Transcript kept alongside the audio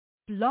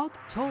Blog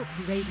Talk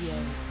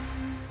Radio.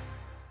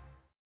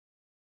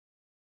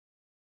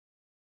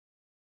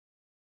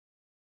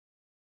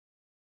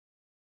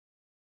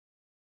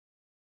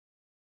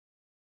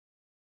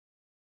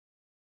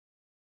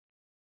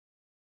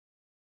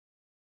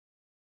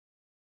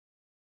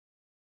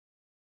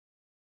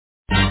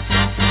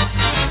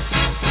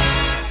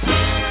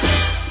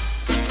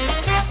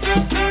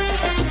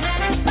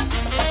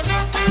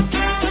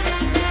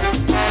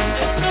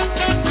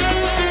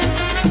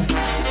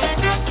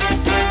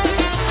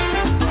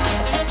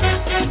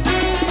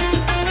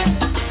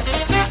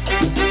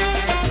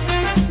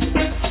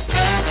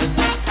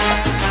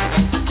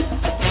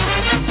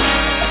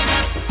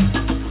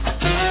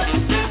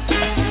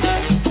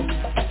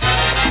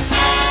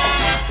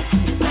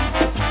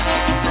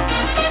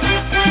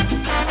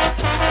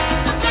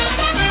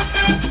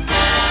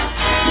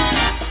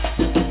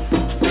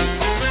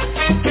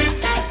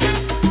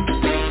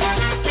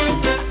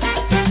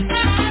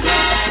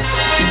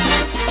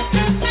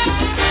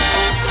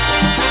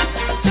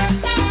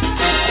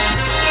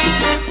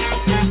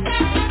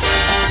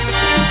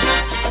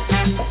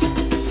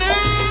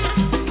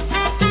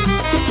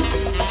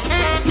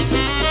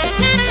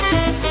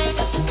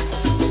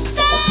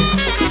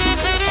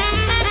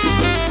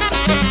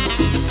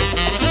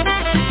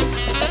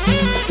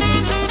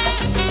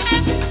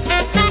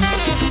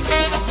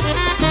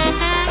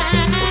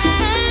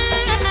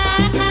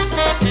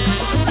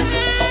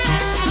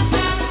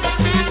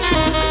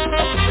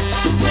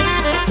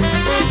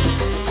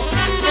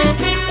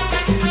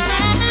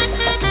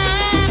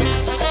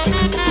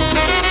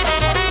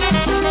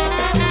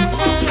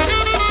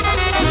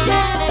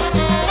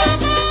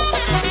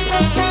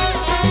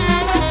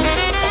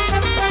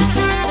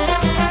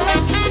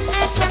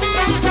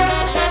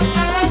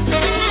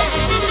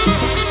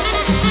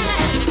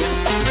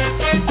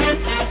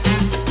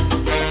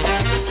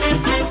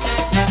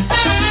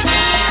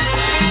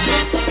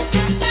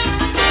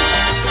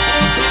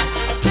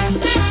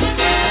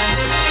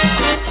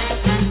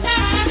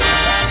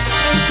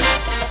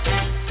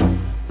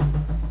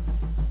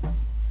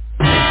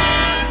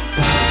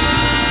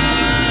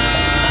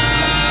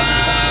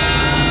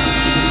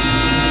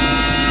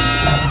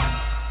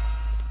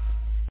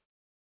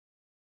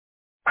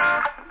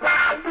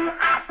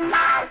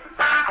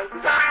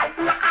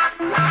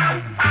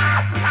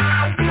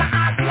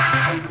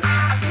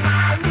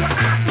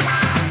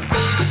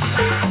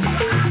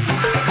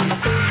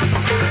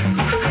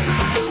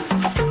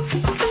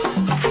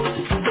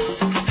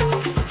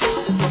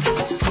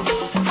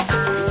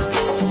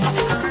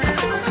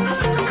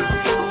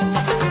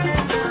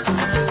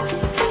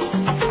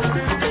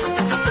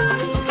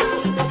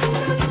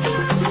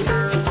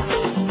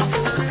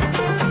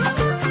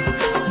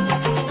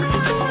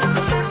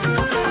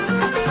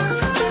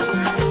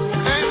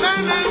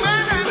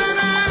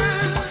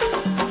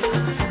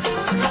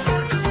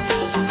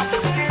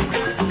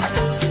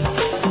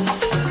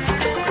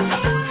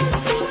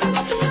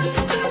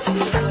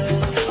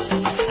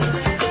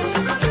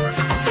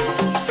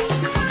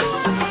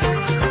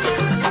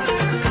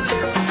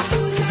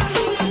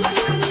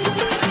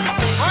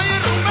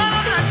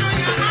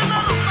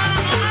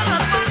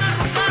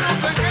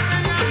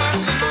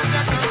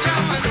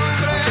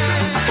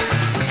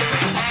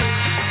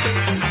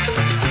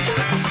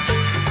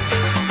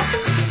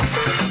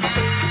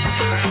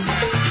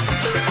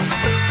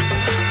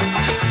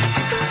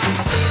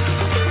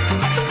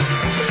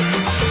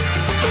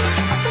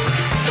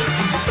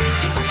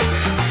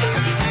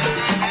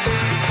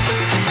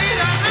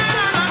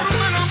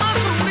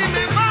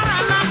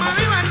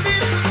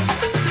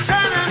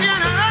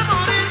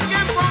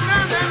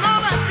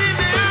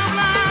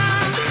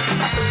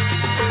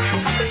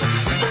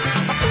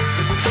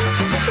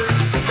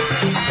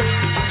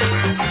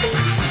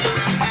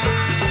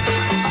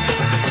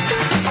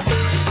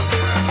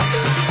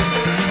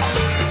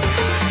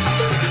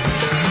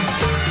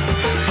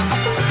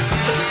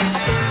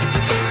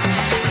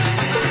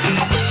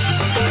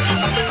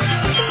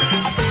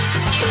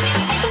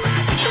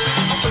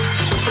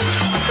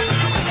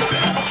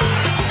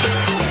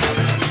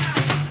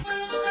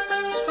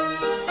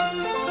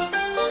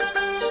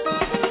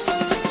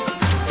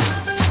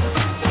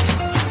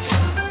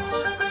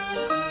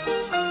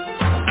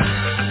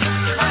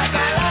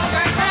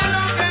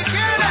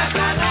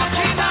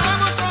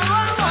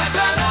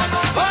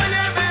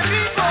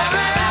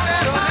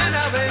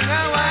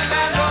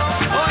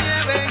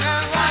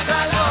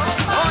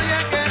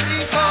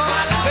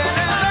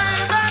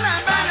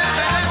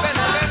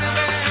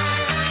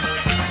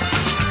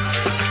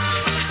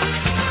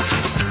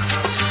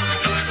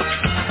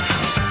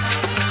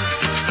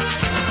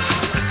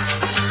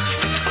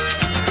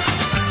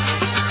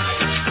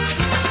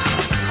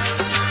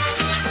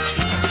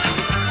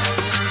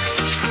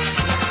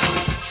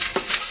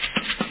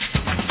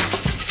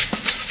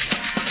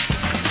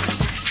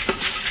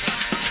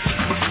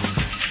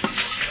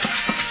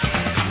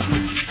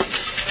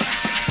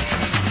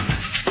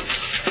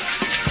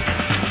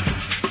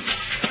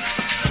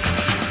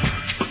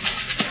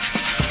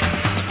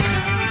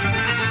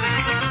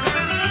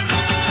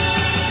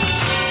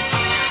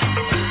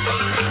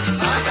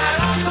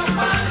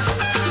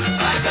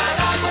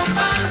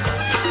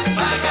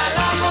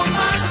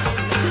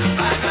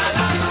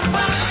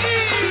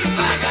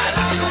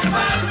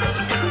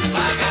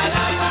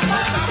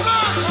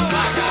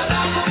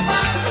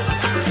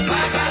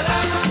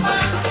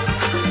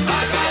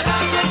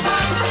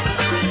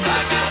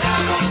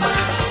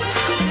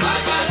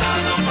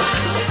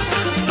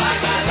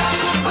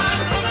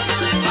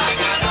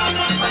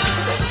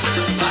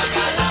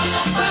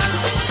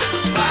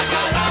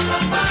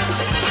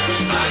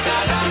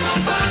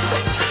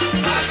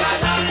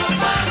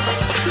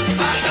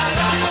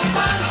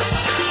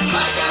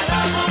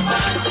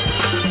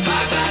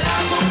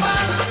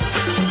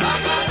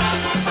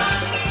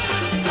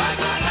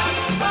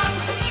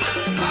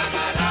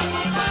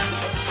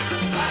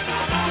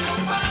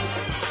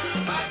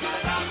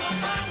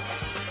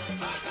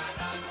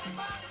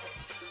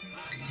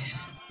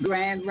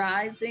 Grand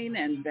Rising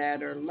and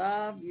Better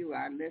Love. You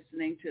are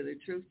listening to the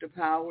Truth to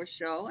Power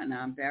show, and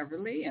I'm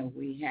Beverly, and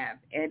we have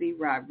Eddie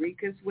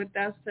Rodriguez with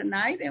us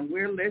tonight, and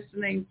we're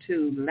listening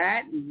to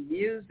Latin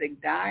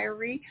Music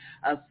Diary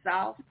of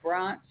South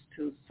Bronx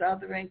to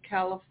Southern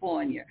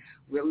California.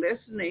 We're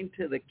listening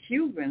to the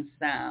Cuban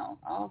sound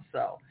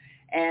also.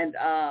 And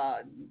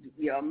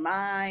your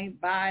mind,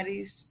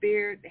 body,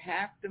 spirit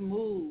have to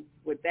move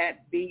with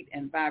that beat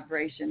and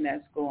vibration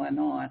that's going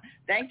on.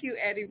 Thank you,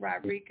 Eddie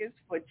Rodriguez,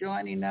 for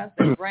joining us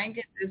and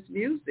bringing this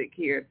music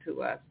here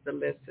to us to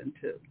listen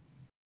to.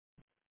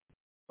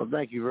 Well,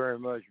 thank you very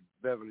much,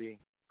 Beverly,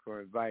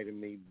 for inviting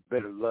me.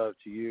 Better love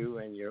to you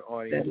and your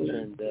audience.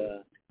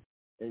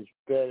 And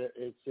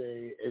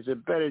it's a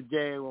better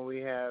day when we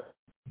have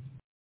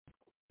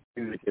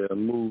music to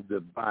move the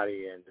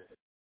body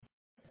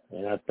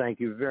and I thank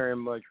you very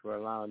much for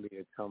allowing me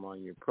to come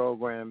on your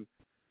program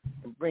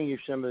and bring you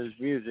some of this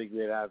music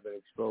that I've been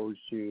exposed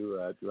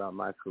to throughout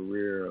my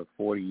career of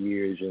 40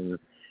 years in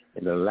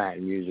the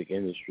Latin music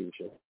industry.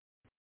 So,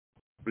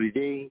 every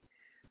day,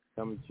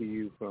 coming to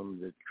you from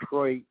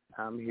Detroit.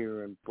 I'm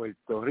here in Puerto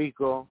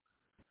Rico,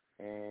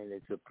 and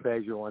it's a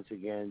pleasure once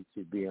again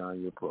to be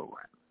on your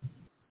program.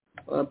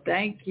 Well,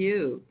 thank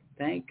you.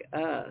 Thank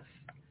us.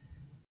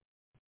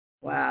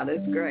 Wow,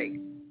 that's great.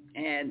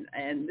 And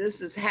this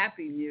is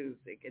happy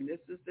music, and this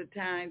is the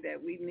time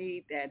that we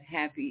need that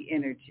happy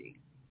energy.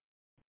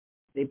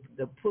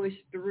 The push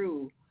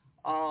through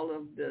all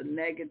of the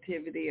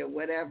negativity or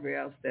whatever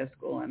else that's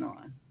going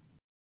on.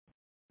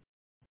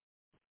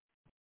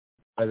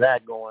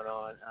 That going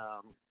on.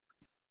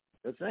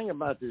 The thing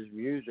about this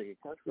music, it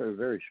comes from a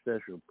very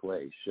special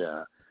place,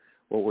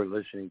 what we're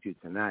listening to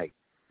tonight.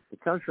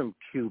 It comes from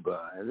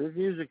Cuba, and this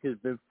music has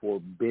been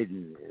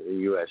forbidden in the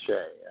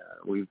USA.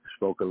 We've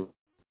spoken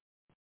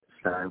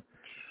time.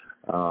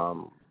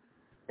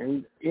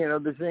 And, you know,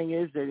 the thing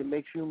is that it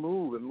makes you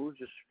move. It moves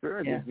your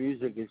spirit. Yeah. The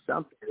music is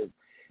something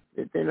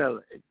that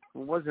it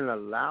wasn't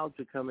allowed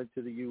to come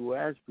into the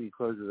U.S.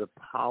 because of the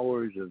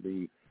powers of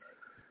the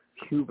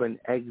Cuban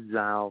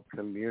Exile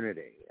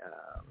Community.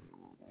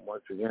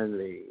 Once again,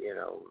 the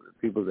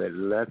people that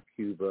left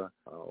Cuba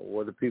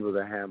were the people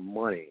that had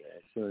money.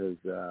 As soon as,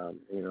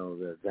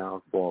 the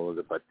downfall of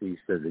the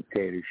Batista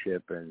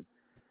dictatorship and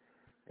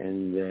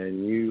the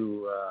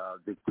new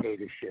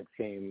dictatorship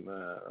came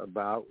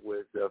about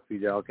with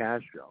Fidel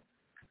Castro.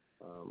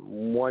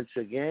 Once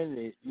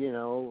again,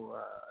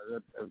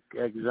 the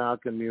exile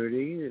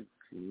community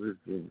was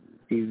the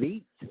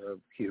elite of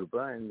Cuba,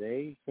 and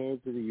they came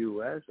to the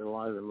U.S. A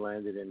lot of them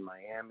landed in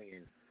Miami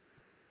and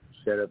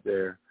set up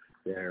their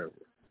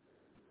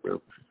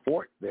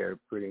fort there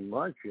pretty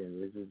much,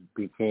 and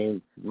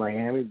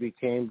Miami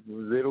became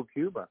Little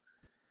Cuba,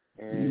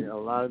 and a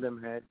lot of them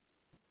had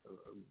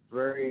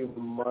very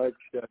much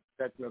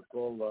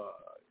technical,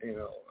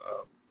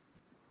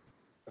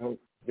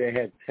 they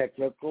had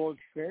technical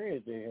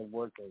experience. They had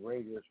worked at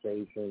radio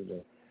stations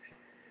and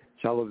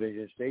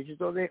television stations,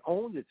 so they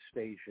owned its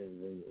stations,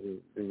 and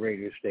the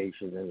radio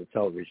stations and the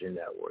television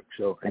network.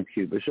 So in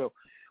Cuba, so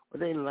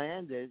when they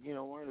landed,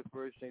 one of the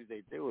first things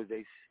they did was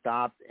they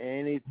stopped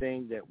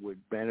anything that would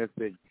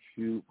benefit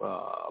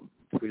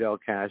Fidel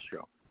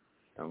Castro.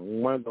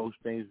 And one of those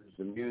things was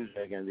the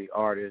music and the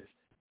artists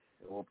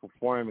that were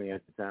performing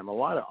at the time. A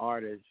lot of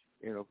artists,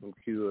 from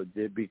Cuba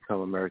did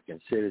become American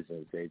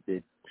citizens. They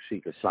did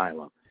seek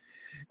asylum.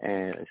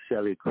 And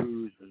Celia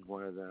Cruz was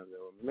one of them.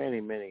 There were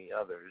many, many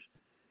others.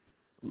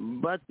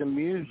 But the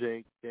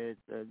music that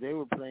they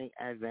were playing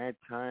at that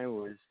time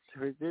was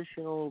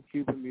traditional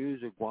Cuban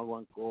music,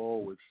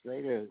 guaguancó, which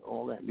later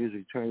all that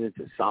music turned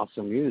into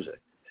salsa music.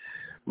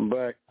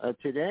 But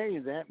today,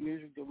 that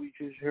music that we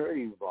just heard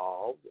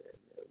evolved.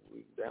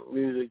 That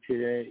music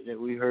today that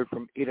we heard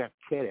from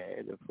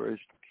Irakere, the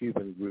first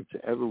Cuban group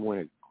to ever win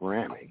a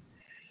Grammy,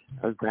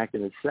 that was back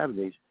in the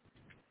 70s,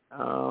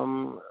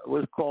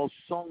 was called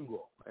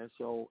Songo,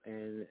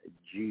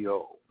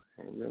 S-O-N-G-O.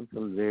 And then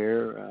from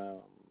there,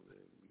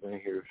 we're going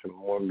to hear some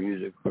more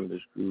music from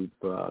this group,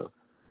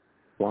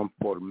 Juan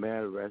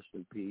Formel, rest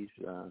in peace,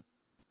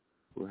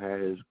 who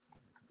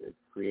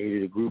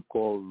created a group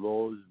called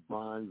Los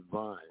Van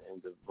Van.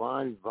 And the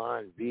Van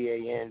Van,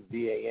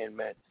 V-A-N,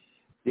 meant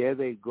there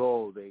they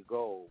go,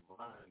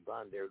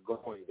 Van, they're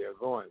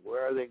going.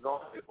 Where are they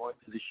going? They're going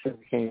to the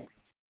sugar cane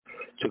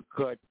to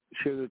cut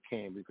sugar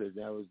cane, because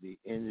that was the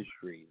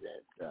industry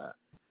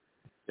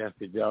that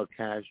Fidel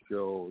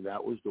Castro,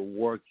 that was the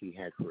work he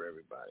had for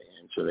everybody.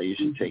 And so they used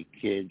to take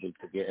kids and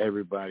to get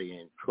everybody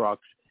in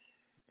trucks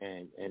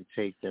and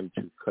take them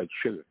to cut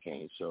sugar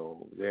cane.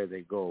 So there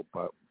they go,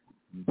 but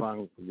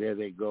Van, there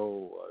they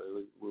go,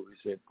 what we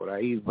said, por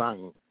ahí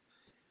van.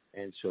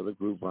 And so the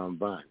group Van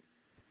Van.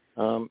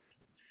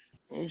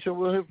 And so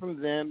we'll hear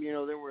from them.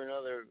 There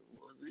were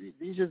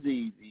these are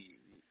the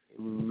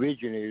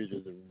originators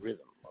of the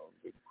rhythm,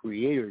 the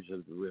creators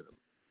of the rhythm.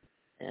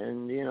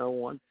 And,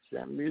 once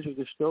that music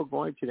is still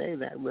going today,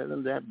 that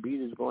rhythm, that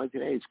beat is going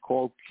today. It's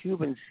called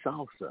Cuban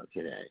Salsa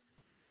today.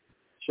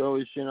 So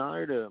it's an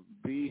honor to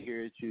be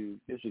here to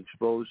just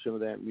expose some of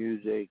that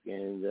music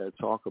and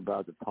talk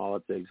about the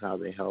politics, how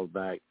they held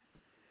back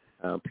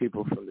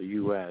people from the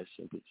U.S.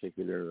 in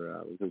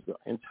particular, because the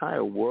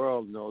entire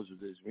world knows of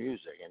this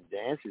music and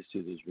dances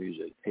to this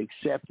music,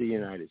 except the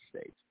United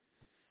States.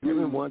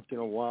 Every once in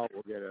a while,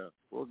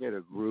 we'll get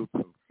a group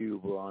from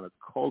Cuba on a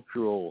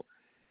cultural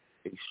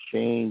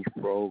exchange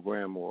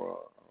program or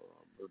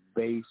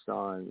based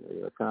on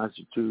a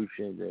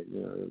constitution that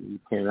you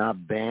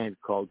cannot ban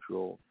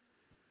culture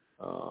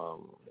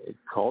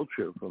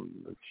from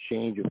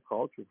exchange of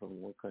culture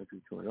from one country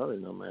to another,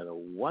 no matter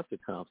what the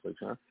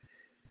conflicts are.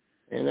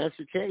 And that's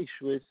the case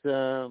with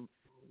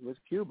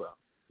Cuba.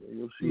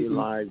 You'll see a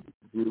live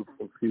group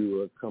from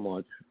Cuba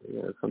come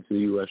to the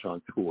U.S.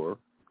 on tour,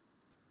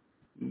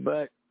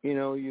 but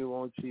you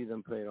won't see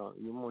them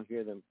you won't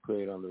hear them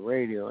played on the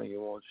radio, and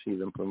you won't see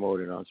them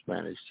promoted on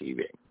Spanish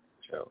TV.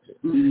 So,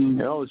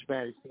 and all the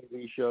Spanish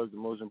TV shows, the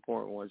most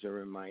important ones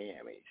are in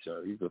Miami.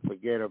 So you can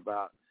forget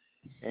about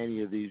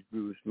any of these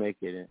groups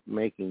making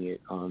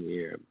it on the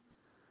air.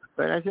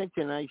 But I think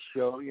tonight's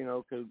show,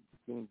 could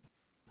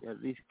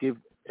at least give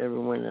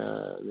everyone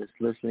that's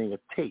listening a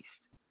taste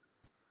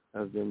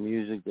of the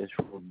music that's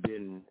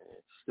forbidden.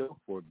 It's still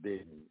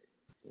forbidden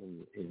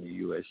in the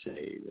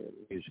USA, the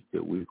music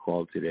that we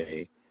call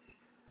today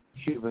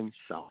Cuban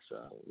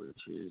Salsa,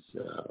 which is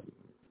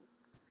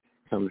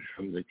comes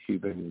from the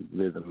Cuban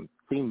rhythm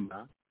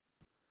Timba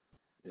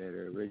that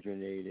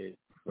originated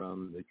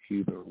from the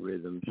Cuban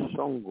rhythm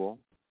Songo,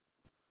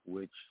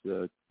 which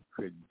the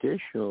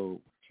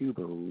traditional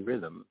Cuban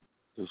rhythm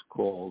is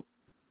called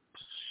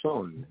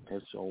son,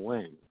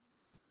 S-O-N.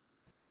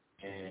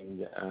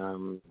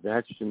 And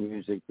that's the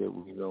music that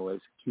we know as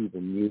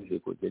Cuban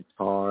music with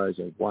guitars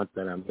and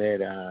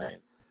Guantanamera and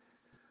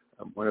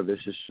one of this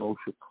is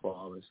social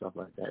club and stuff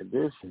like that.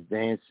 This is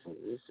dancing.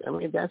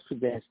 That's for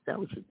dance. That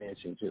was for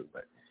dancing too,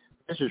 but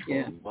this is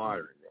for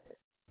modern dance.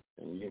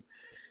 And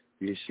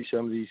you see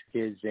some of these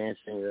kids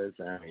dancing.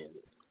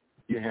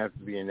 You have to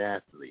be an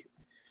athlete.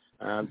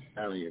 I'm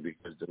telling you,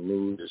 because the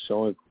moves are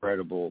so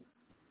incredible.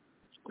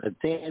 The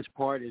dance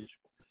part is,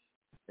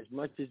 as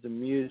much as the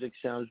music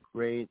sounds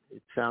great,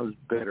 it sounds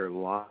better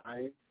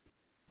live.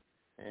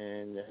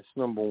 And that's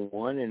number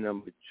one. And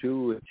number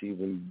two, it's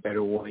even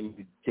better when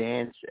you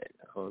dance it,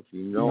 or if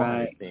you know how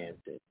to dance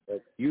it.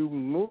 But you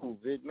move.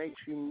 It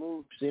makes you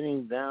move,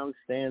 sitting down,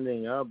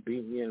 standing up,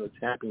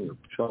 tapping your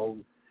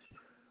toes.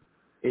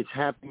 It's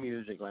happy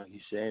music, like you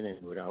said,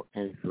 and without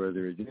any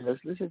further ado, let's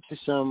listen to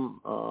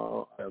some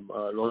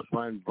Los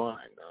Van Van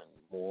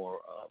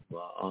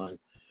on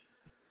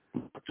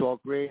Talk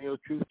Radio,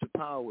 Truth to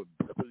Power with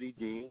Beverly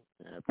D.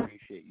 And I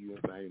appreciate you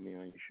inviting me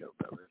on your show,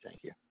 Beverly.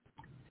 Thank you.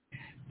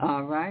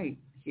 All right,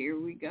 here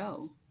we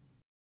go.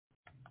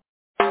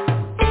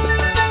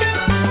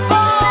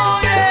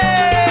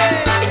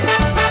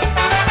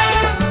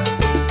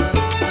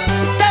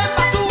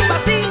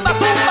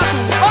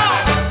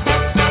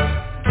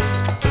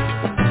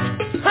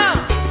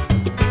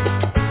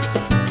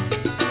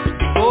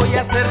 Voy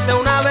a hacerte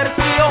una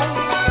versión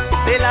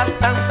de las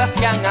tantas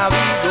que han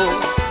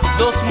habido.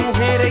 2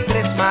 mujeres y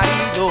 3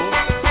 maridos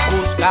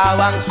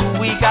buscaban su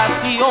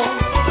ubicación.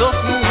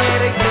 2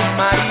 mujeres y 3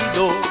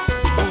 maridos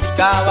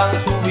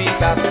buscaban su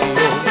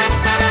ubicación.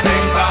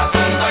 Timba,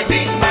 tumba y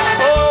timba,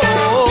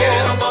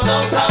 quiero con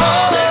los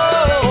sabores.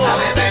 La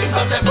de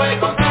Timba se fue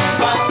con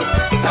tumba,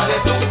 la de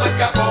tumba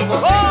escapó con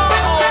timba.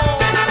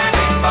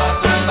 Timba,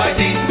 tumba y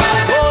timba,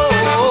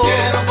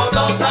 quiero con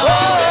los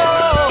sabores.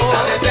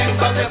 La de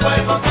Timba se fue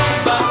con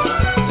tumba,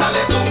 la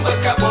de tumba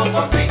escapó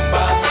con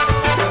timba.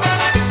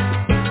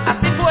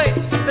 Así fue,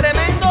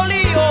 tremendo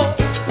lío.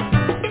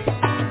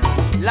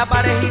 La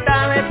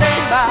parejita de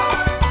Timba,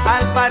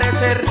 al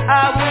parecer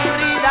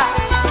aburrida,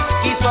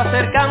 quiso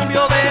hacer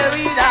cambio de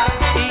vida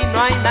y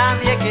no hay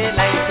nadie que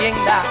la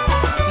entienda.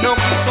 No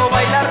quiso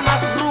bailar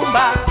más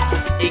rumba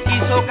y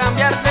quiso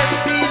cambiar de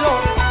estilo,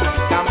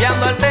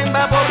 cambiando al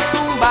Timba por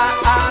tumba,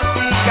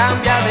 así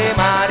cambia de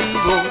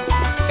marido.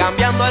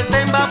 Cambiando al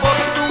Timba por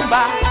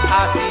tumba,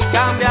 así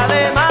cambia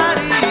de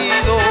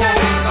marido.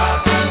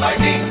 Timba, tumba y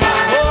timba,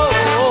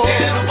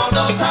 quiero por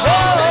dos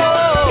sabores.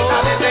 La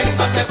de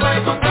Timba se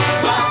fue con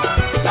tumba,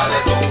 la de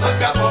tumba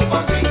escapó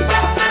con timba.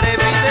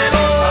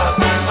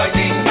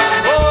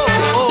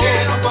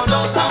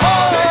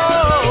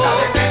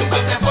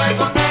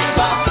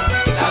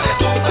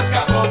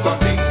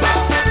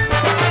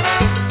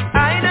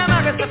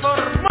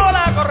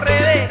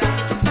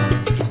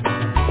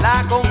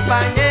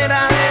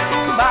 Compañera de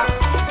tumba,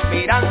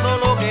 mirando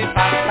lo que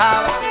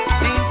pasaba,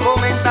 sin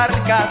comentar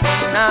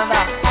casi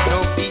nada,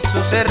 no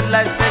quiso ser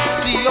la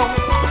excepción.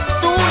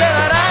 Tú le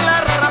darás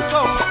la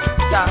razón,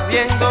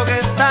 sabiendo que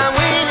está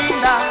muy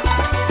linda.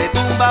 De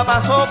tumba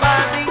pasó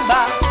pa'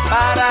 timba,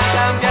 para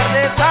cambiar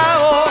de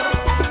sabor.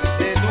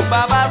 De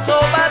tumba pasó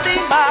pa'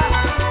 timba,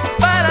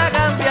 para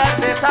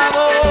cambiar de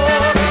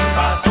sabor.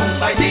 Timba,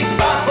 tumba y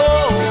timba,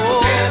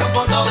 quiero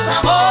con dos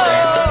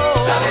amores.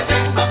 La de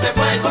timba se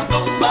fue con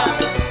tumba,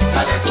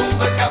 la de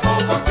tumba escapó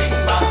con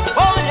timba.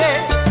 Oye,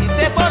 y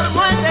se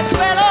formó el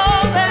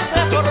despelote,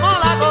 se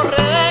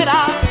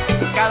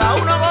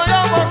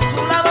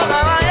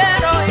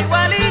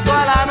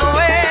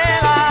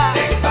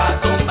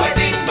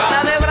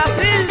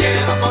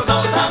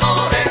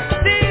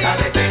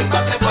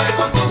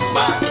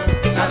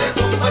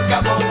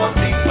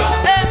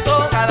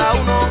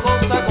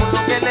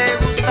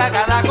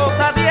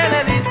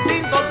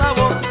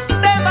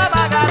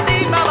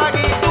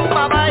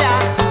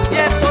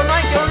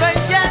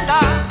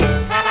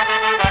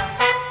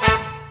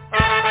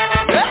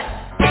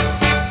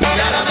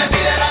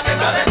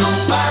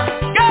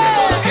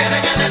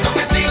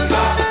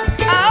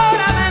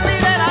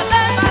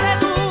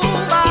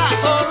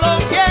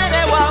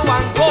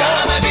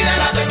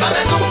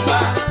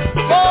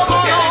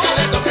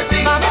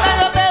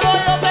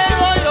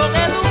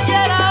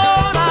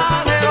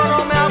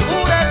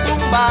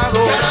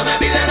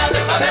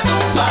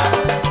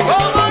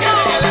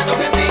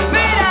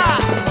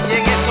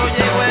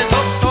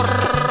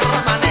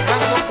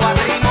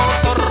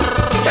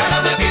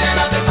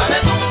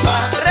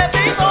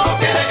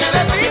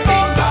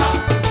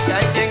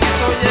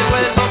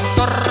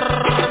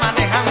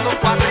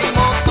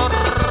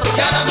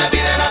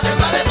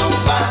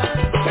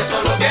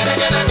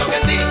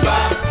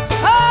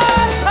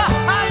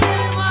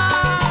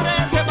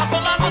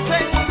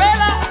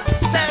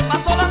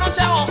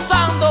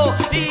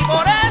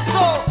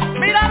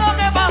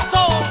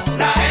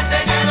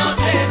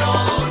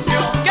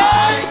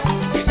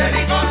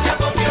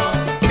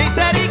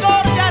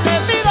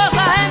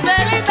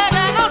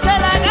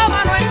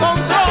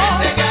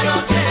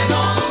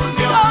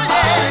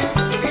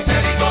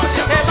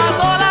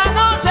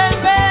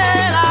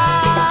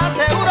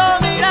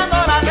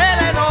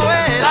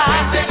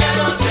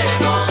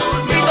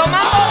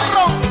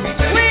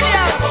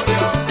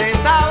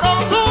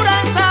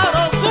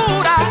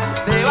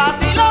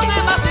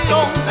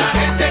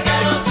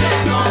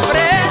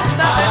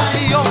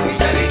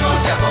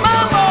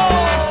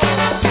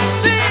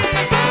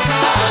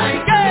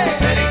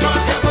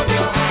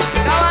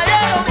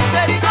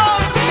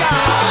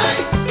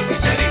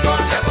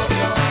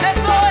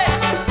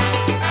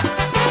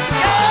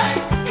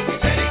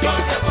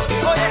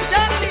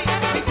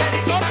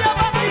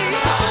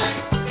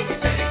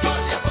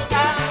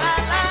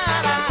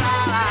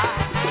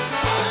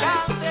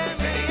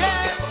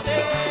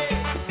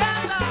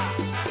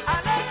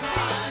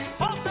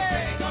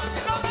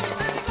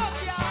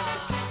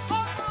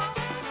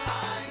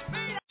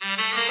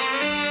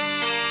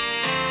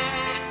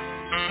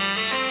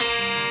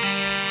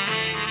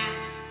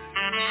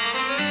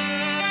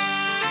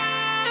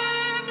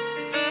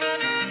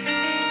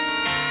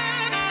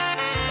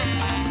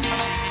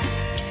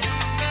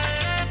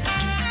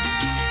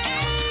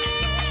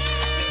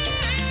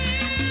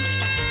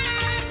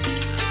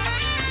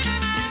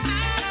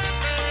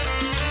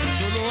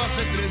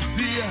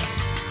días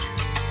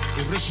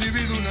he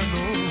recibido una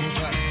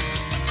nota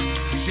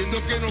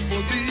diciendo que no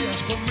podías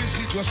con mi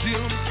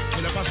situación,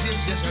 que la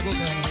paciencia se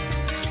agota,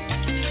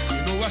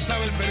 que no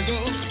bastaba el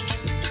perdón,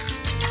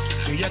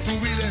 que ya tu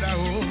vida era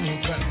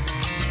otra,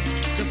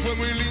 que fue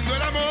muy lindo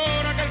el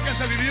amor aquel que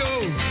se vivió,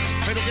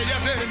 pero que ya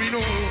terminó.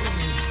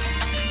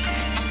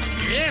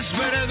 Es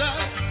verdad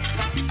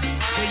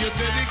que yo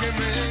te dije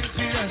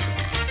mentiras,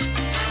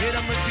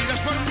 eran mentiras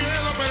por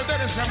miedo a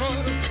perder ese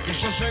amor que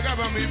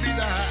sosegaba mi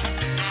vida.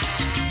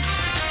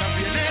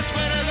 También es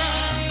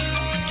verdad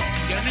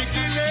que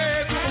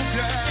aniquilé tu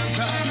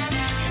confianza,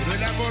 pero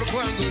el amor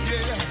cuando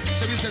llega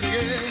se viste de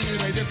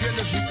guerra y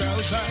defiende su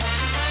causa.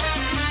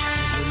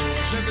 Solo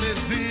hace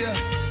 3 días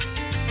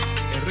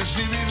he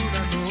recibido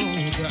una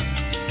nota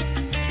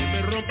que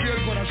me rompió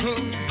el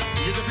corazón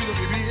y yo te pido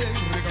mi bien,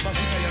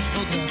 recapacita y haz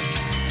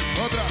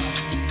otra.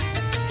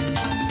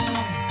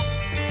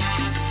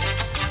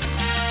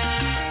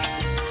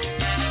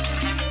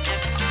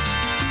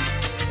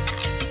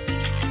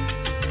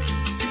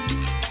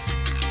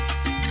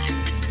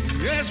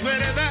 Es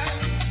verdad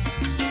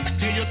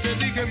que yo te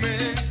dije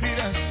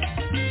mentiras,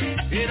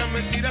 eran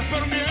mentiras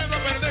por miedo a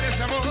perder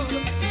ese amor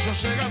y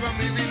sosegaba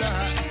mi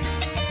vida.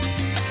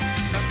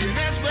 También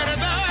es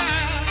verdad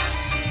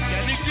que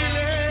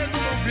aniquilé tu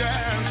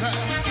confianza,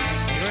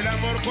 pero el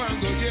amor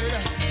cuando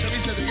llega se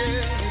viste de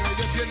guerra y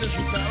defiende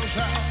su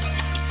causa.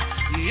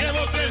 Y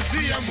llevo 3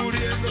 días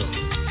muriendo,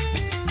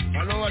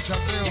 a no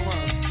bachateo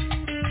más,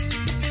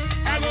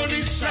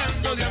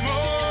 agonizando de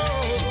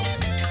amor.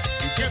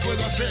 ¿Y qué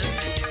puedo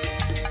hacer?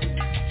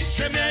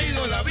 Se me ha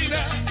ido la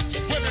vida,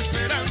 se fue la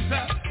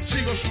esperanza,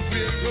 sigo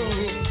sufriendo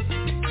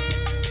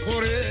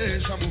por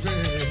esa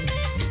mujer.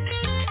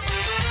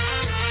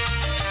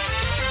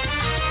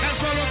 Tan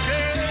solo que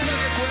me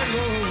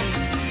recuerdo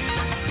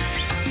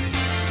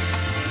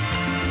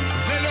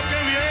de lo que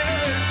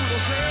bien pudo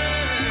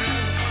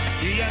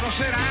ser y ya no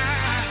será.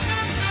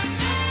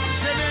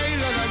 Se me ha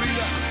ido la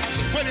vida,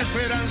 se fue la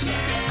esperanza,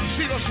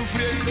 sigo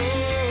sufriendo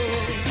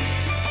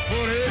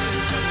por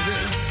esa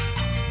mujer.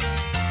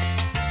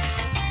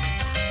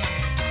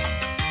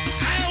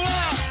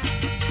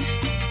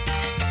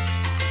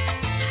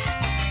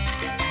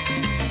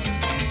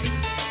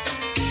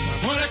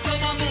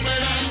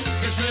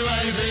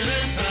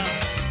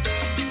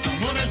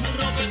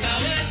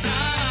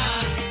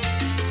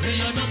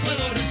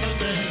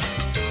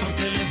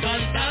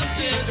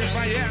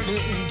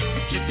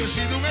 Siempre he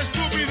sido un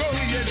estúpido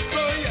y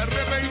estoy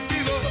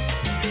arrepentido.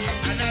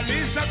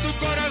 Analiza tu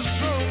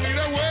corazón y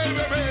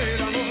devuélveme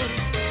el amor,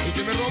 y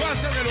que me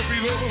robaste me lo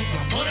pido.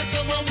 Amor es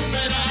como un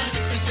boomerang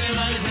que se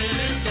va y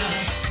regresa.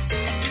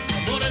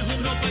 Amor es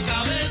un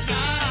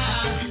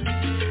rompecabezas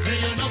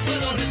que yo no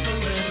puedo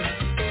resolver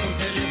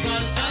porque le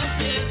faltan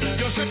piezas.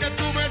 Yo sé que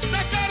tú me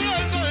estás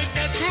hablando y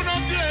que tú no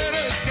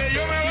quieres que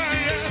yo me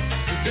vaya.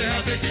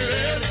 Déjate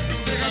querer,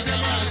 déjate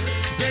amar,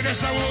 deja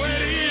esa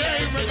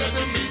bobería y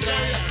métete en mi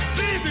calle.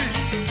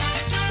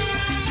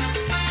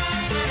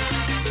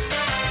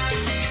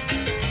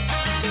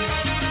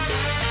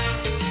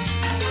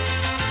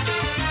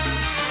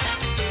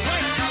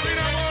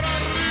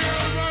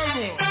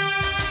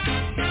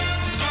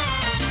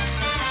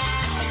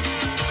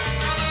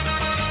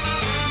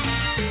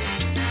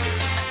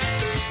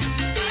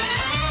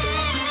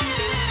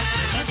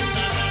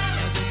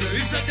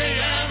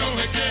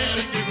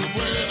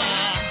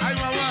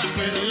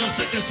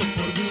 Que son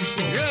por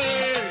gusto,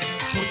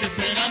 porque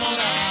te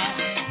enamoras.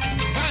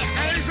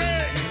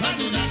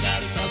 Mando una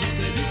carta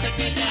donde dice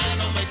que ya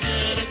no me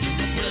quiere, que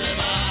no puede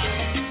más.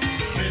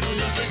 Pero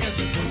yo sé que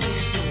son por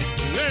gusto,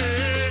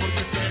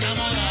 porque te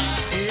enamoras.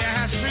 Y es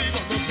así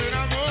cuando te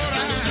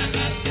enamoras. Mando una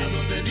carta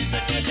donde dice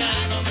que ya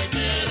no me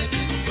quiere, que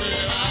no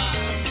puede más.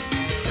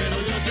 Pero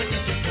yo sé que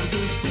son por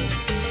gusto,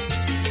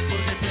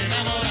 porque te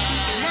enamoras.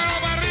 Mano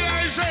para arriba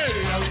dice: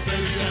 aún te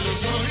brillan los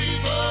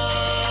ojitos,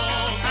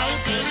 aún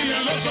te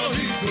brillan los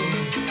ojitos.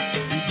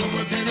 Y como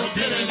el que no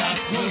quiere las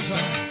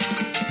cosas,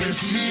 te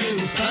sigue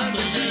gustando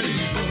el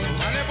delito.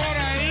 Dale por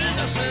ahí,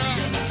 no se va.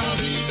 Los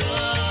ojitos,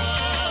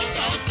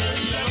 aún te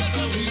brillan los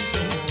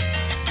ojitos.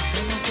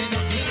 Como el que no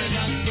quiere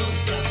las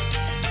cosas,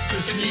 te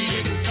sigue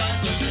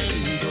gustando el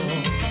delito.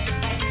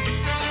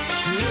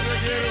 Si yo te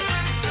quiero,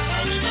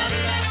 a mi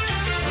manera,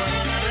 a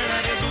la manera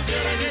que tú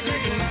quieres que te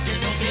quiera, que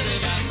no quiere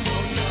las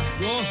cosas,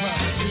 goza,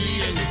 te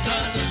sigue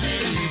gustando el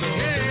delito.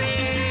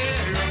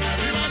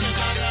 Arriba de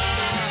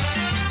pagar.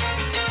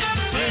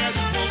 Pégate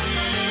un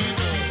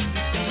poquito,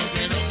 como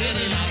que no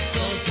quiere las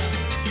cosas,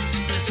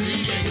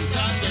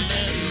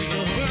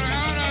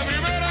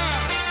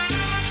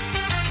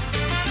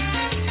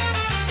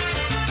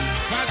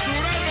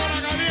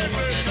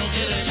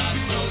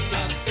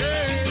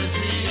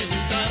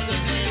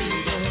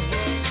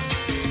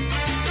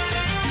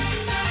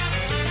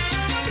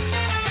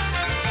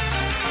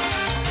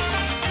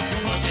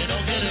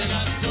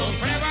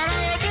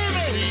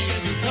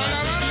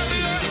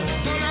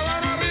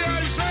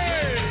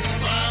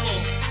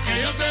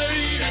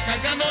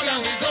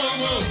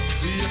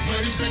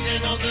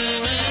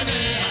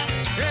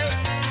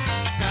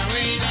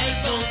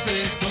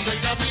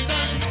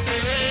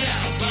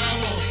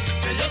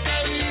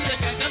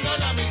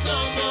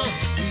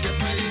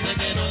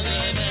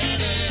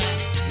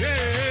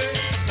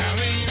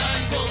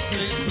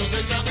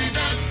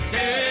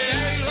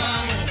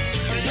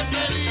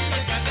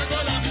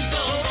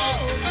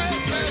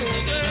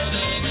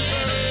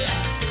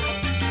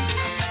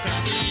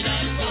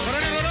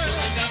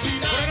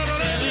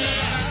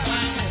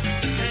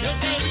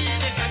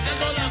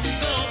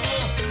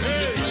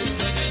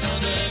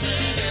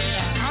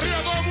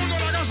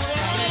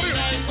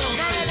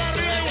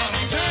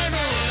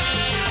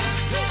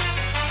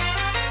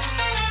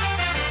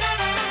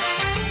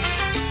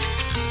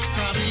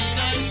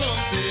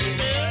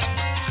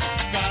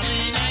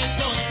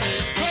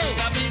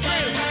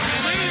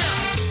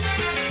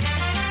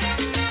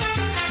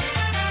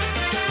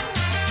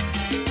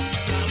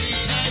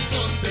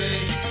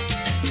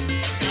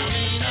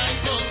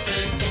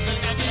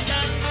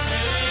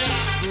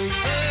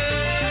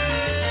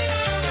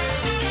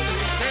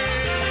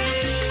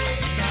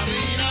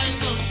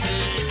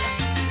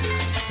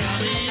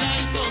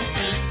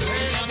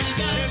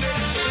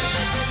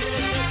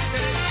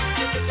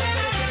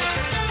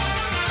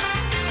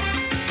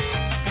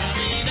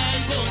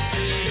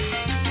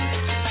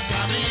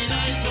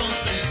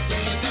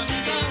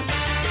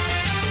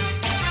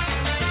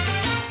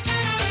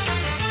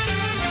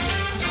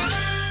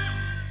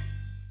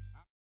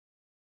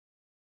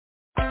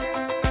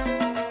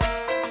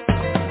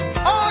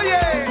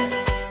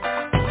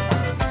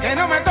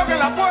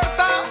 la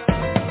puerta,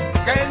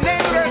 que el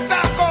negro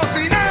está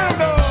cocinando.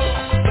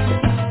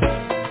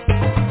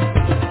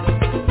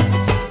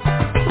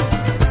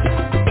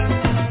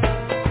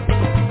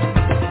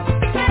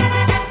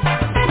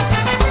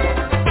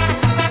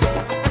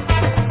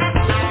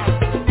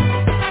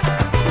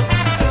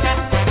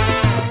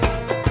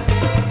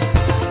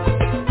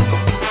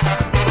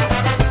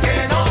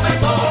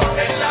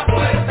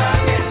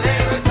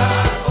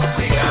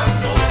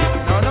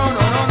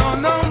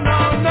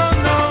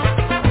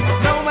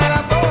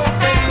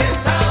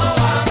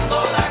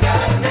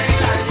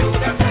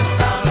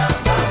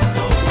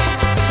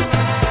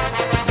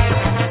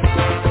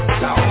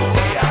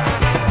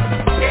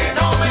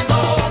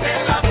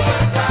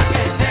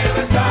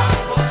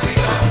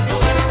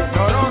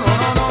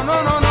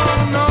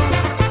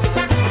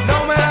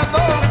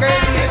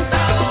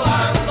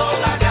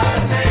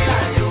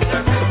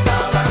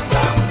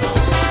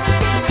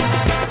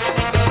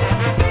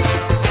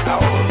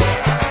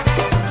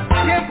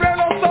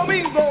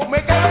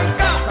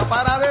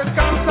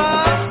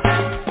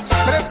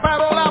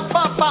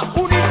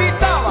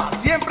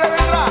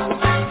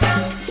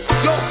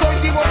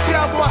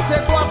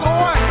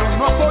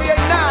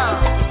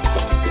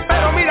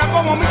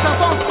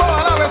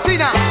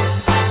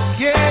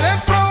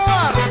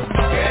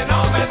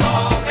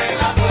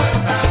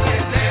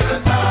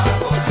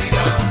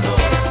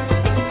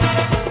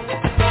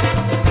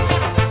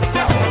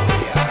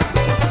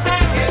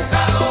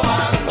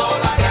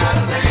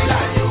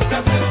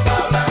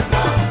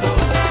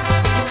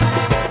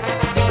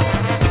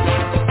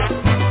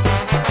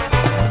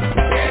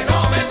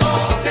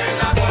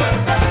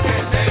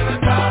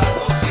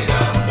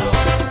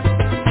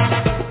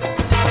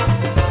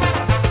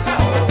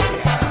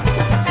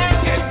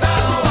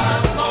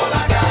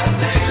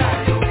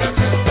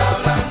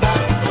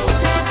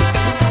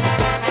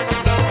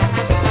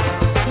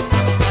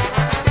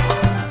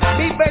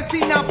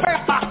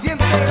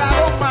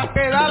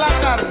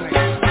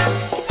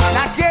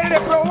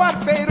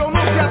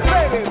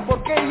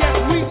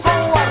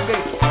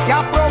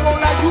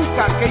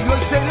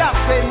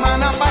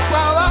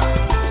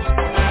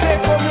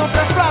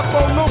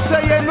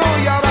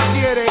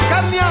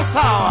 Calidad.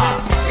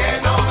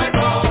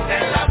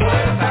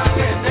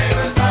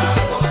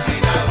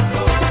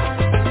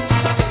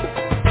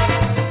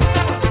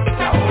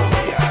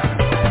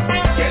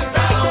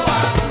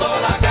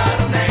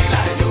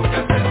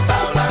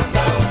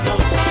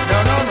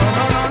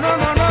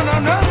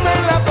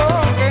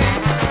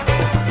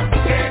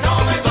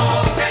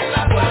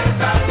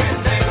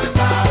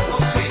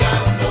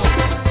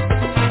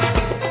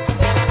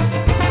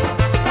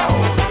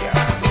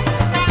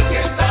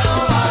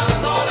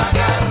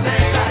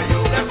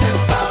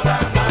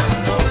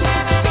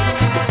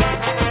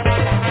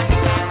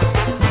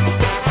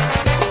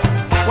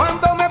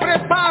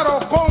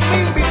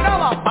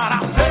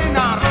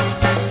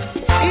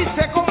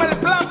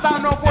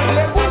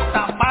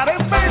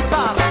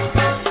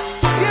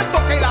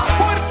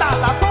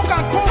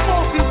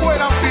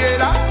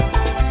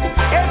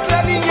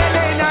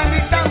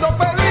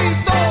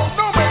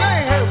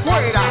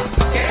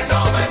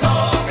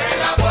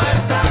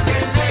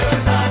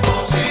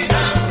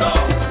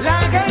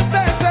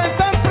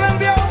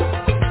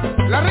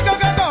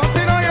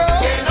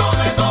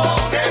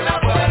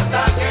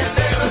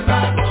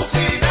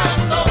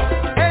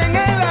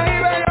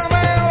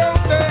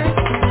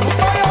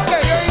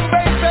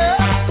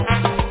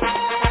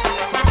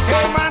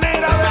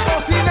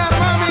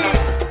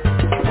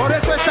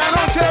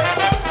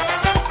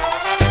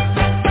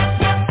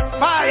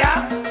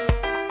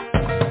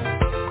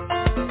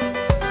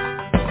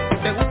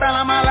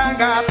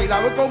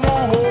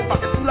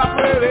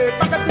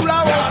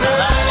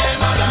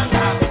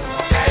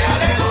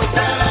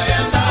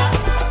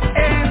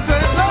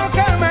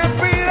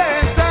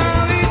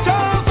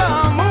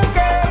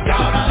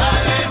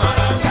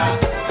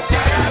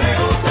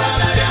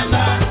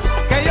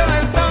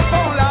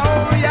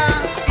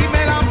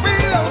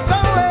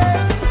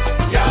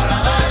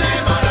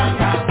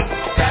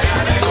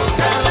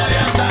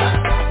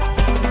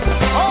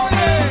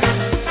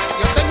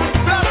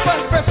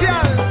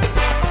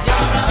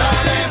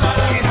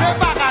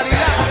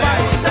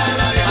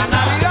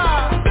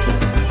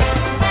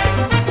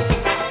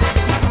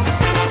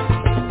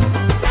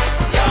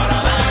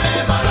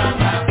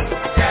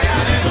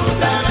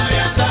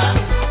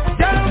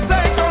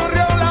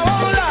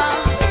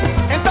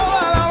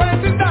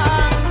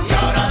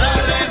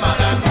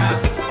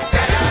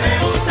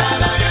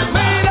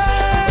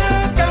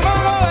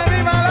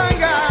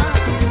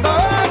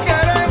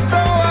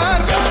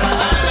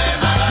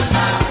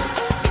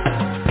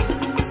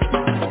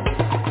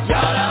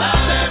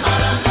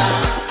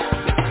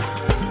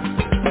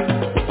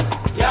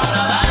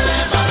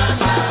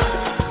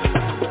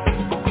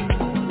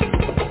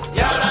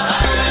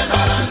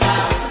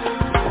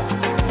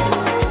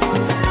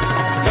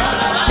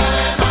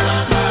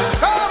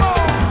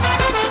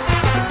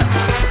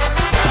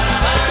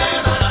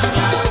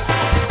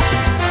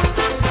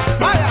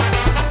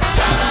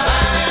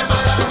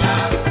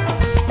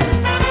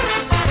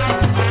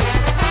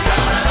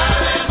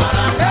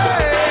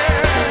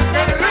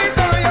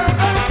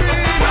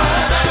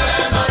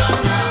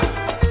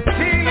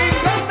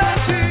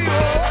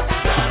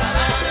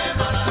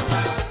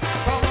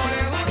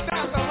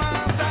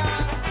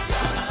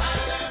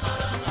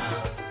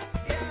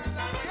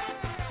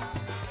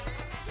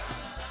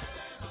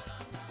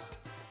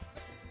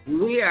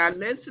 We are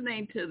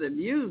listening to the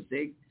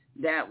music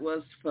that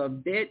was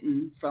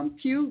forbidden from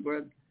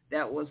Cuba,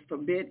 that was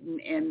forbidden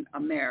in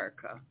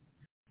America.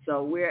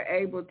 So we're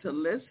able to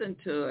listen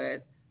to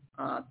it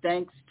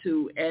thanks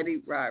to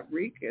Eddie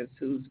Rodriguez,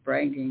 who's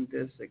bringing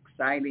this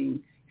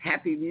exciting,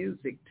 happy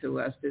music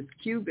to us, this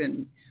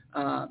Cuban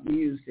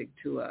music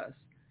to us.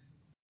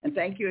 And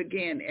thank you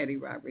again, Eddie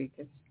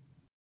Rodriguez.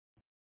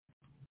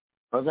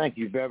 Well, thank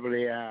you,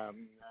 Beverly. I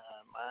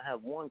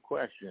have one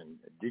question.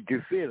 Did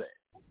you feel it?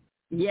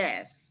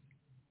 Yes.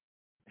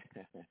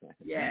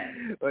 Yes.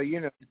 Well, you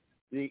know,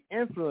 the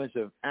influence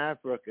of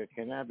Africa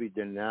cannot be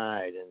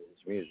denied in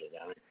this music.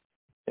 I mean,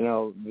 you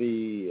know,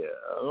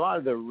 a lot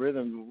of the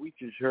rhythm we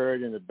just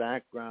heard in the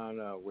background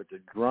with the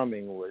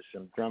drumming was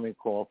some drumming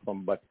called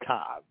from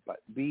Bata, but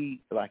B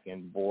like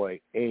in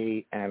boy,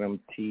 A Adam,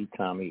 T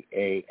Tommy,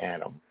 A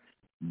Adam,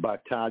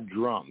 Bata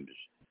drums.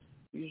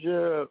 These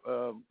are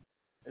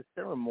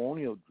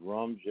ceremonial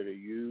drums that are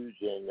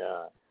used in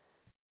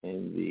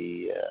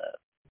the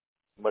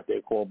what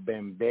they call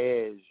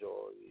bembes,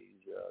 or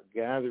these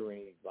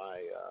gatherings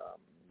by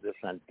the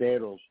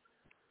Santeros,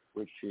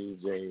 which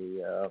is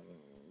a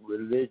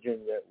religion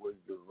that was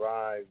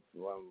derived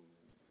from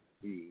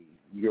the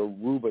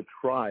Yoruba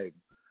tribe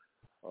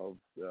of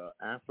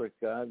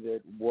Africa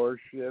that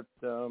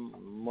worshipped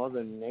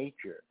Mother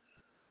Nature,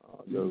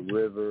 the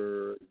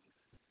river,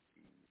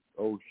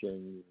 the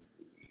ocean,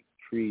 the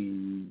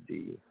trees,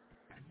 the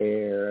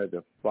air,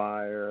 the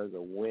fire,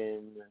 the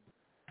wind.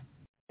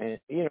 And,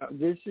 you know,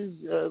 this is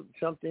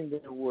something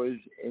that was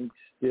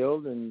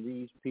instilled in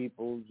these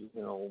peoples,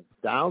 you know,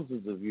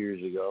 thousands of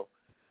years ago,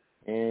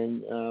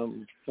 and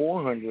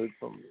 400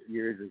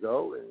 years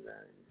ago,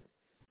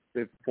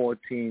 in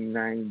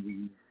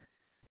 1490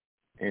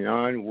 and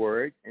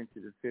onward into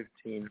the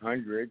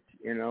 1500s,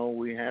 you know,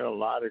 we had a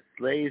lot of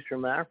slaves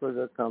from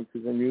Africa come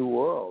to the New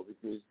World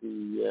because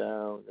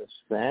the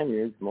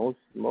Spaniards,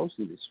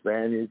 mostly the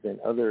Spaniards and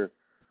other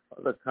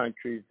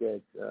countries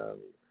that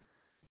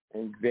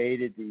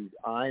invaded these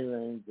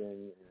islands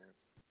and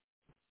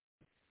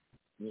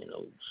you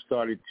know,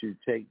 started to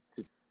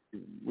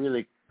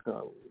really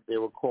they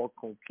were called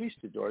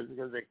conquistadors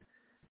because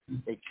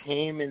they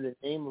came in the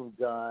name of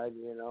God,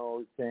 you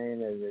know, saying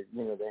that,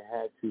 you know, they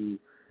had to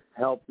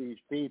help these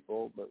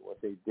people, but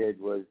what they did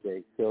was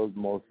they killed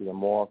most of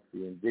them off,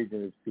 the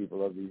indigenous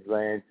people of these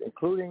lands,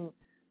 including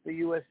the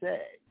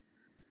USA.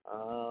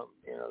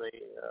 You know,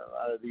 a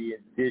lot of the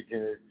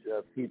indigenous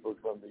people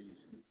from these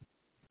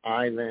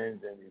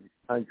islands and these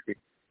countries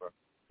were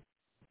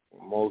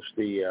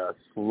mostly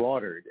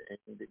slaughtered,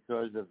 and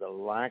because of the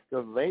lack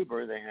of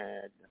labor, they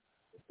had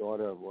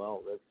thought of,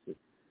 well, let's just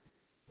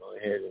go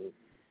ahead and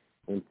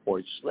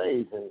import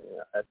slaves, and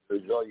as a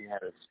result, you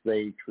had a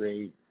slave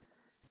trade.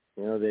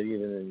 You know that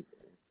even in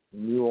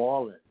New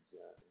Orleans,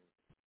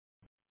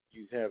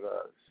 you have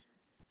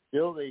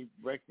still they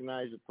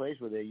recognize a place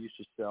where they used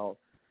to sell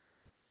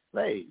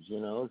slaves. You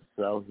know,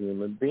 sell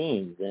human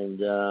beings,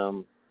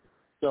 and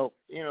so,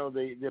 you know,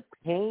 the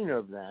pain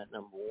of that,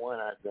 number one,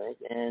 I think,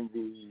 and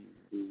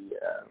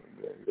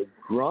the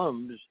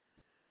drums,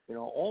 you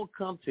know, all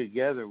come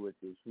together with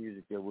this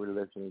music that we're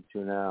listening to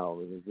now.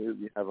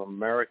 You have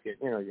American,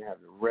 you know, you have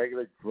the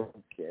regular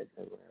drum kit,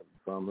 and we have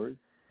drummers.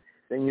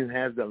 Then you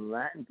have the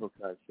Latin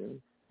percussion,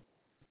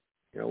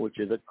 you know, which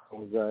are the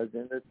congas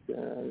and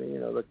you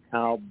know, the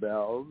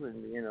cowbells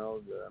and, you know,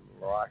 the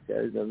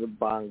maracas and the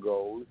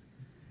bongos.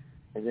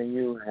 And then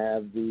you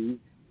have these,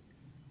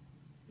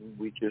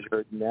 we just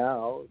heard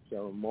now,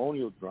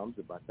 ceremonial drums,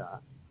 the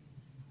bata.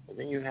 And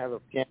then you have a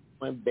piano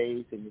and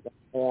bass, and you got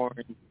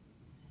horns,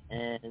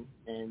 and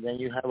then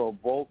you have a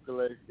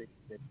vocalist that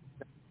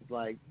sounds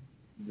like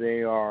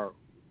they are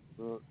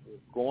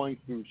going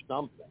through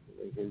something.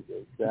 They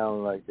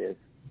sound like they're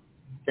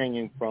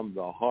singing from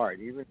the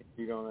heart, even if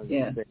you don't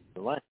understand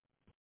the language.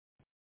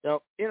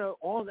 So, you know,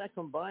 all that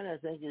combined, I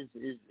think,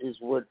 is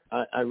what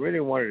I really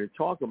wanted to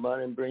talk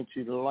about and bring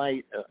to the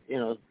light, you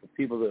know, for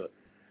people to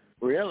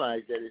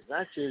realize that it's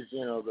not just,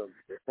 you know, the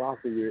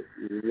salsa you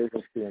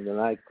listen to in the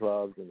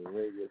nightclubs and the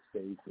radio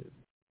stations.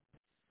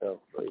 So,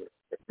 for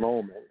the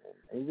moment,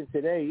 and even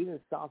today, even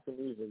salsa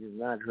music is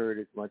not heard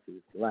as much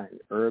as Latin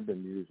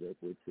urban music,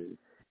 which is,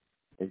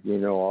 as you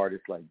know,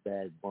 artists like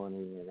Bad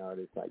Bunny and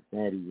artists like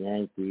Daddy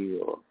Yankee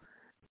or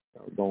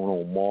Don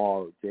Omar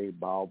or J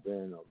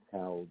Balvin or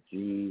Karol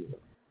G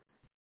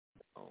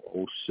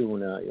or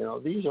Osuna. You know,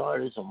 these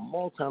artists are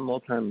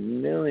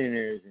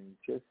multi-millionaires in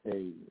just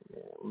a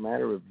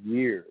matter of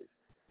years.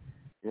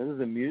 You know,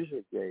 the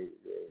music they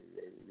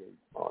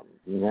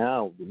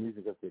now, the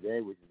music of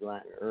today, which is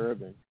Latin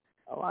urban,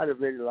 a lot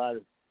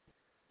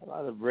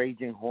of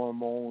raging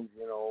hormones,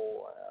 you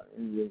know,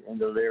 in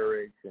the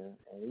lyrics and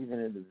even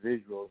in the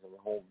visuals and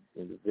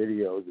in the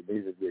videos, the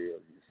music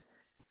videos.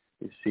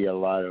 You see a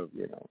lot of,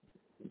 you know,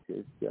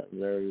 just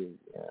very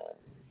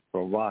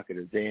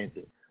provocative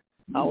dancing.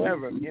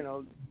 However, you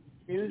know,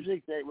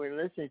 music that we're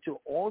listening to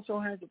also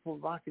has a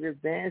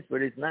provocative dance,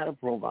 but it's not a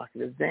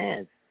provocative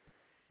dance.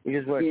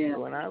 Because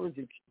when I was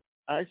a kid,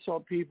 I saw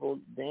people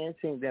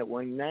dancing that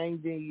were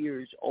 90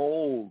 years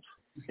old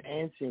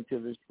dancing to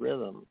this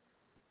rhythm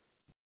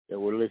that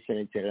we're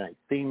listening to, like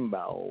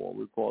Timba, or what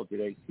we call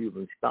today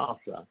Cuban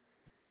Salsa.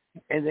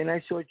 And then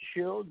I saw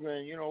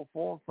children,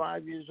 4 and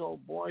 5 years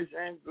old, boys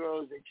and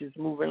girls, they just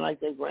moving like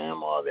their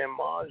grandma or their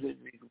moms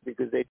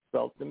because they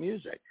felt the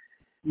music.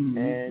 Mm-hmm.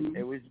 And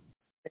it was,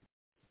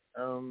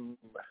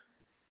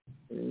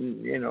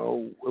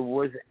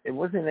 it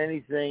wasn't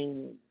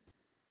anything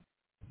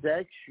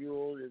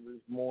sexual. It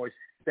was more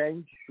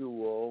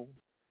sensual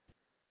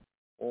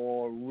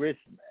or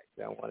rhythmic.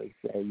 I want to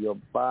say your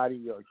body,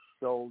 your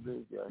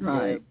shoulders, your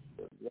hips,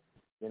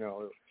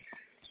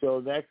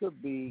 So that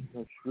could be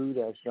construed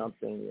as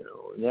something,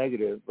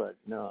 negative, but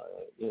no,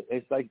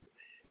 it's like,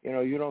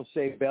 you don't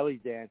say belly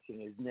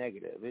dancing is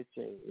negative. It's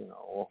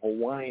or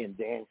Hawaiian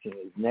dancing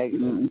is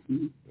negative.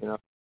 Mm-hmm.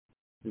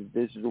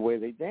 This is the way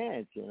they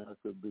dance. It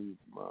could be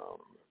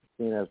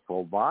seen as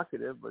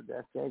provocative, but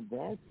that's their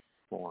dance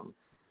form.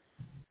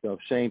 So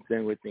same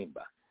thing with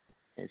Timba.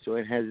 And so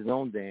it has its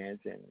own dance,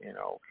 and,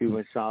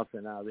 Cuban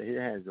Salsa now, it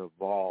has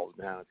evolved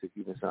now to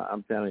Cuban Salsa.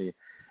 I'm telling you,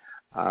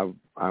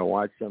 I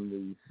watch some of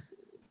these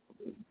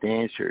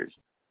dancers,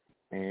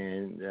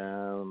 and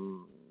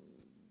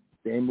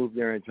they move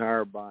their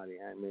entire body.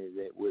 I mean,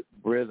 with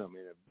rhythm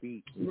and a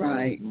beat.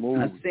 Right. Move,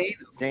 I've seen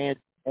them. Dance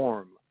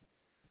form.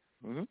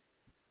 Mm-hmm.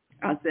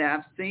 I say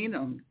I've seen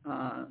them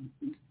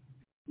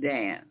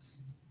dance.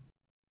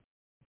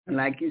 And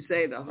like you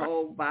say, the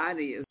whole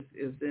body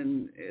is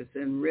in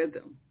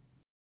rhythm.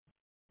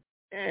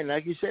 And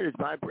like you said, it's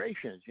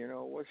vibrations.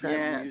 What's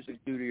having music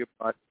do to your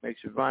body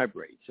makes it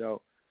vibrate.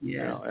 So,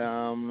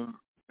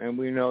 and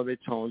we know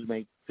that tones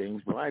make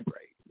things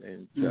vibrate.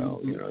 And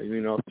so,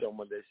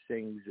 someone that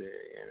sings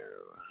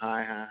a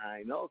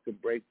high note can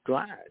break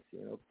glass,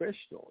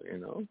 crystal,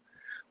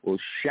 will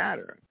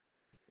shatter,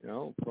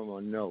 from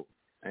a note.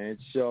 And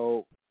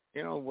so,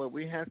 what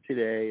we have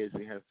today is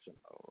we have some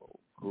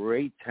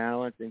great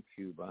talent in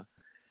Cuba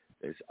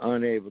that's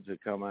unable to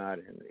come out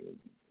and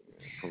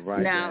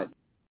provide that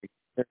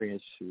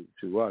experience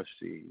to us,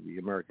 the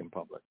American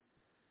public.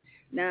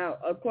 Now,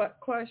 a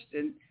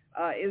question.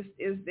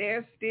 Is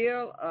there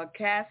still a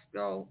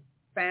Castro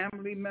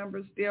family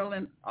member still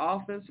in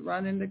office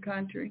running the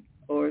country,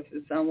 or is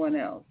it someone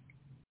else?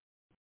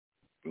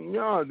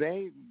 No,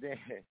 they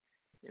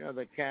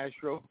the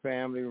Castro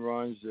family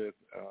runs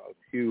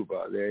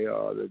Cuba. They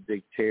are the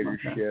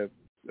dictatorship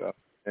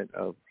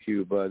of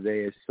Cuba.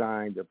 They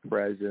assigned the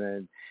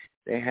president.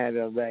 They had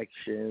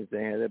elections.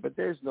 But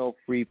there's no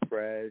free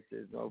press.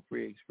 There's no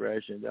free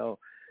expression. They'll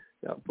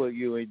put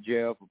you in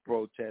jail for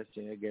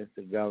protesting against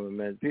the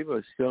government. People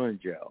are still in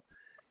jail.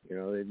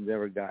 They've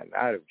never gotten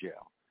out of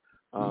jail.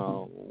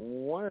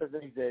 One of the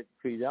things that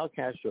Fidel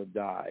Castro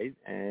died,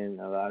 and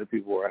a lot of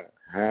people were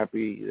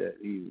happy that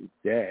he was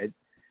dead,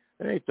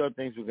 and they thought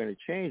things were going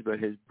to change, but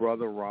his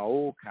brother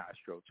Raul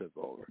Castro took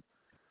over.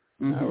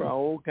 Mm-hmm. Now,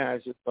 Raul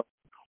Castro,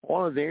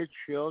 all of their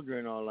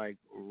children are like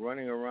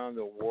running around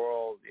the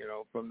world,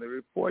 from the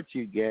reports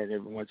you get. Every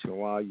once in a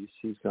while you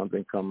see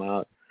something come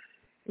out.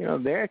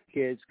 Their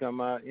kids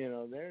come out,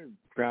 they're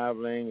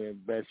traveling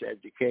and best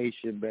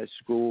education, best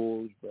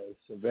schools,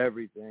 best of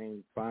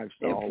everything,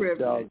 5-star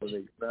hotels where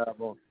they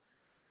travel.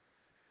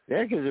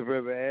 Their kids are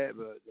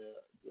privileged,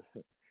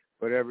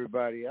 but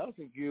everybody else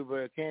in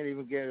Cuba can't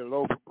even get a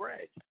loaf of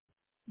bread.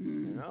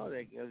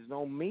 There's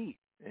no meat.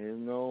 There's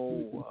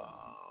no,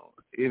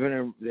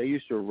 they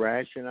used to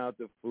ration out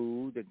the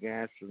food, the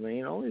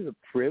gasoline. Only the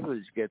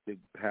privileged get to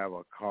have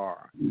a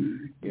car.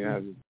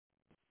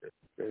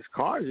 There's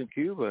cars in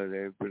Cuba.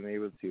 They've been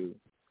able to,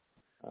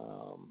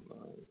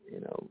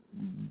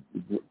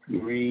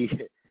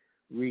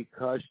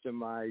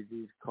 re-customize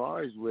these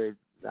cars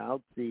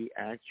without the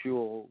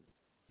actual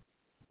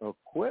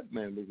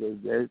equipment, because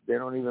they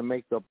don't even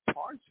make the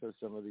parts for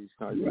some of these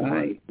cars.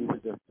 Right.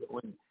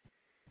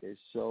 They're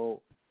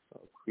so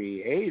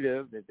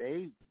creative that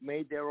they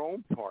made their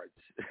own parts,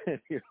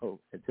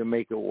 to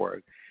make it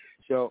work.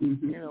 So,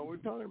 we're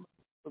talking about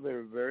people that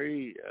are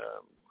very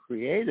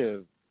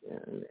creative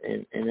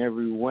in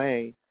every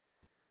way,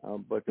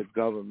 but the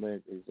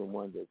government is the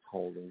one that's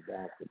holding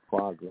back the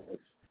progress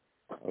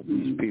of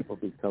these people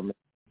becoming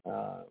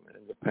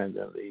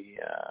independently,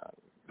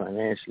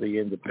 financially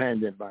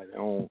independent by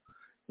their own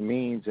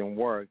means and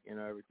work.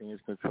 Everything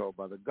is controlled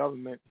by the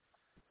government.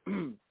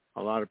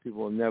 A lot of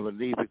people will never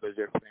leave because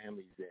their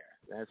family's there.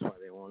 That's why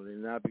they won't leave,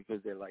 not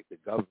because they like the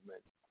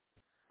government,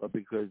 but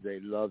because they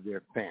love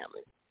their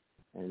family.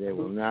 And they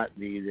will not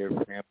leave their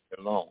family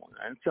alone.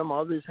 And some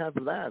others have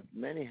left.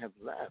 Many have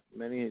left.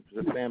 Many,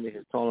 the family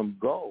has told them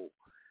go.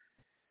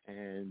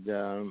 And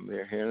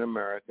they're here in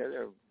America.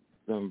 They're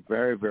doing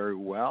very, very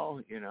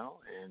well,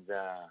 And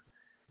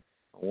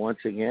once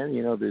again,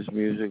 this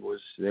music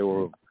was, they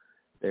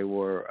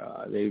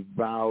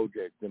vowed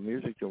that the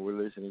music that we're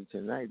listening to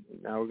tonight,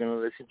 now we're going to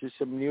listen to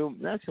some new,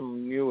 not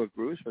some newer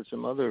groups, but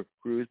some other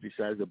groups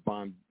besides the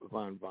Bon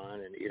and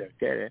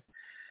Irakere,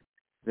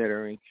 that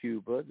are in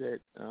Cuba that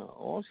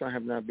also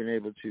have not been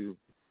able to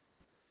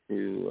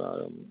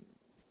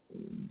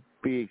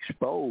be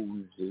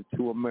exposed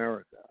to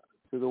America.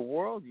 To the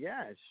world,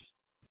 yes.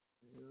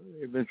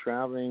 They've been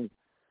traveling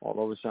all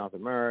over South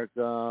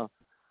America,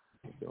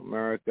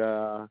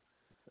 the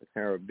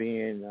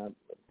Caribbean,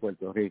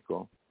 Puerto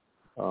Rico,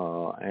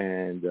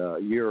 and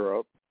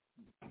Europe.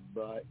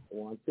 But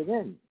once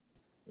again,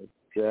 it's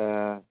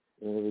the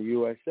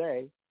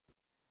USA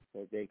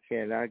that they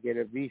cannot get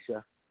a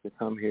visa to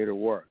come here to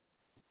work.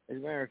 As a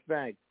matter of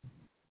fact,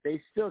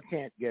 they still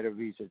can't get a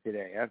visa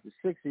today. After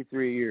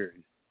 63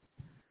 years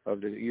of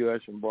the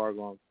U.S.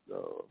 embargo on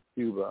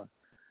Cuba,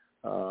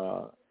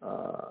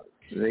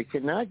 they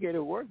cannot get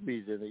a work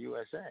visa in the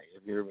USA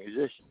if you're a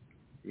musician.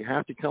 You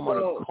have to come on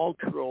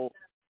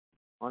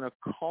a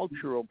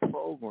cultural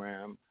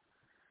program,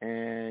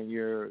 and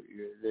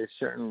there's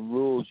certain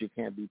rules. You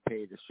can't be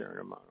paid a certain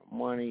amount of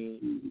money.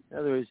 In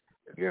other words,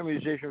 if you're a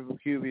musician from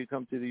Cuba, you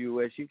come to the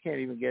U.S., you can't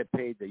even get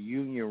paid the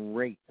union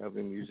rate of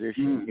a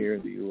musician here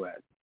in the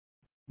U.S.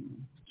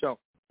 So,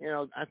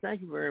 I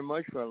thank you very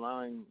much for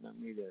allowing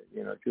me to,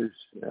 just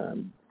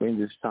bring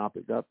this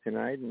topic up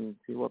tonight and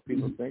see what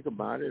people think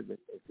about it. If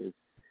it's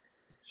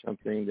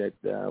something that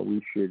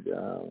we should,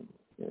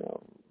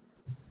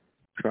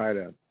 try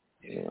to,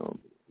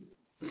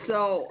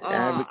 So,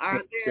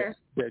 are there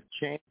the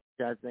change?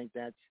 I think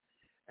that's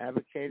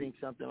advocating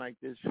something like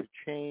this for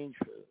change,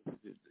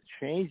 to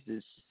change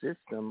this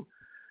system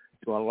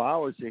to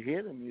allow us to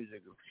hear the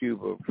music of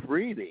Cuba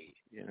freely.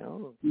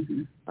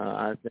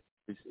 I think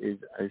is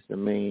the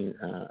main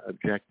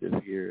objective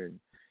here, and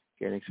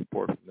getting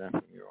support from that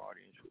from your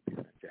audience would be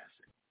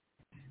fantastic.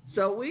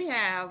 So we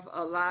have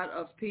a lot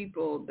of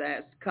people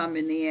that's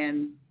coming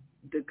in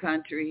the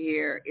country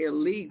here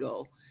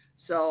illegal.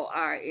 So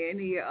are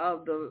any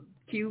of the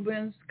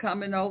Cubans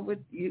coming over,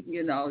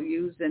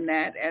 using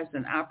that as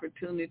an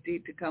opportunity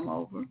to come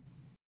over?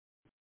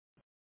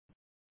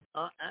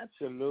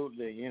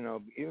 Absolutely.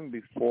 Even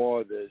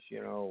before this,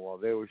 while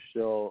they were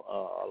still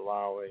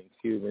allowing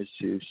Cubans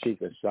to seek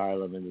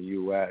asylum in the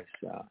U.S.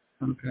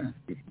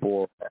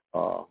 Before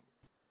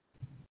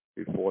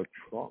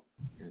Trump,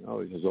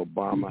 because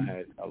Obama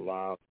had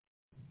allowed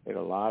a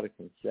lot of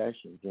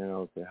concessions,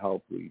 to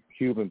help the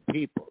Cuban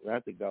people,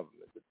 not the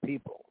government, the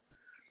people,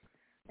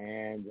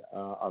 and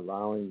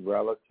allowing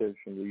relatives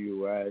from the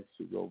U.S.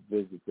 to go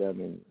visit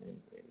them and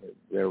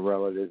their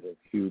relatives in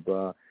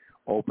Cuba.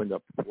 Opened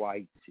up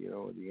flights,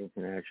 the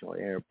international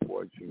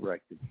airports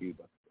direct to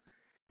Cuba.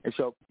 And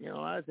so, a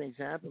lot of things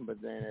happened,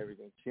 but then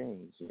everything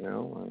changed,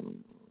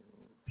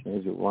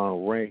 changed with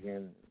Ronald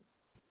Reagan,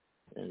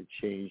 and it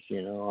changed,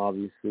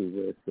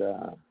 obviously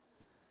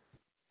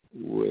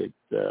with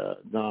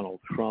Donald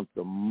Trump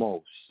the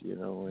most,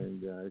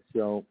 and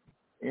so,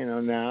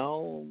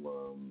 now,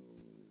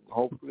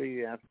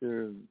 hopefully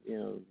after,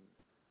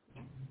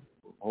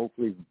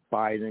 hopefully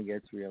Biden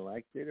gets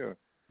reelected or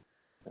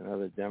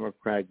another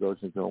Democrat goes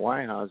into the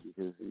White House,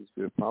 because these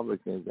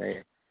Republicans,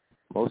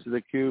 most of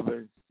the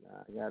Cubans,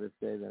 I got to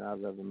say that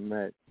I've ever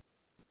met,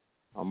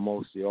 are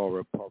mostly all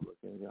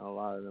Republicans, and a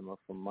lot of them are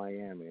from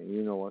Miami. And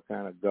you know what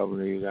kind of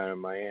governor you got in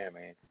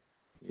Miami.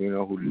 You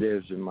know who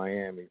lives in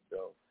Miami,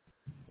 so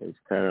it's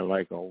kind of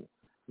like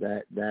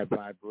that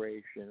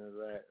vibration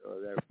or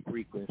that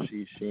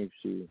frequency seems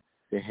to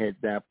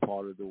hit that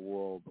part of the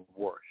world the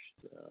worst.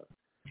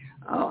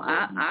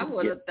 I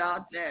would have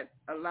thought that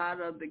a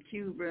lot of the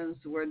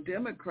Cubans were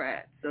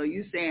Democrats. So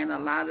you're saying a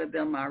lot of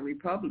them are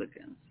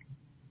Republicans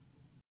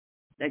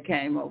that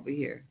came over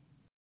here?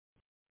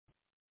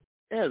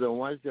 Yeah, the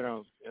ones that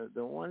are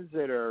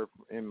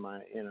in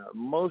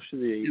most of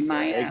the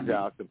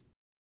exile, the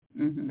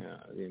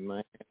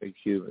Miami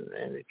Cubans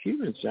and the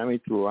Cubans. I mean,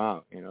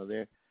 throughout,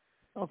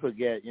 don't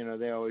forget,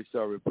 they always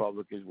thought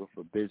Republicans were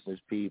for business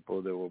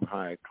people, they were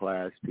higher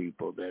class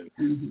people. They're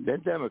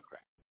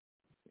Democrats.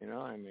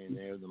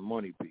 They're the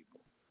money people.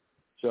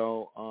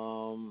 So, a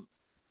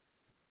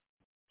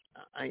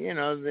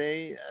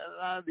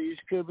lot of these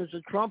Cubans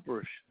are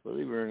Trumpers,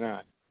 believe it or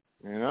not.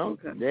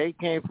 They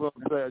came from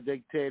a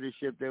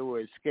dictatorship. They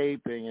were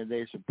escaping, and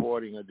they're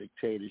supporting a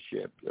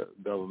dictatorship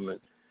government,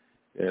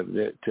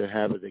 to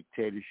have a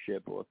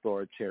dictatorship or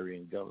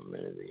authoritarian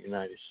government in the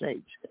United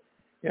States.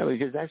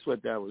 Because that's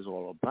what that was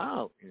all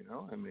about.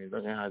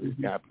 Look at how this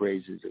guy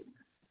praises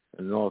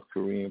a North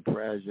Korean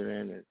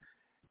president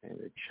and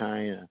the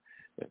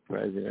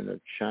president of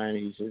China.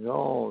 He says,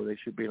 "Oh, they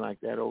should be like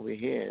that over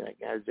here. That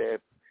guy's there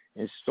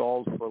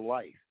installed for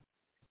life."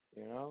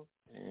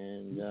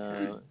 And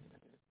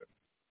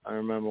I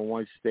remember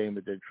one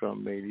statement that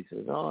Trump made. He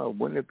says, "Oh,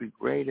 wouldn't it be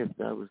great if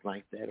that was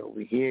like that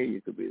over here?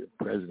 You could be the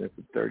president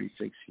for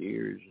 36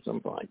 years or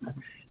something like that."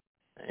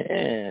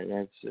 Yeah,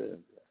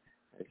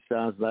 it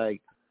sounds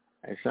like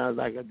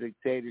a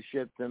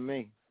dictatorship to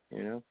me.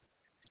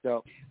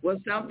 So, well,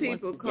 some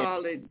people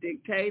call it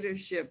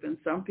dictatorship, and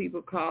some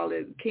people call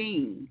it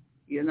king.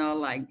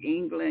 Like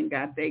England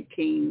got their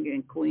king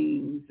and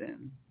queens,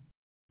 and.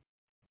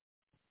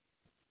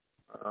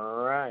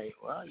 All right.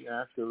 Well, you're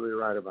absolutely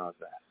right about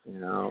that. And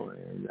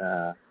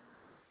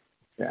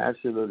you're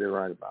absolutely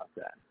right about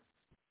that.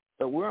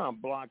 So we're on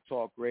Blog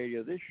Talk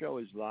Radio. This show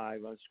is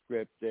live,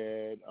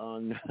 unscripted.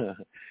 On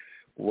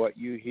what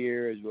you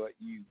hear is what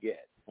you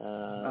get.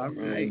 All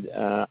right.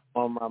 And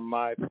I'm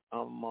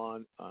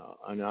on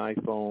an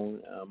iPhone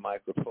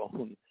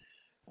microphone.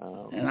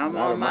 And I'm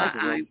on my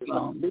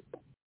iPhone.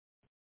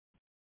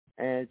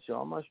 And so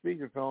I'm on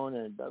speakerphone,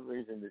 and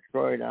Beverly's in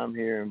Detroit. I'm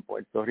here in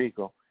Puerto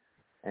Rico.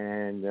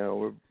 And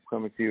we're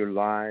coming to you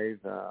live,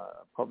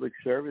 public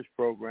service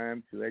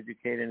program to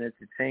educate and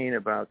entertain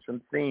about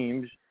some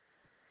themes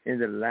in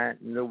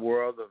the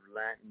world of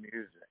Latin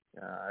music.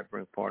 I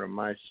bring part of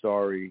my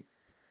story,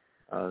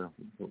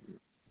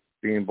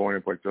 being born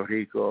in Puerto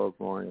Rico,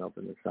 growing up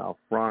in the South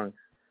Bronx,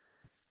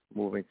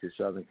 moving to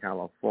Southern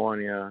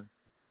California,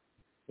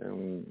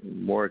 and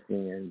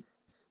working in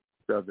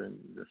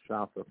the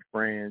south of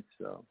France,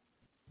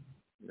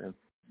 and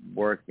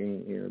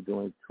working,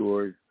 doing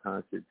tours,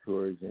 concert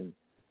tours in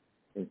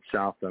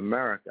South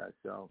America.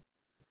 So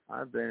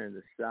I've been in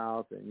the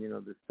South, and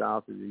the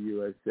South of the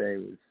USA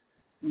was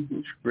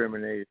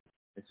discriminated.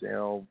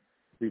 All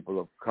people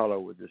of color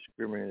were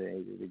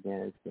discriminated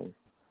against, and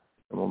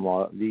some of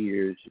my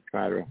leaders to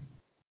try to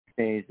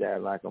change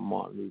that, like a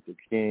Martin Luther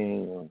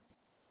King,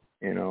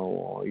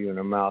 or even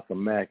a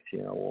Malcolm X,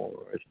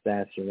 or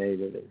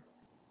assassinated. And,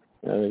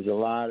 there's a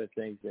lot of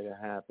things that have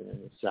happened in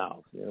the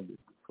South,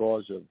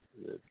 because of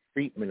the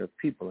treatment of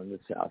people in the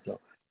South. So,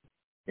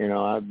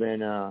 I've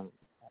been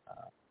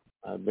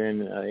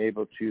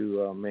able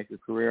to make a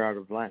career out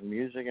of Latin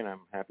music, and I'm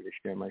happy to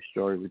share my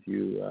story with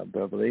you,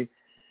 Beverly.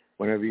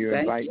 Whenever you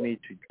invite me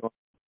to join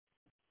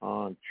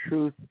on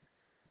Truth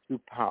to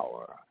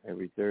Power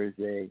every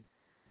Thursday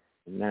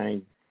at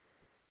 9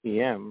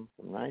 p.m.,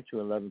 from 9 to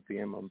 11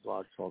 p.m. on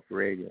Blog Talk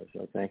Radio.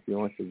 So thank you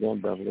once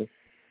again, Beverly.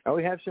 Now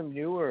we have some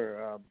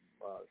newer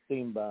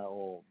Timba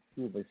or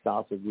Cuban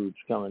Salsa groups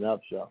coming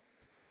up, so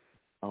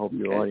I hope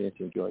your audience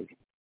enjoys it.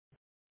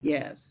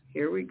 Yes,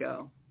 here we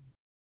go.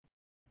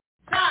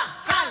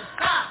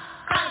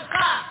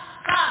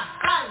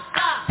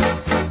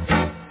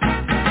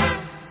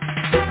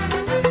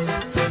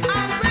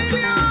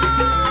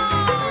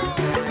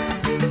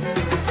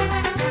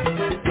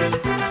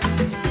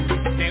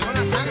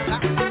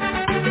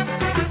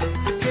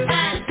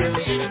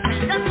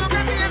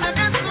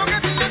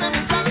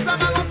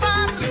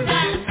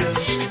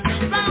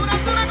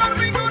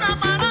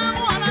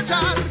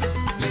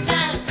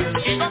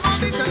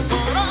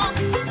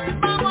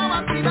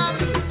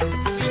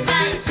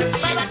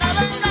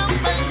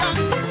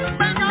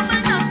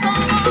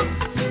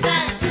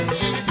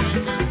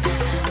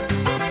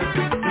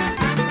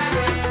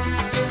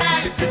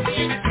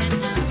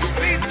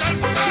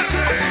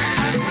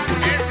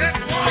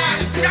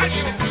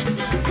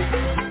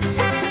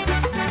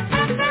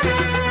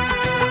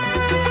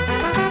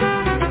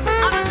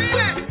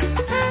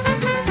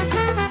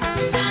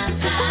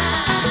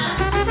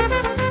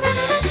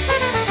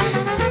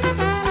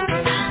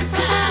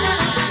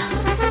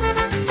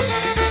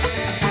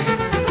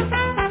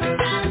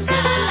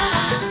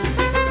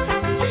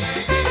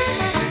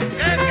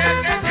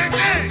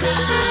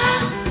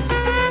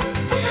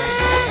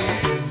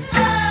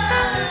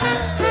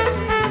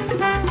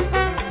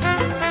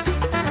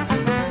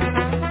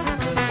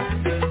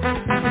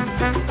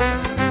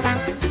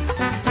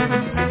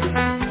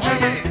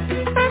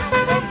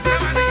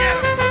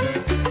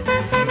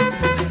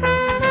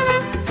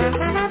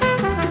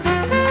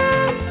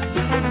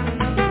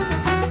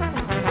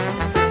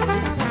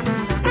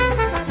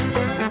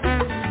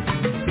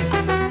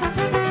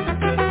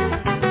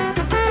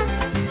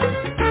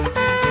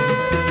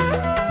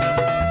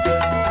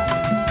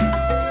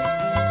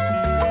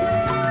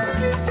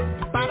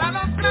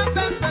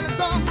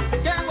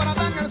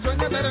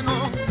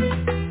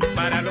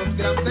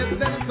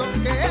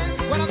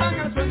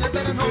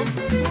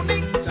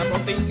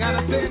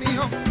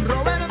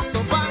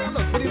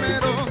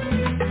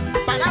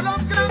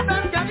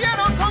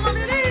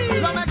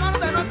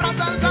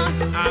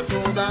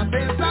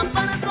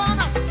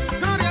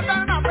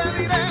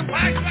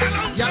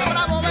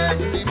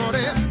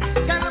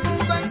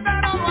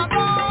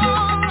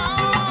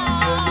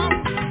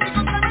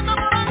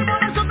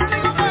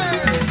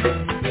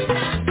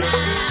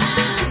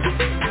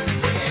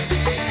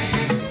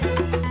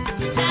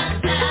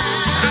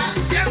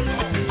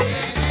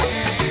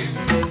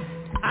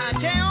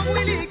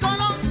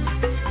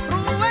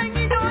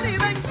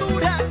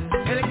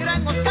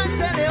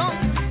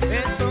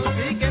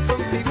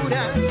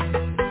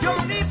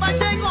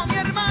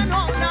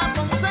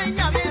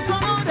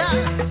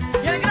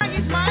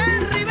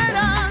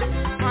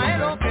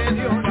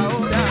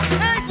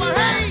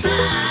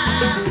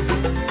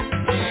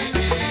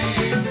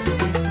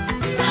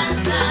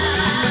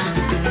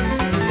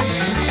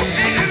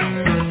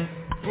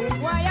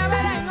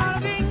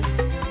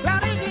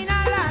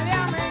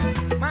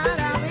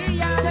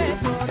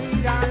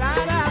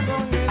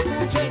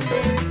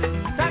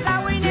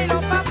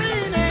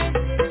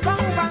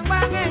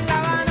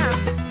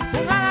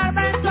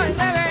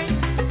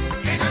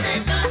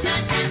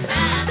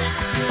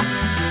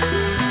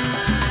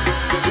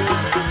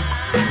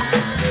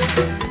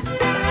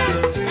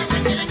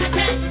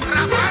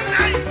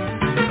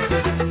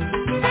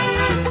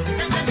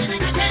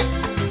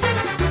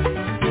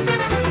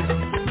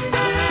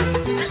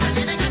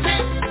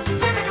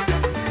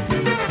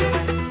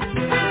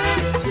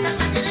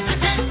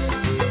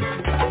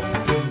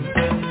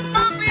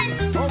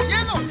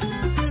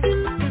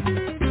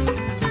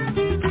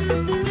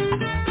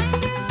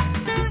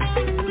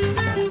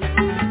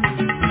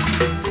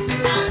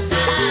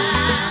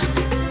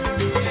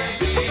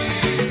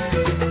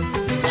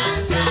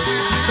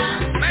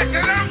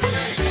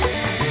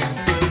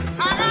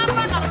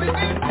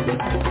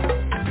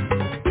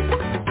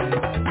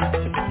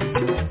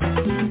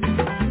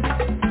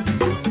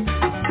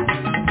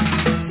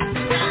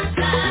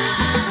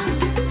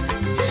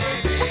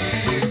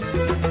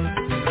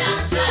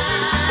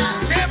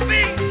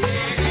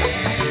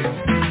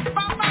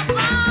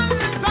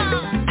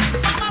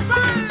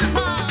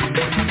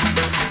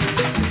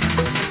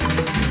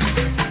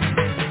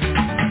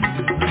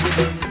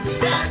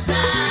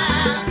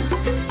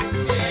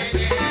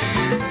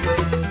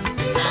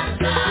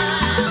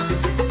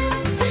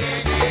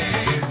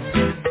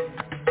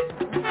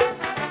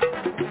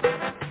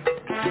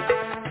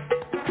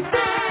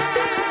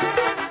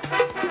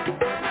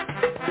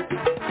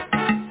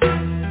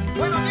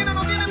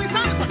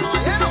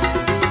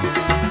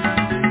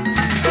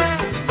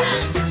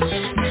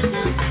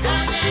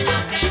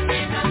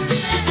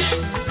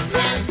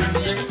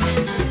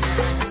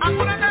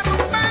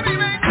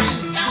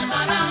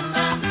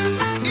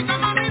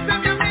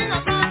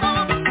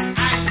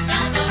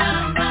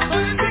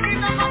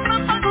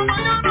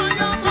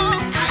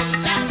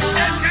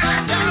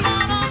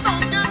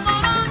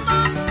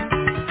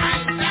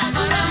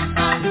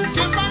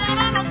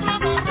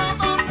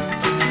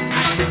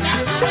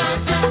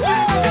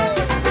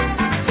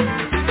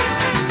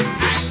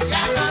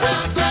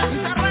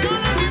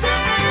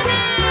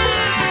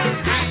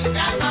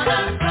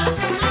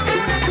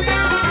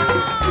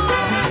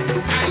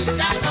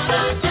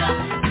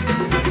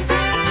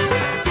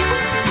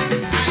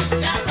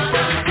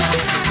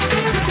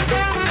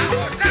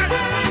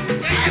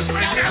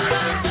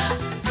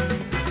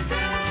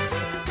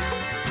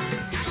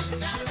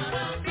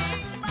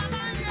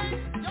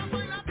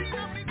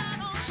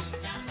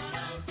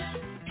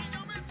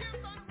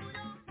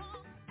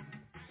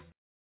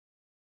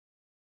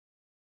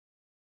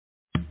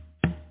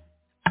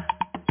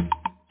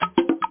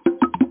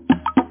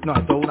 No,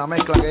 esto es una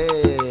mezcla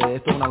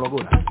esto es una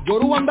locura.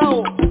 Yoruba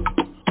andao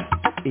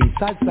y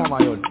salsa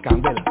mayor,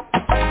 candela.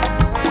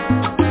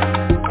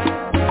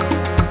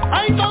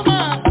 ¡Ay,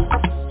 toma!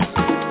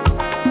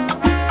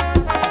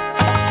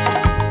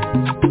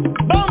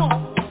 ¡Vamos!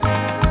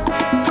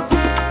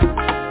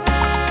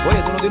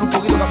 Oye, ¿tú no tienes un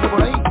poquito de café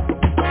por ahí?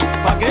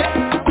 ¿Para qué?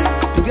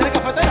 ¿Tú tienes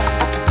cafetera?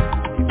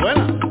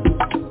 Buena.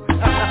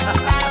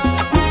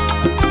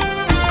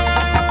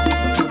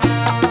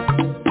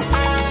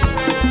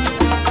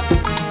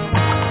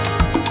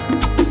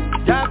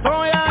 Ya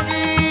estoy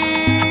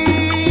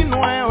aquí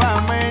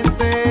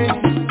nuevamente,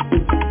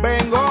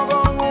 vengo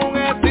con un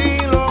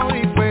estilo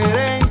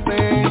diferente,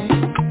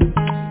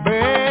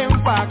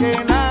 ven pa'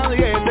 que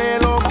nadie te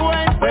lo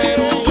cuente,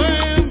 Pero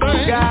ven,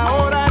 ven. que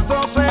ahora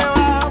esto se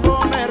va a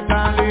poner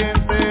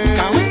caliente.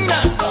 Camina.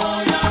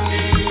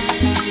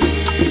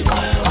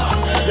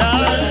 Ya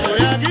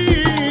estoy aquí.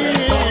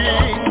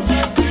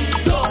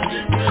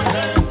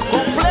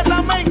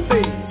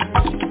 Completamente.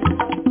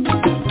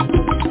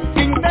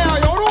 Quintea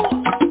Yoruba.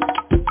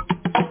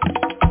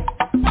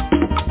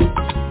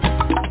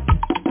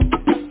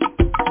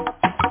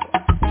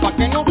 Pa'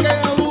 que no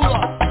quede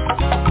duda.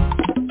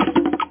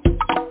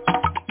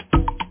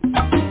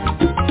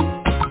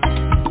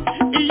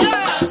 Y ya.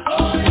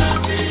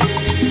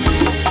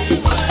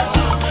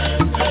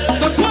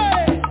 Se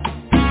fue.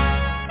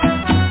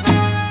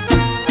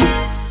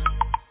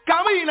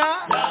 Camina.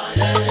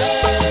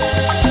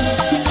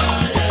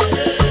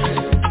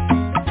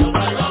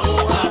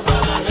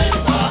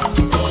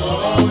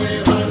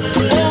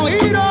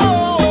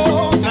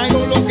 Oído,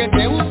 traigo lo que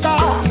te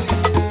gusta,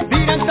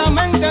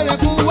 directamente de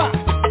Cuba,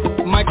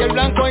 Michael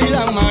Blanco y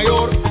la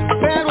mayor,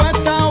 pero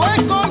esta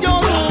vez con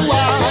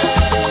Yoruba.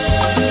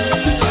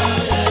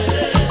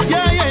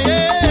 Yeah, yeah,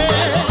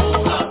 yeah.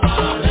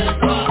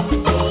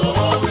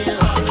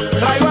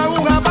 Traigo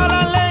aguja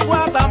para la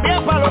lengua,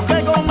 también para los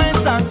que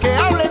comentan, que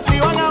hablen si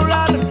van a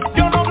hablar.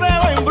 Yo no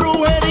creo en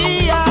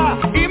brujería.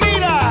 Y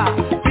mira,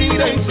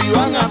 tiren si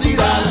van a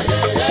tirar.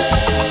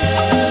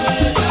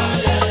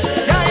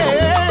 Ya,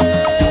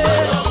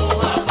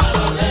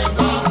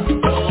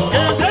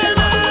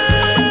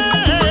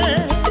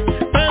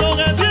 Pero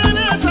que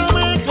tiene esa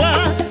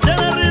mezcla,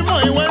 tiene ritmo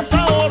y buen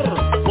sabor,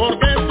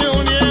 porque se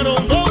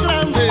unieron dos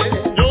grandes,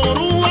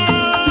 Yoruba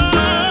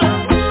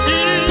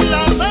y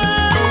la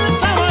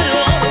salsa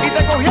mayor. y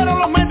te cogieron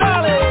los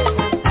metales.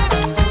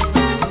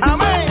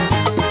 Amén.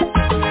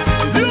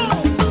 Dios,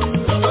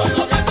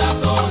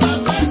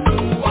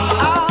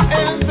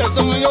 ese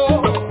soy yo.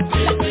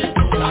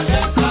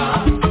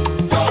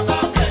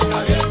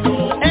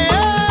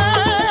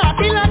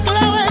 Aquí la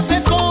clave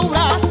se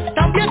cobra,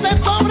 también se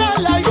sobra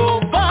la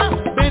yuca.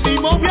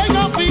 Venimos bien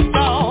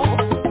aficados,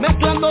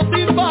 mezclando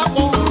timba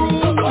con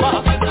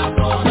rumba.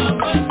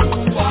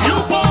 Y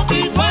un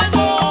poquito de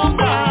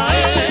bomba,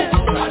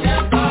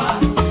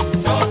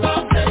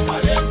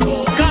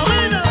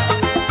 Camina.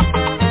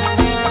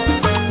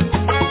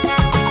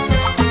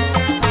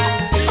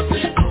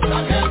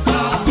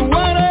 Tú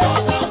eres,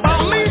 pa'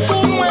 mí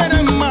tú no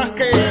eres más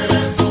que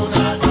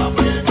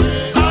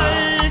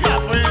ay,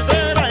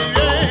 cafetera y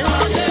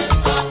bien.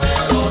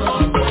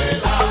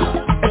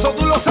 Eso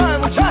tú lo sabes,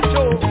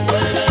 muchacho.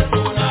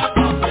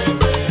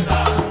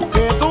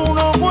 Que tú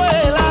no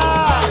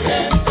vuelas.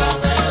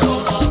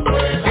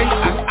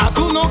 A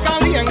tú no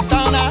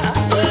calientas nada.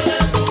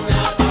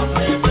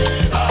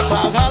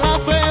 Baja la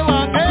prueba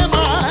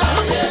quema.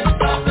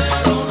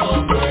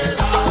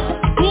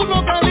 Tú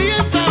no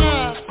calientas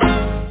nada.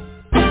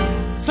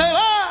 Se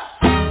va.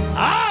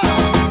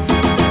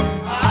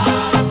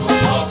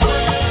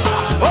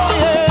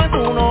 Oye,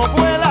 tú no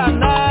vuelas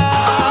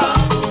nada.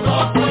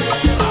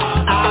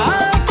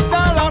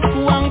 Hasta la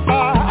cuanta.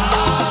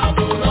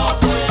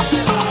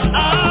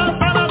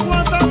 Hasta la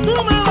cuanta tú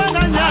me vas a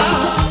engañar.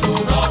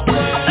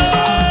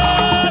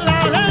 La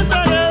gente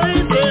le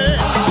dice.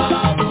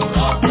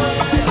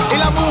 Y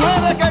las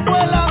mujeres que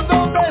vuelan,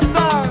 ¿dónde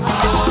están?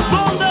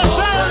 ¿Dónde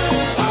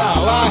está?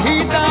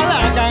 Bajita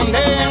la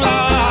candela,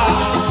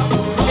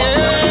 que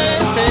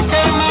se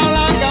quema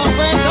la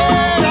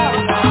cafetera,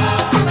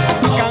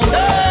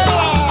 candela.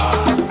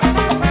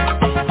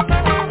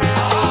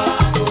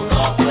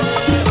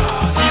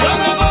 Si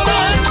van a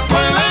volar,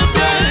 vuelan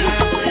bien.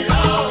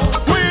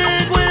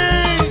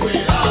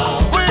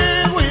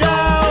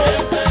 Cuidado.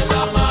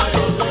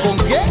 ¿Con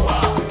qué?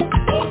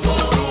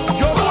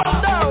 Yo no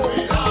andao.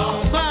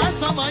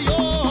 Salsa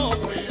mayor.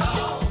 Voy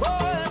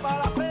para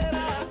la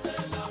pera.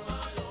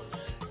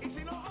 Y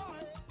si no,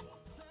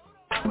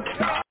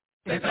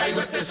 Te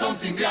traigo este son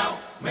timbiao,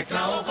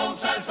 mezclado con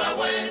salsa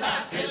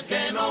buena. El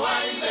que no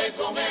baile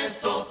con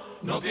esto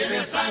no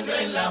tiene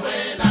sangre en la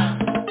vena.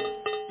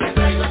 Te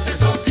traigo este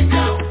son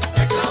timbiao,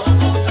 mezclado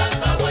con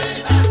salsa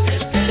buena.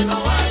 El que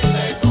no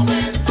baile con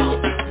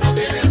esto no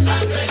tiene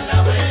sangre en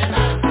la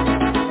vena.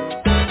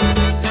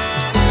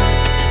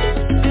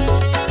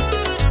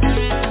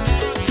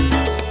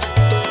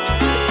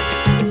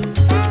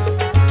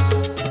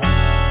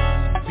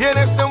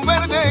 viene este un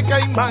verde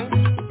caimán,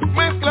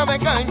 mezcla de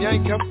caña y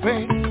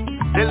café.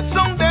 El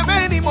son de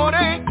Benny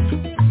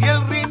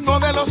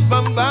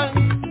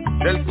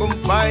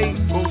May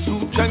con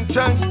su chan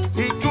chan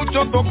y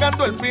Chucho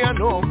tocando el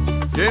piano.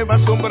 Lleva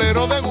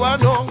sombrero de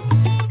guano,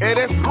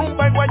 eres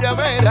rumba y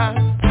guayabera.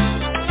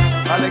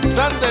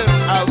 Alexander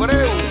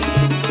Abreu,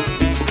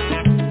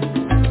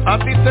 a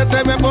ti se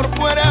te ve por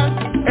fuera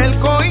el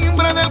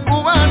coimbre del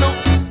cubano.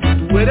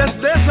 Tú eres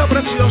de esa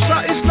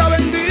preciosa isla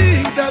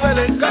bendita del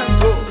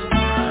encanto.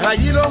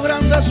 Allí los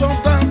grandes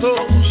son tantos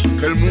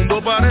que el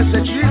mundo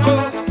parece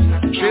chico.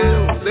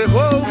 Cheo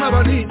dejó un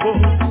abanico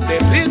de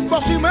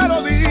ritmos y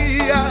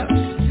melodías.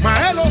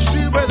 Maelo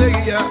sirve de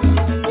guía,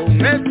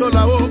 con esto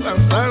la voz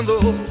cantando.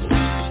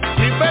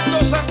 Gilberto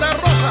Santa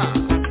Rosa,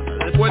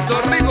 de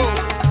Puerto Rico.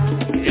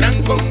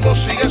 Gran Congo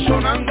sigue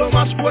sonando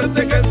más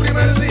fuerte que el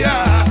primer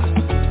día.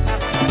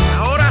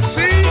 Ahora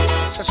sí,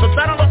 se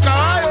soltaron los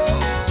caballos.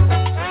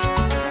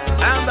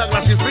 Anda,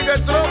 clasifica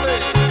el trote,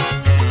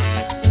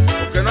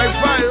 porque no hay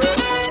fallo.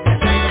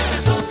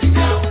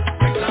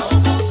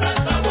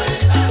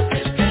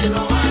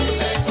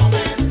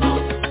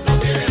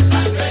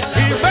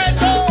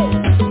 Gilberto,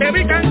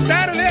 debí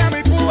cantarle a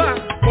mi Cuba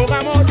con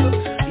amor,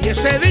 y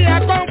ese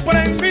día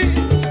comprendí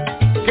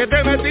que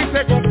te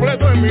metiste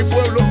completo en mi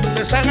pueblo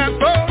de San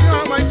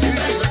Antonio a Maití.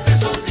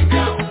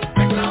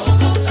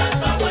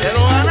 Te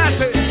lo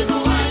ganaste.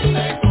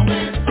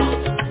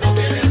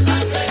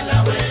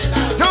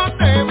 Yo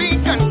te vi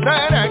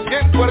cantar aquí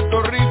en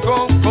Puerto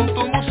Rico con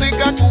tu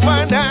música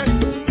cubana,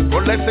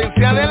 con la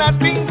esencia de la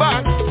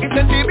timba y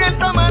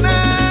sentimiento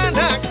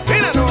manana.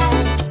 Míralo.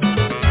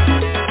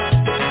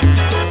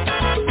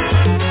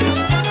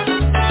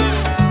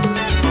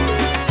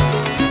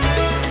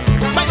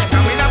 Vaya,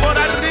 camina por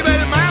arriba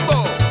el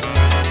mambo.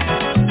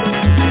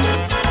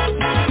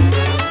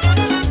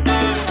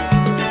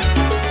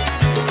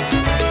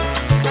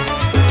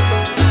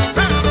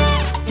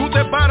 Tú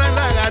te paras en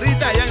la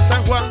garita allá en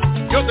San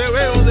Juan, yo te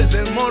veo desde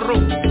el morro,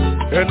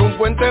 en un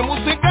puente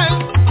musical,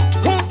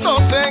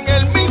 juntos en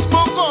el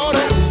mismo coro.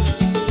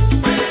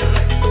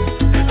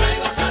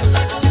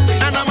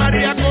 Ana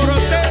María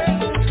Corote,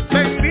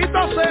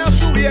 bendito sea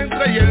su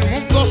vientre y el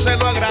mundo se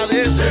lo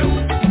agradece.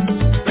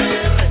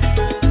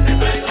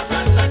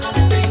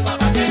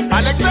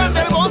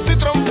 Alexander, voz y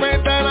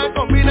trompeta, la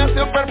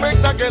combinación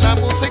perfecta que la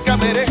música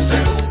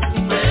merece.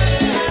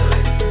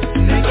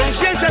 Mi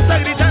conciencia está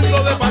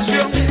gritando de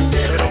pasión,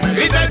 pero me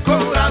grita el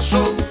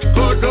corazón.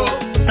 Gordo,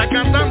 está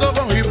cantando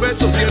con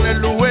Gilberto, tiene el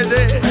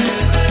luete.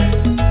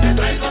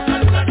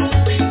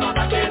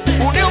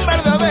 Unión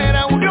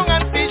verdadera, unión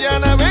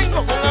antillana,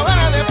 vengo con la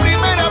vara de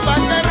primera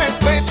para que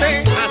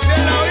respete. Así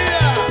es la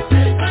vida,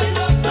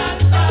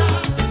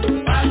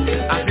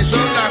 así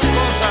son las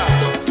cosas.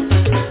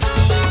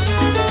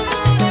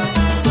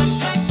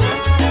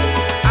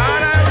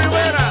 Ana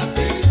Rivera,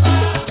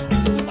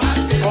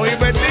 con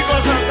Gilbertico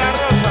Santa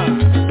Rosa.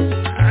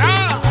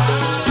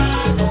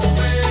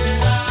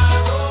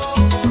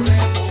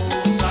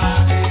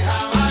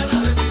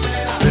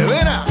 ¿De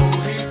veras?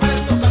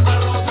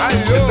 Ay,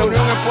 Dios. Esta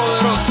unión es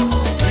poderosa.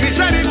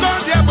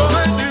 Misericordia,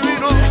 poder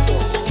divino.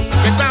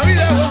 Esta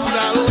vida es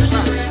bondadosa.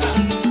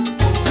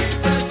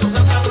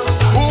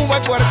 Cuba y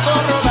Puerto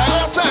Rico la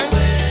gozan.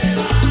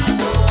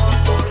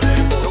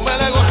 Yo me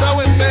la he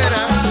gozado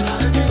entera.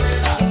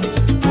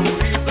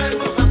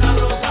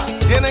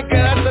 Tienen que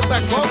darte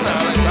estas cosas,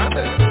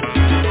 Alexander.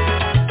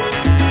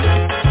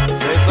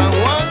 De San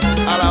Juan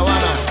a La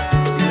Habana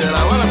y de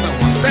La Habana a San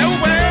Juan.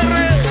 CVR,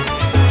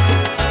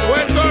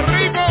 Puerto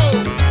Rico,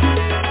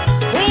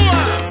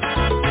 Cuba,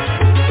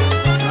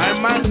 la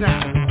hermana.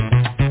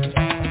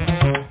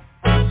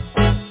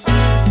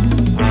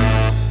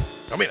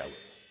 No, mira.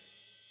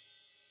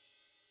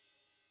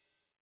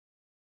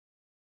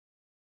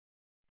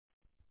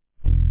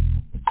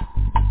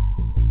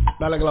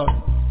 Dale, Claudio.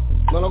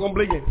 No lo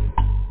compliquen.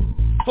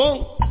 ¡Pum!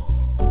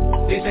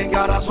 Dicen que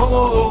ahora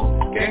somos dos,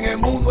 que en el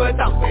mundo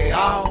están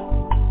pegados.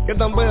 ¿Qué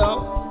tan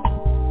pegados?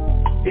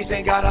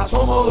 Dicen que ahora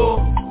somos dos,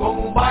 con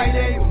un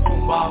baile y un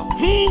tumbao.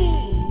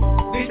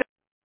 Dicen...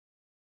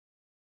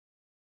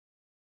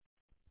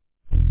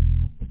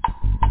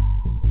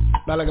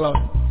 Dale,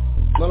 Claudio.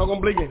 No lo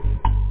compliquen.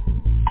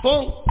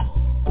 ¡Pum!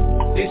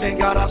 Dicen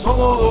que ahora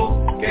somos dos,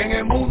 que en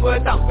el mundo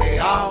están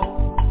pegados.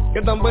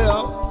 ¿Qué tan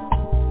pegados?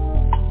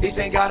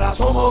 Dicen que ahora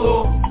somos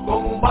dos,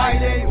 con un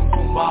baile y un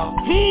tumbao.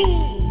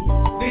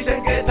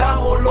 Dicen que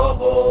estamos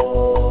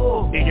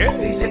locos. ¿Y qué?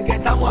 Dicen que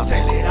estamos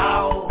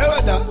acelerados. Es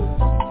verdad.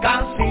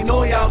 Casi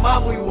nos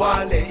llamamos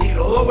iguales y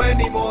los dos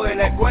venimos de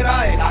la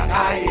escuela de la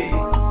calle.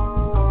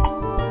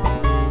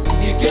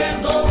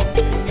 Izquierdo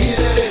y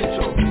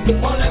derecho,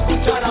 ponle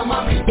cuchara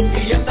mami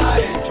y ya está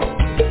hecho.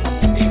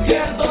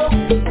 Izquierdo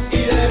y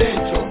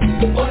derecho,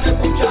 ponle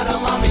cuchara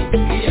mami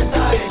y ya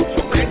está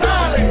hecho.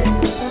 ¡Metale!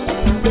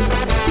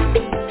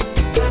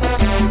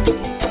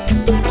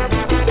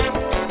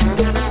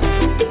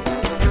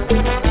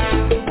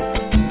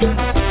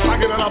 Para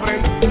que no la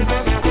aprenda.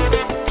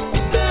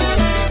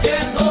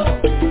 Izquierdo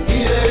y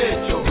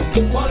derecho,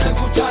 ponle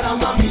cuchara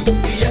mami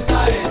y ya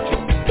está hecho.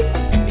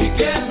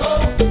 Izquierdo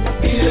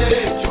y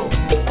derecho,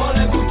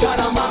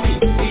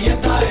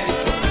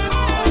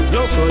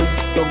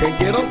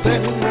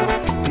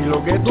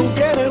 Lo que tú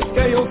quieres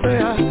que yo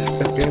sea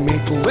es que mi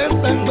Cuba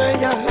es tan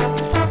bella,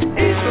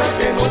 isla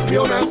que nos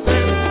vio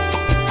nacer.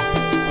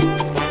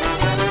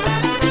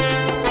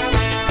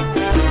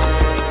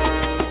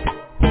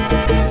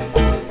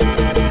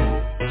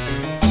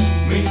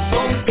 Mi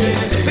son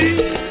quiere, sí,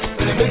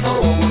 tremendo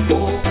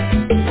bongo,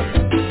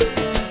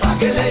 pa'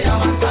 que le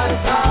llaman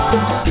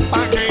salsa,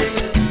 pa' que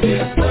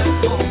después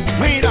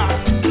mira,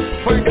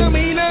 fue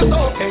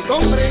caminando que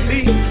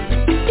comprendí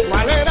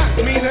cuál era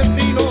mi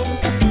destino.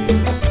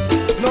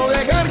 No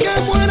dejar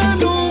que fuera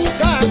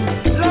nunca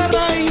las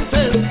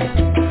raíces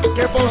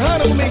que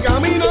forjaron mi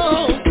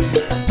camino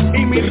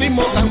y mi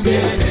ritmo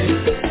también.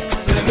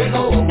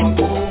 Tremendo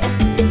bongo,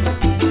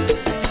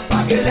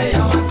 pa' que le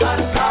llaman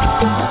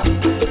salsa.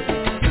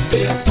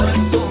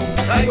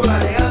 Traigo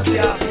la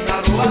elegancia sin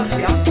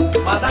arrogancia,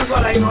 matando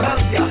a la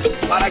ignorancia,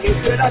 para que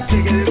usted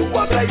que de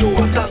Cuba traigo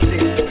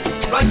bastante.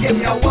 No hay quien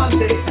me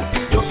aguante,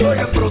 yo soy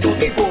el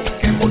prototipo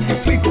que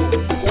mortifico,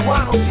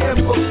 cubano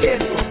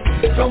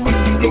 100%, son mis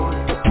miticos.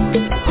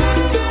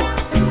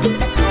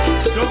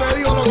 Yo te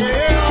digo lo que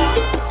lleva,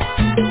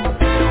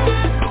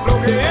 lo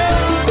que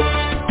lleva.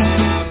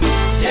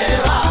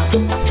 Lleva,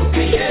 lo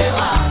que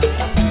lleva,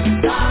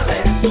 dale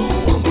tu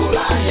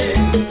bongolaye.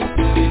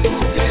 Si tú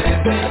quieres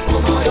ser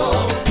como yo,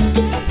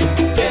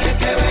 tienes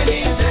que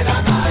venir de la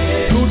calle.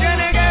 Tú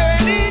tienes que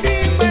venir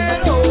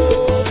primero,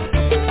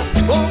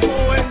 como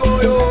vengo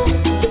yo,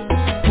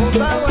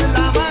 montado en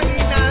la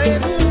máquina de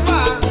Cuba,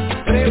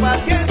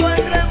 repartiendo el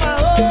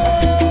cremador.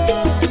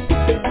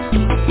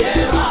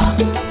 Lleva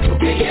lo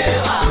que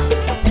lleva,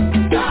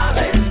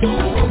 dale tu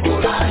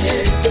bongolaye.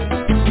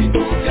 Si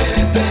tú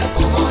quieres ser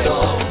como yo,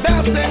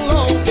 dáselo,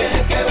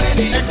 tienes que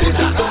venir de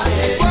la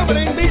calle. Tú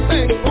aprendiste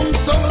un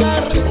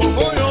solar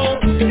como yo,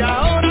 y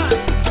ahora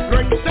lo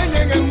enseña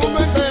en el mundo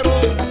entero.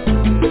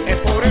 Es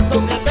por eso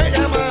que te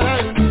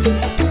llaman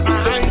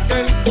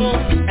Ángel con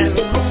el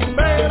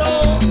rumbero.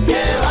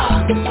 Lleva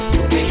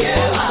lo que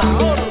lleva,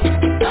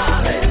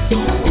 dale tu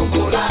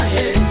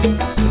bongolaye.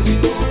 Si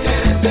tú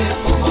quieres ser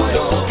como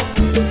yo,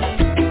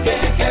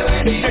 tienes que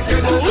venir de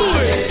la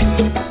calle.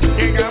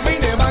 Que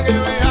camine pa' que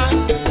vea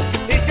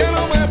y que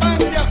no me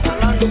mande hasta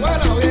la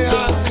Cubana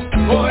vieja.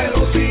 Coge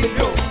los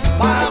sitios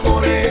para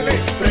ponerle,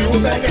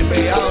 pregunta en el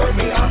pegado,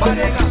 mira pa'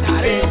 que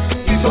cantaré.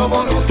 Si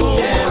somos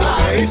nosotros los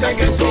que dicen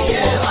que somos,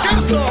 ¿qué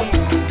somos?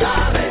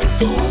 Dale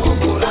tu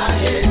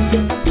bongolaye.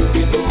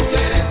 Si tú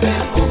quieres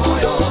ser como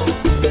yo,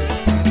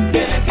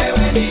 tienes que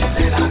venir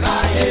de la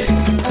calle.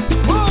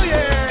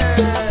 Oye,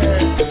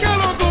 qué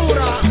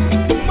locura.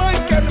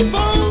 Michael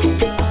Bond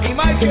y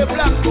Michael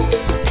Blanco,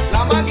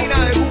 la máquina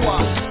de Cuba,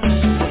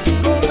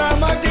 con la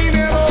máquina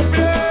de los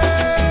pies.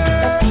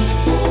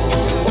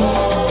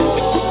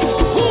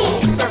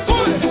 Se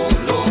fue.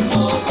 Los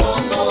mocos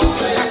no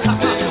ven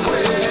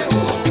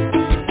huevo.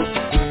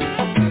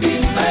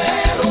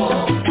 Primero,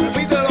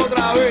 repítelo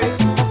otra vez.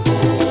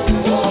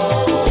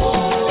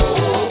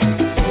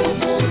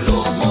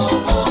 Los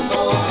mocos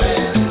no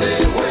ven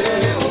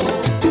huevo.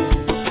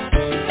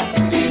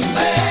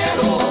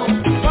 Primero,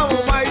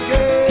 vamos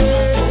Michael.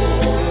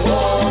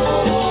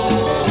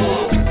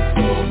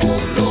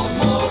 Los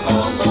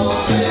mocos no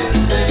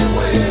ven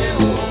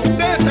huevo.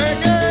 Desde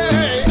que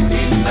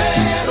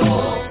primero,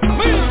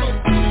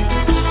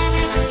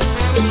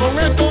 con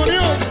esta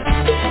unión,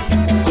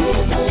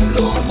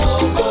 los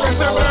mocos que se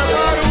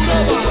prepara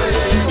Europa,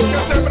 que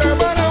se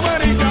prepara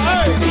América,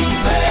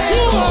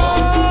 Cuba,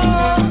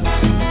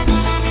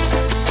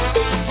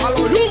 a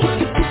los yugos.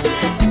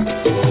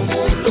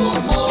 Los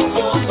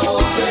mocos no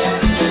ven huevo.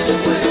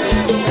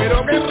 Pero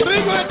qué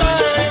rico está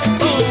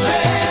esto.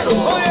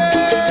 Oye,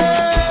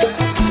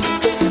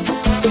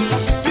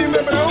 si me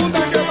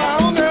preguntan que para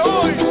dónde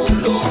voy,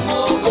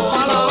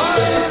 a La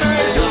Habana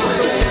y yo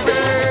supe.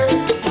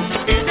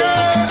 ¿Y qué?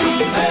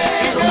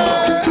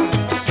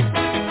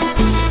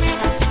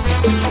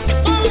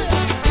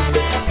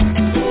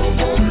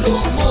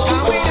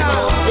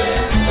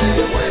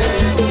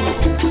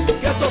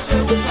 Que esto se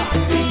usa.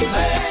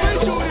 Estoy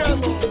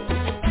chuleando.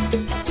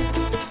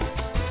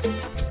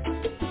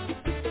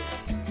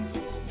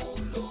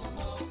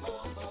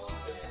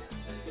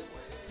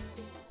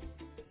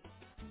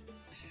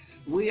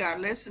 We are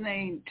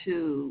listening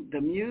to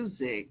the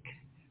music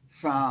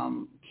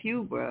from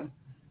Cuba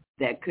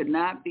that could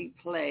not be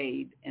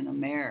played in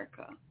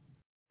America,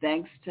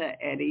 thanks to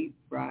Eddie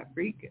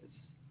Rodriguez.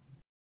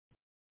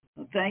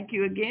 Well, thank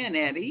you again,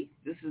 Eddie.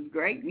 This is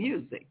great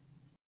music.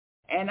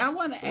 And I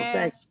want to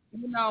ask,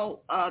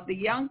 the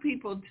young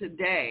people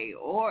today,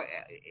 or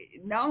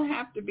it don't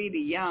have to be the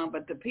young,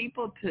 but the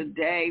people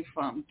today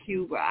from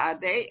Cuba, are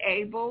they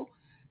able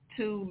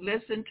to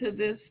listen to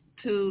this,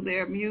 to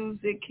their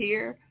music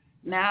here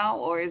now,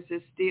 or is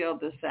it still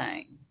the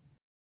same?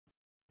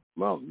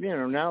 Well,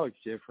 now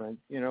it's different.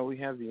 We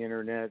have the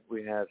internet,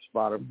 we have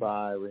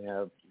Spotify, we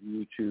have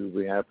YouTube,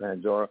 we have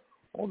Pandora.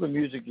 All the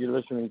music you're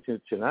listening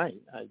to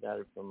tonight, I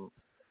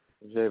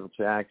was able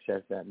to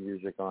access that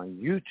music on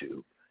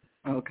YouTube.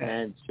 Okay.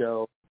 And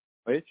so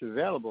it's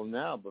available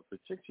now, but for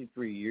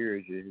 63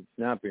 years, it's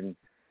not been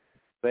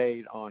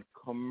played on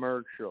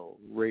commercial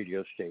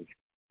radio stations.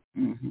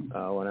 Mm-hmm.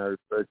 When I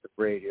refer to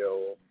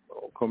radio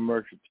or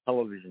commercial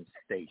television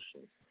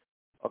stations.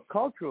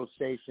 Cultural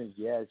stations,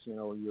 yes,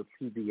 your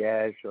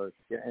PBS or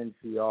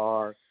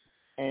NPR.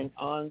 And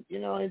on,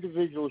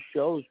 individual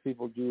shows,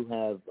 people do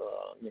have,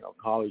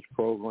 college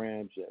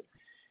programs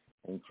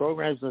and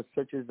programs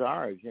such as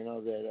ours, that,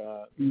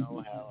 have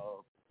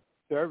a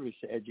service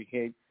to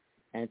educate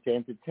and to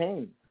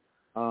entertain.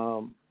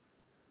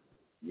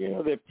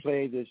 They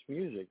play this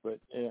music. But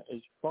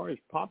as far as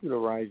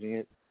popularizing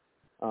it,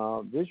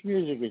 this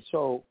music is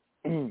so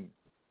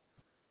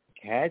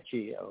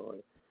catchy,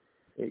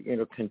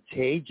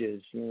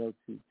 contagious, to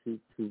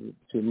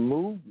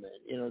movement,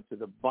 to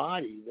the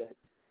body that,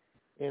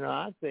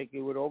 I think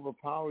it would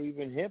overpower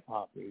even hip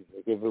hop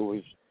music if it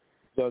was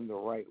done the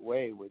right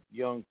way with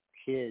young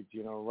kids.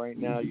 Right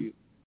now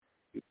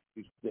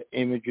the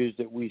images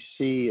that we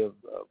see of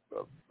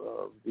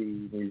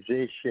the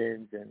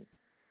musicians and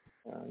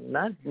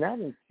not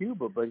in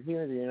Cuba, but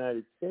here in the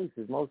United States,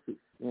 is mostly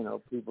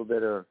people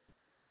that are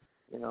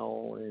in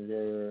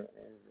their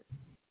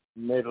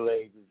middle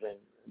ages and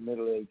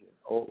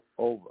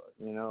over.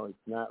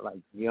 It's not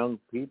like young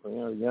people.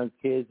 Young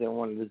kids, they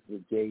want to listen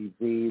to Jay-Z.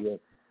 The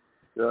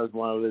girls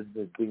want to listen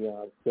to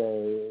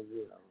Beyonce.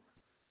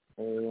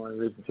 And they want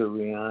to listen to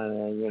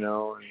Rihanna.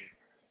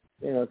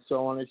 And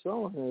so on and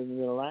so on. And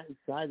the Latin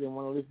side, they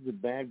want to listen to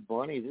Bad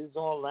Bunny. This is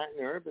all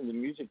Latin urban. The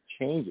music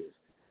changes.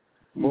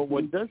 Mm-hmm. But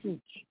what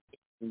doesn't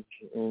change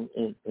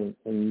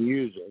in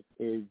music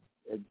is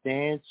a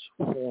dance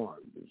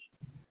forms.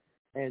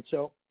 And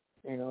so,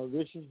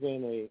 this has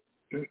been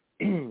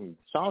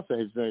salsa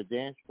has been a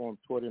dance form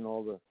taught in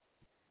all the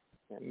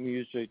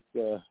music,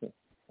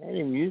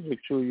 any music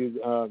school,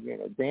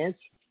 dance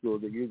school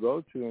that you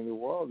go to in the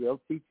world.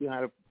 They'll teach you how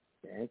to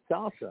dance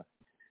salsa.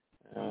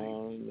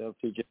 They'll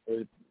teach you how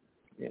to,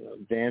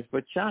 dance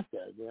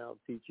bachata. They'll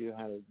teach you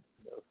how to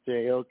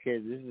say, okay,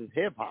 this is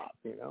hip hop,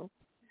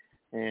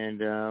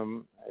 and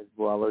as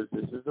well as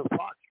this is a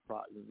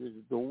foxtrot, this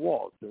is the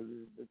waltz, this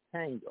is the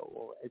tango,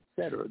 or et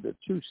cetera, the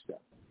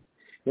two-step.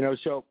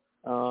 So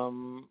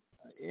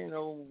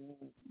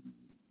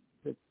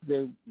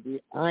the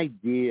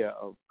idea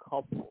of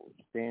couples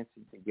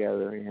dancing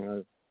together,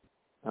 you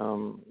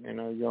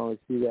only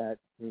see that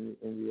in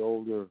the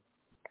older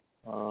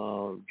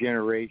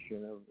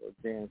generation of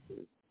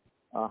dancers.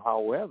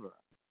 However,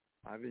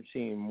 I've been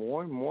seeing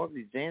more and more of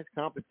these dance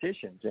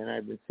competitions, and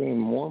I've been seeing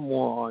more and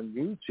more on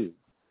YouTube.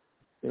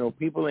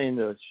 People in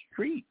the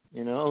street,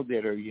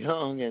 that are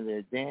young and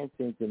they're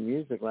dancing to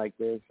music like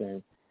this,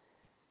 and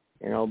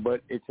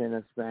but it's in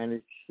a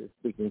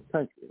Spanish-speaking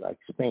country like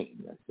Spain,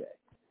 let's say.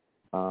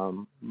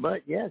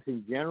 But yes,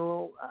 in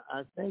general,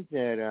 I think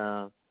that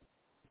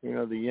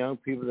the young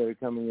people that are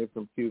coming in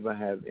from Cuba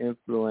have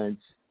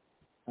influenced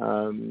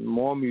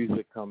more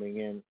music coming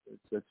in,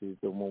 such as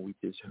the one we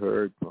just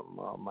heard from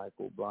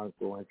Michael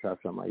Blanco and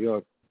Salsa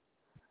Mayor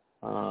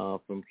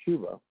from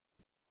Cuba.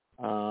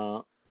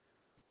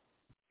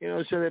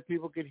 So that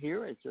people could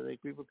hear it, so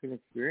that people can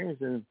experience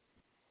it.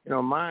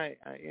 And my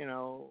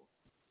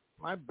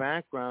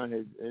background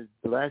has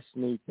blessed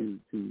me to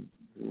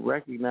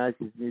recognize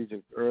this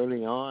music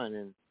early on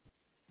in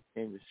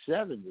the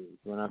 70s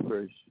when I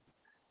first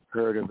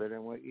heard of it.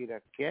 And when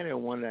Iraquere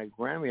won that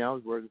Grammy, I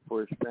was working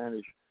for a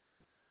Spanish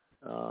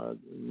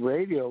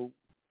radio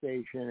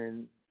station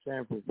in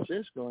San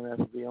Francisco, and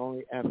that's the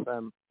only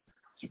FM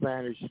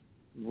Spanish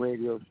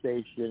radio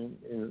station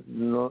in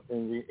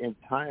the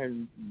entire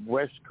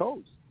West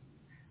Coast.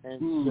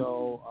 And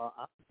so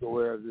I was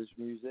aware of this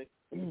music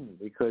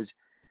because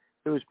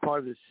it was part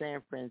of the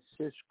San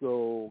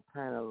Francisco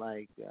kind of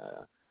like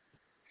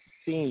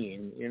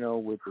scene,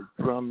 with the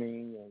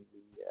drumming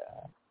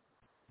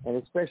and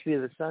especially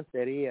the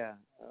Santeria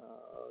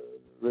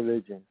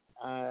religion.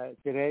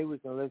 Today we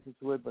can listen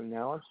to it, but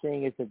now I'm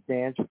saying it's a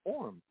dance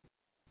form.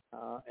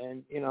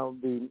 And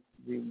the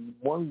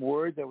one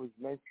word that was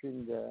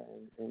mentioned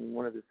in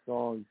one of the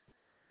songs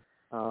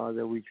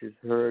that we just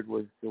heard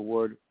was the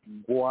word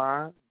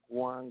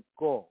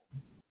guaguancó.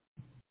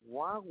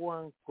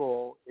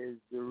 Guaguancó is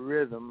the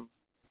rhythm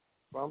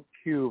from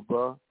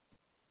Cuba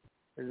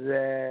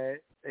that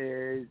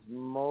is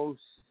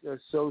most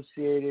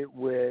associated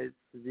with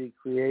the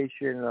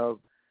creation of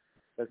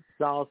the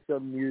salsa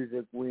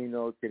music we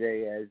know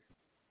today as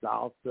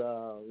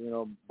salsa,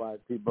 by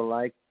people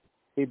like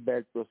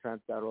Gilberto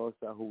Santa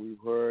Rosa, who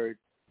we've heard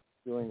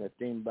doing a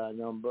Timba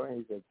number.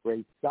 He's a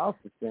great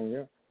salsa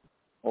singer,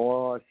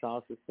 or a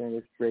salsa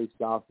singer, straight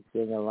salsa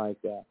singer like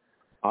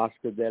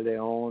Oscar de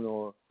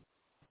Leon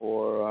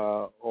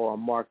or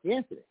Mark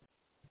Anthony.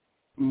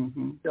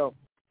 Mm-hmm. So,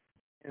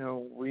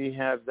 we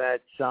have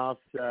that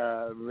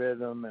salsa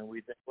rhythm, and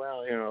we think,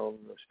 well,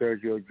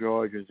 Sergio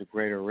George is a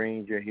great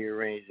arranger. He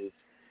arranges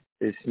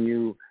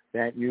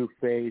that new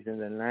phase in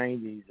the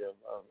 90s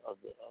of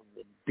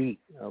the beat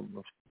of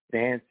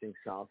dancing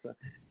salsa.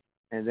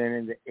 And then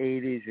in the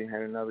 80s, we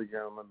had another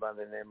gentleman by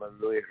the name of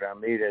Luis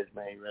Ramirez,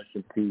 may he rest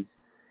in peace.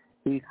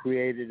 He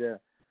created a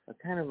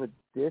kind of a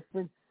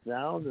different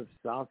sound of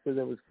salsa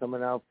that was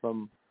coming out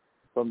from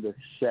from the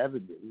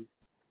 70s,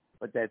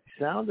 but that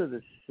sound of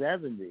the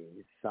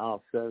 70s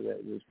salsa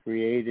that was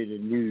created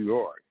in New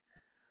York,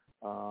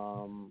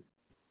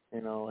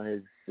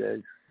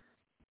 has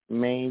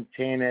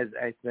maintained as,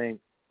 I think,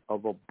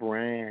 of a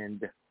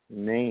brand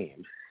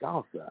name,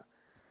 salsa,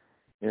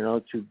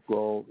 to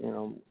go,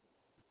 to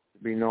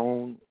be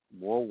known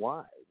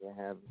worldwide.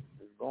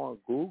 Go on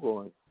Google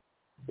and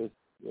just,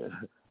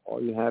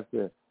 all you have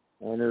to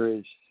enter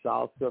is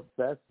salsa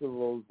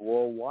festivals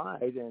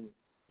worldwide, and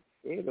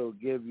it'll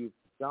give you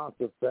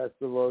salsa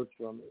festivals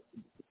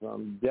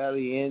from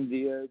Delhi,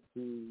 India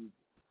to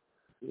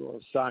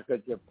Osaka,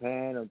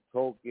 Japan, and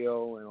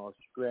Tokyo, and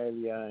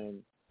Australia,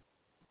 and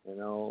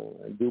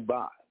and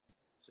Dubai.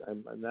 So,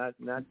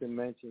 not to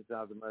mention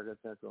South America,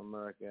 Central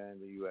America,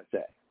 and the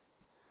USA,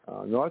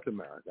 North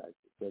America, I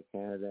should say,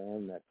 Canada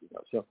and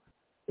Mexico. So,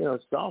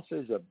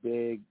 salsa is a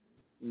big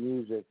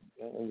music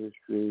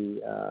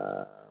industry,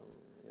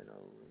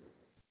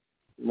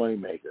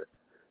 moneymaker.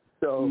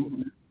 So,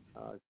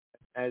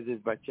 as is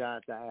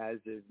bachata, as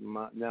is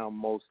now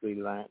mostly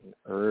Latin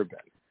urban.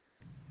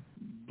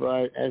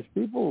 But as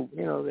people,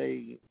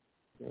 they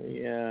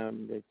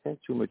tend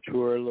to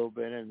mature a little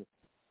bit, and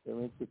they're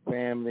into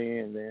family,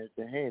 and they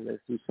say, hey,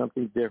 let's do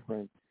something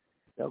different.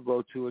 They'll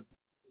go to a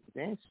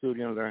dance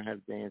studio and learn how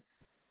to dance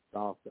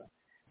salsa.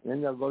 And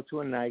then they'll go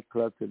to a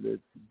nightclub to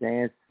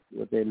dance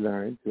what they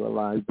learned to a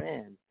live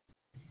band.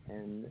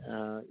 And,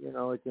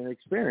 it's an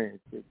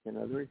experience. It's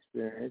another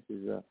experience.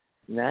 It's a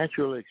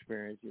natural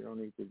experience. You don't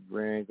need to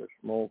drink or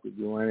smoke or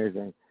do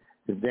anything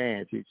to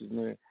dance. You just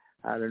know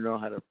how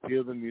to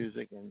feel the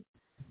music and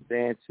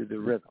dance to the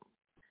rhythm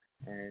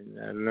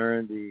and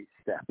learn the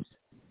steps.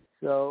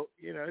 So,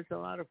 it's a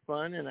lot of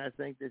fun, and I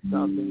think there's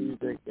something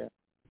music that,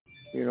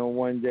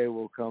 one day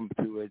will come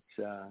to its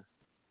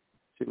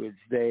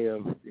day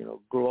of,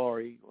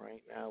 glory.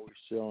 Right now we're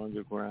still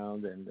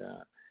underground, and,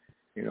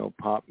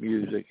 pop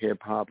music,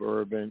 hip-hop,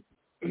 urban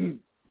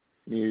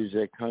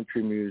music,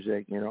 country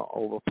music,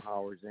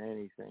 overpowers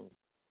anything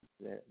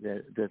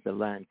that the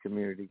Latin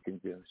community can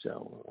do.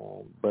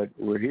 So, but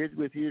we're here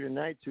with you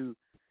tonight to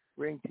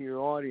bring to your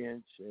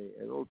audience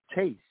a little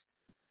taste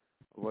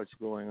of what's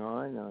going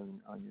on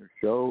your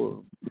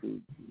show,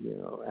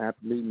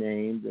 aptly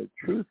named The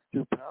Truth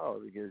to Power,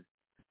 because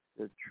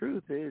the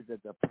truth is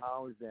that the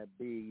powers that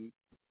be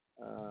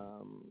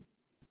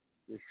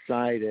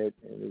decided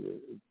in the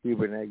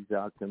Cuban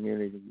Exile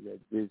Community that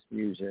this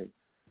music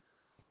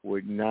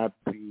would not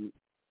be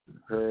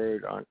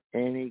heard on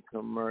any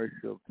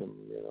commercial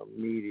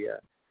media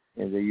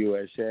in the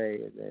USA.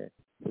 And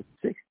for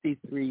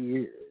 63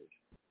 years,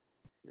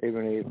 they've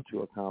been able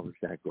to accomplish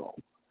that goal.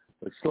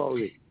 But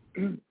slowly,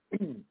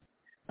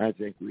 I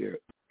think we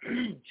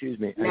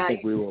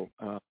will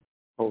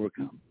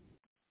overcome.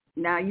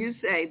 Now, you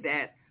say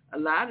that a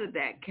lot of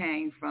that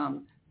came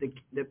from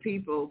the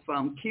people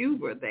from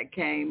Cuba that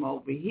came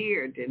over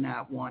here did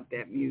not want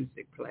that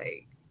music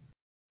played.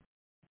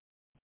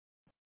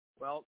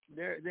 Well,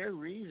 their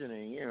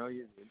reasoning,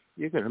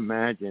 you can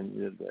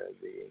imagine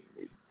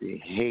the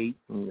hate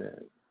and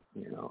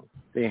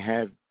they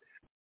had,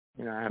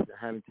 after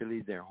having to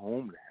leave their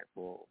homeland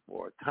for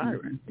a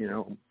tyrant,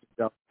 Fidel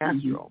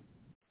Castro,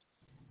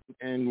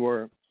 and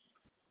were,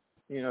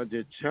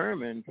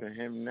 determined for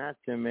him not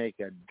to make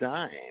a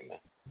dime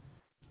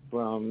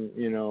from,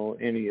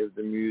 any of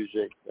the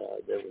music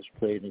that was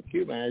played in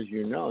Cuba. As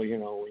you know,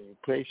 when you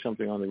play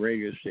something on the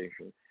radio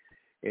station,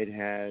 it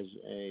has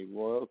a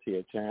royalty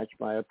attached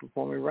by a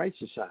performing rights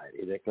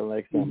society that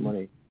collects that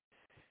money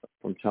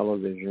from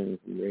television,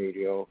 from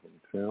radio, from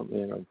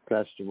film,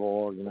 festival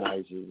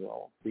organizers,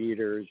 all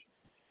theaters.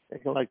 They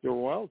collect a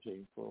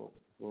royalty for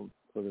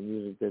the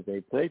music that they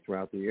play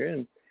throughout the year.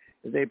 And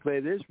if they play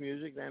this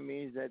music, that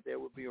means that there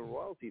would be a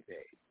royalty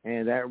paid.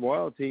 And that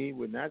royalty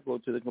would not go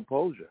to the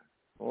composer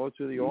or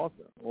to the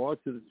author or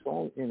to the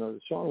song, the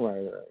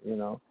songwriter,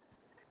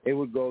 It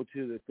would go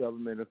to the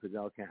government of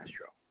Fidel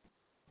Castro.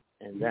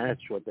 And that's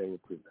what they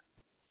would present.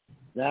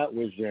 That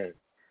was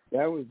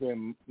their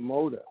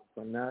motive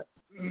for not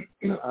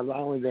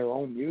allowing their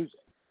own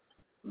music.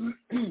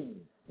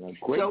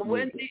 So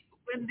when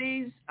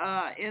these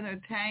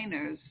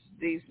entertainers,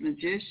 these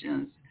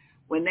magicians,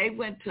 when they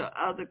went to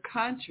other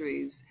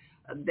countries,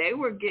 they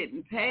were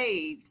getting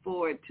paid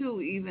for it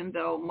too, even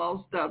though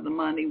most of the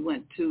money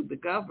went to the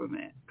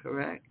government,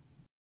 correct?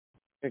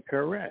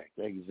 Correct,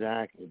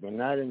 exactly, but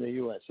not in the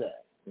USA.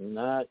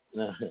 Not.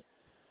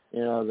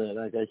 That,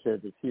 like I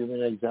said, the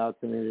Cuban Exile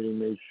Community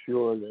made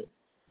sure that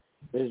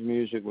his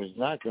music was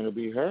not going to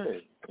be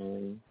heard.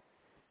 And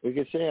we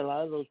could say a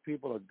lot of those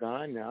people are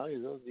gone now.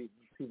 These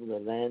people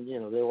that land,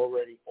 they're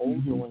already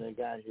older when they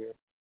got here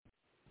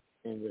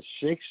in the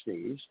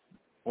 60s.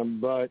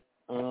 But,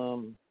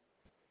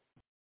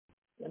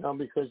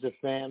 because the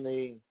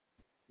family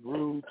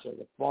roots or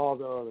the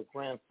father or the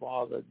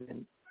grandfather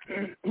didn't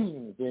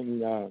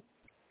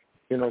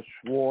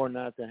swore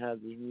not to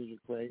have this music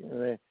played,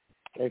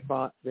 they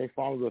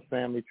follow the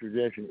family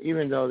tradition,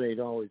 even though they'd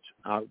always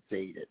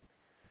outdate it.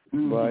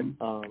 But,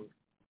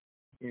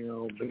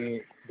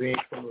 being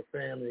from a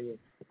family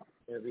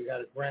if you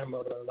got a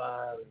grandmother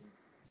alive,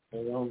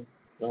 and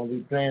don't be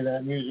playing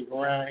that music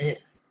around here.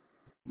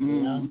 You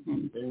know,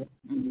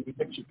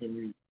 Mexican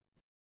music.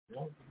 You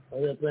know,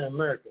 or they're playing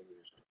American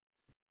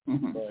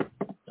music.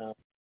 But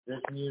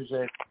this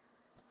music,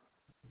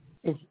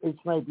 it's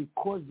like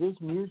because this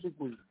music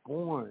was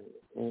born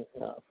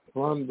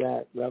from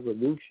that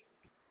revolution.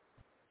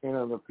 You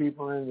know, the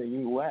people in the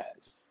U.S.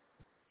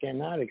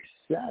 cannot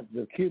accept,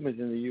 the Cubans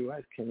in the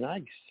U.S. cannot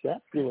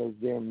accept it as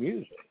their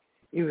music,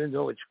 even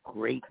though it's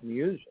great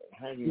music. It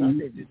has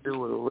nothing to do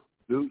with a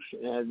revolution.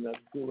 It has nothing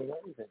to do with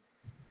anything.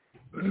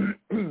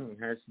 It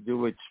has to do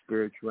with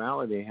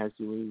spirituality. It has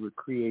to do with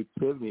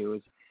creativity.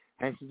 It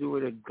has to do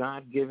with a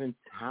God-given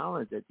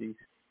talent that these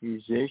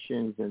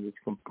musicians and these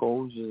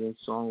composers and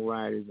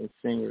songwriters and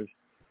singers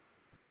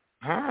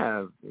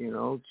have, you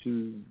know,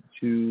 to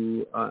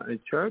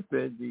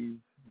interpret these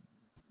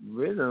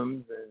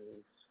rhythms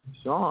and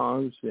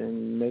songs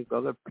and make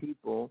other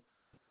people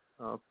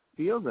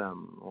feel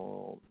them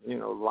or, you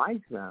know,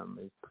 like them.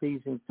 It's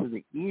pleasing to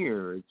the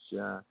ear. It's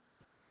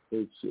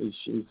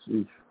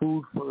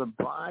food for the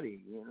body,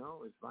 you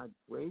know. It's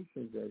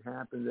vibrations that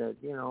happen that,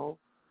 you know,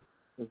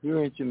 if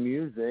you're into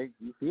music,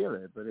 you feel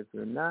it. But if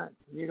you're not,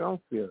 you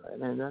don't feel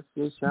it. And that's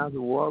just how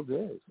the world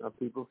is. Some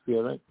people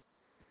feel it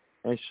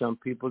and some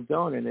people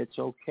don't. And it's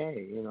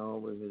okay, you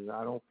know, because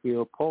I don't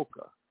feel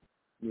polka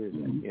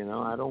music, you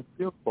know. I don't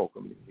feel polka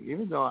music.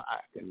 Even though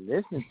I can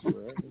listen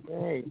to it,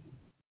 hey,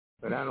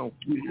 but I don't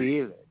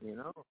feel it, you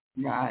know.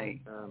 Right.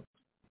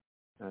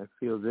 I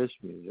feel this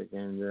music,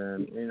 and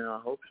you know, I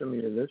hope some of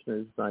your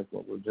listeners like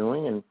what we're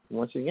doing. And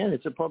once again,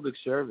 it's a public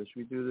service.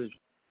 We do this.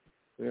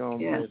 We don't.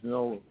 There's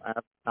no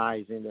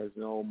advertising. There's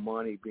no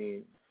money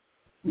being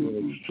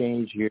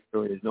exchanged here.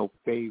 There's no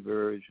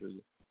favors.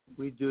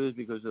 We do this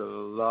because of the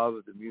love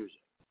of the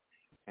music,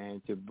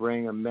 and to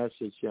bring a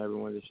message to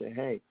everyone to say,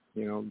 hey,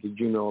 you know, did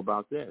you know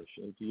about this?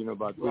 Did you know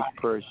about this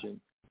person?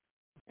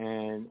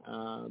 And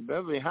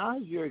Beverly, how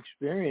has your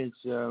experience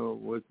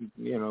with,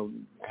 you know,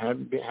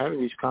 having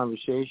these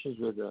conversations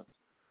with a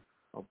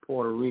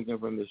Puerto Rican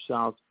from the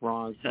South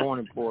Bronx, born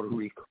in Puerto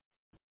Rico,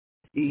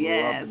 grew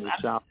up in the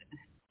South,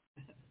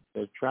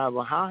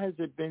 travel? How has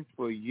it been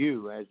for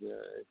you as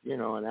a, you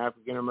know, an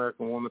African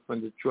American woman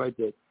from Detroit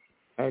that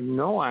had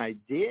no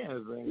idea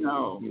of any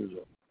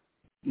music?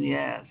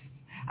 Yes,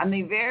 I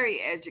mean, very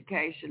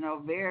educational,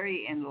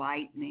 very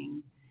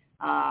enlightening.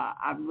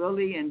 I'm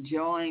really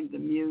enjoying the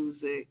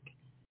music,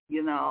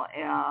 you know.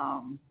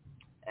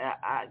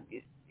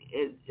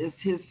 It's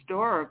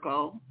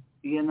historical,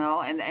 you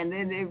know, and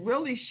then it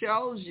really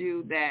shows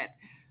you that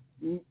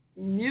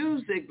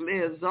music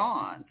lives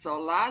on.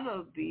 So a lot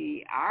of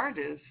the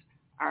artists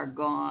are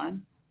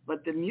gone,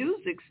 but the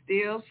music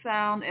still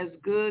sounds as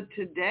good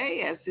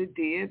today as it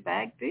did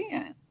back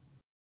then.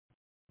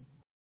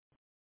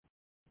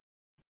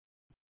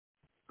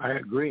 I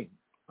agree.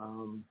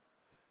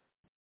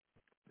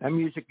 That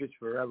music is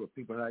forever.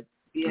 People like,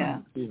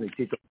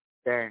 Tito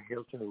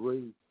Hilton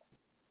Reed,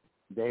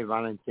 Dave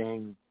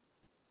Valentin,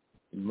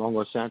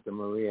 Mongo Santa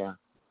Maria.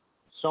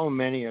 So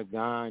many are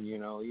gone, you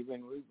know.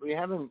 Even we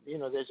haven't, you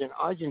know, there's an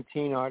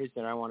Argentine artist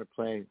that I want to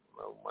play.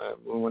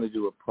 We want to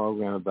do a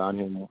program about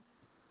him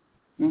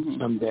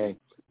someday.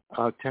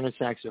 Tenor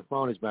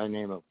saxophonist by the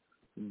name of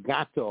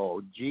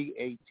Gato,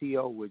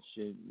 Gato, which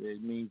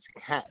it means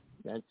cat.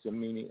 That's the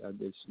meaning of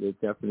this, the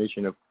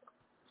definition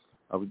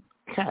of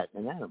cat,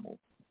 an animal.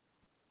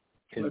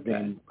 His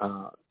name,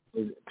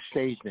 his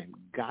stage name,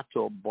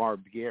 Gato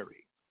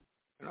Barbieri,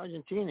 an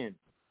Argentinian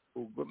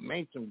who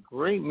made some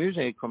great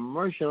music,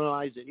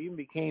 commercialized it, even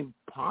became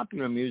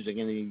popular music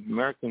in the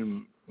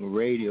American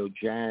radio,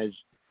 jazz,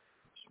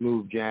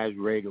 smooth jazz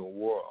radio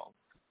world.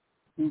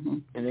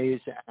 And they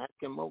used to ask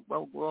him,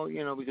 well,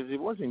 you know, because it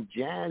wasn't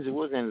jazz, it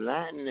wasn't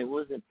Latin, it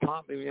wasn't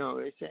pop, you know,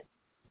 they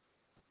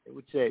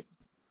would say,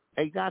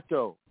 hey,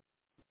 Gato,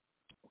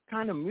 what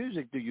kind of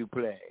music do you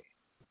play?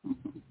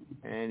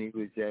 And he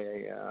would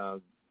say,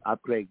 I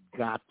play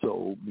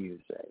Gato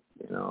music,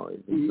 you know.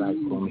 It's like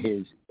from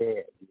his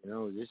head, you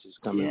know. This is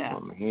coming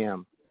from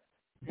him.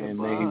 And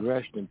may he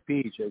rest in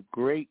peace.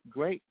 Great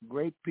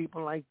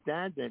people like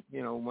that,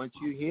 you know, once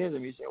you hear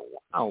them, you say,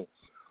 wow,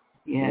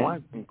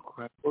 what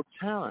incredible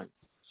talent.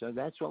 So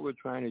that's what we're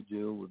trying to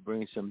do. We're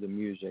bringing some of the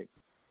music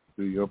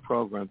through your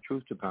program,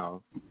 Truth to Power.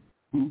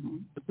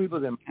 The people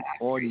that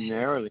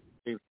ordinarily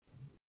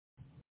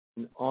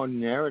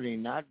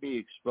not be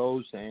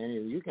exposed to any.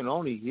 You can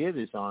only hear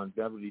this on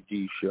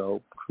WD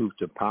show, Truth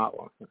to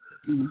Power,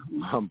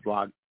 on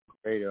Blog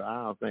Radio.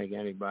 I don't think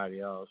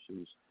anybody else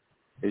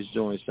is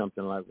doing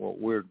something like what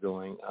we're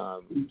doing,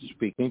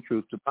 speaking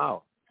truth to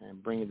power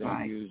and bringing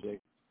that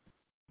music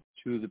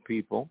to the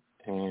people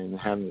and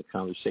having a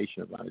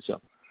conversation about it.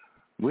 So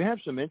we have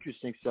some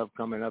interesting stuff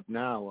coming up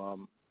now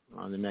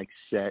on the next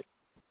set.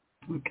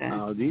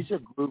 These are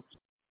groups.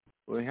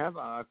 We have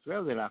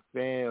Alfredo de la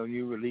Fe, a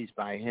new release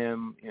by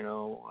him. You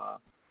know,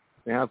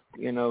 we have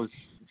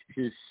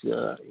his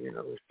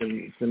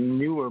some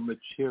newer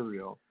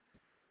material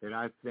that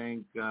I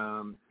think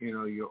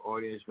your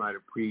audience might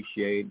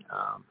appreciate.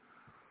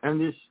 And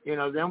this,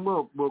 then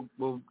we'll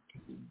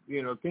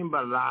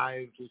Timba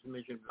Live, just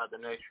mentioned about the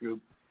next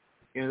group.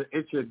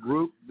 It's a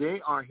group,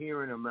 they are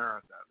here in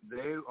America.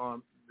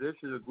 This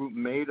is a group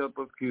made up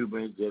of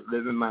Cubans that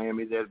live in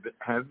Miami that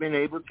have been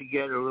able to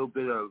get a little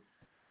bit of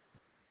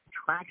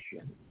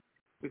traction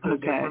because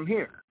they're from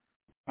here.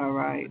 All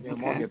right. They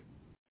don't have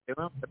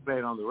to play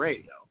it on the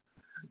radio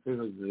because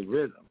of the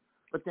rhythm.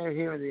 But they're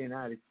here in the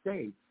United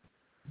States.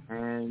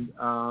 And,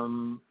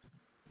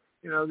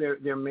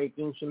 they're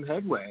making some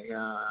headway.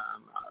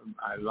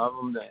 I love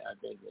them. I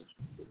think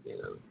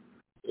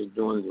they're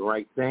doing the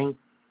right thing.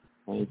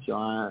 And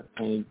so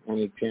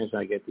any chance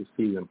I get to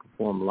see them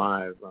perform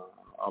live,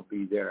 I'll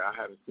be there. I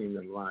haven't seen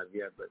them live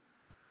yet, but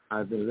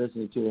I've been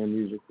listening to their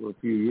music for a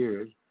few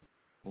years.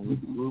 And the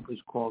group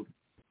is called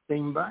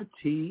Timba,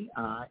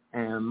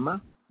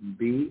 Timbalive.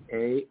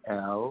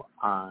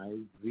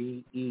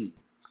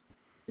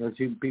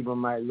 Some people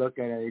might look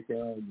at it and say,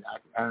 oh,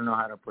 I don't know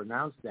how to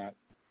pronounce that.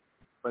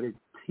 But it's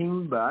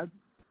Timba,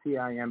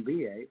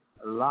 Timba,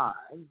 Live,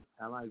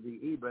 Live,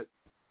 but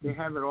they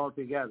have it all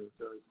together,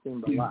 so it's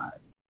Timba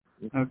Live.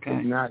 Okay.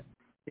 It's not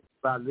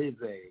Timba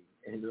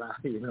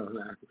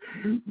Live,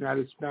 not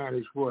a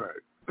Spanish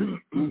word.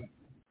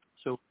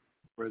 So,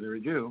 further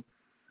ado,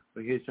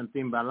 we'll hear some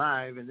Timba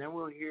Live, and then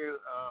we'll hear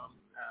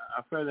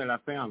Alfredo La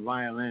Fe on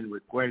violin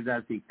with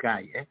Cuerdas y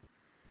Calle.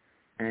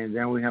 And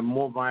then we have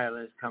more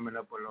violins coming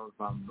up with Los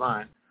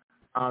Bambán.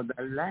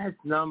 The last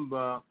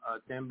number,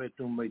 Timba,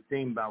 Tumba,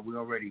 Timba, we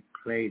already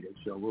played it,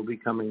 so we'll be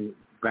coming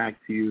back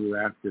to you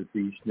after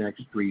these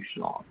next three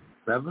songs.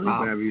 Beverly,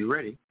 whenever you're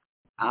ready.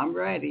 I'm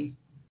ready.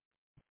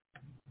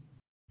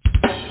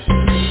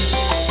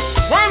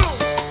 Bueno,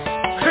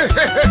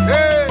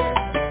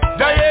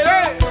 ya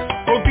llegué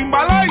con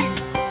Timbalay.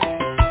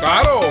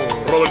 Claro,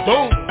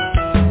 Robertón.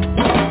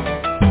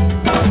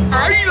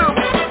 Ahí no.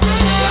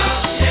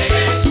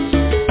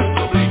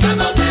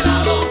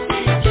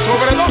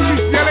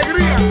 Sobredosis de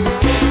alegría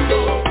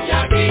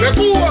de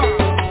Cuba.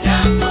 Ya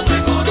no me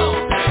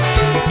conoces.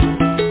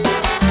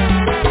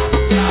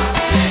 Ya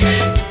llegué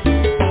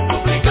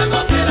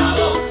duplicándote la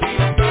dosis.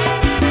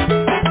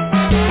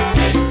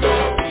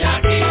 Estoy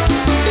aquí,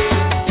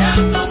 ya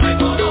no me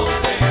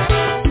conoces.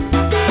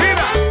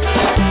 Mira,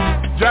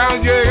 ya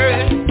llegué,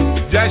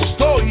 ya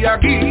estoy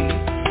aquí.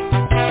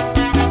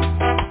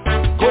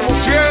 Como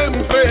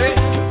siempre,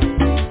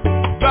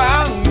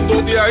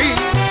 dándote ahí.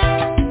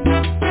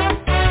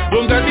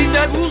 Donde a ti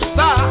te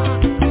gusta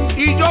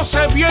y yo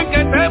sé bien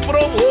que te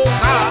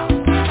provoca.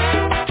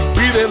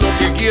 Pide lo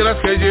que quieras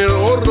que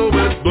llevo,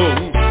 Roberto.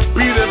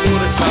 Pide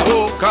por esa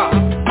boca.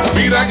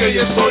 Mira que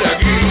ya estoy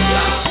aquí.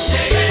 Ya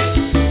llegué,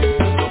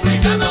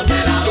 duplicándote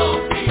la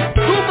dosis.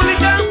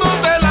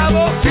 Duplicándote la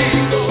dosis.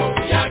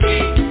 Estoy aquí,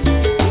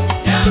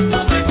 ya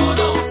no me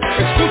conoces.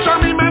 Escucha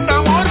mi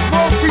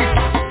metamorfosis.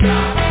 Ya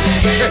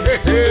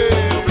llegué,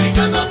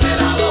 duplicándote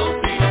la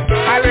dosis.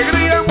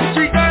 Alegría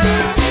musical.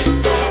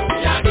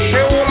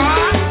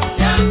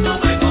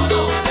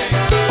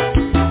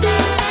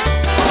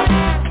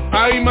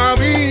 Ay,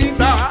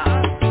 mamita,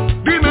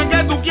 dime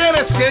que tú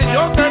quieres que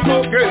yo te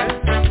toque.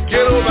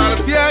 Quiero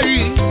darte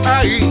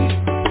ahí,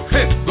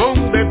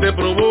 donde te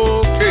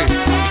provoque.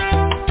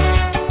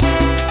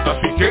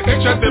 Así que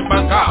échate pa'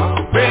 acá,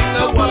 ven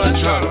a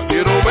guarachar.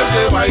 Quiero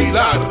verte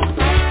bailar.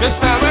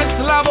 Esta vez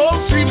la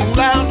voz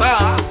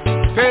simulada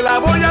te la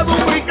voy a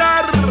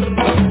duplicar.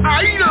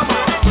 Ahí nada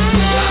más.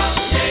 Ya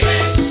llegué,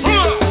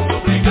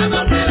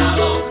 duplicándote la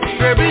dosis.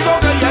 Te digo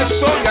que ya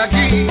estoy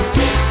aquí.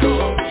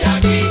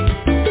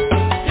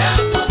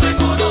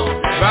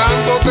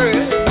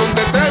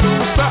 Donde te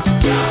gusta.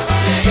 Ya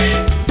llegué,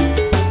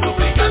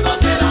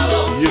 duplicándote la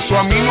dosis. Y eso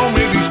a mí no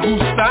me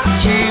disgusta,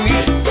 Chini.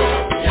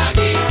 Estoy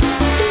aquí,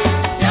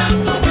 ya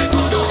no me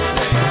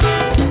conoces.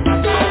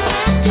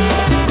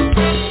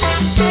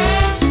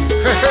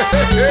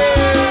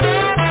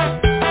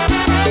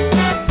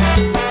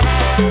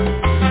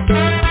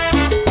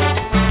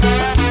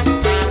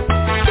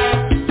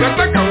 Ya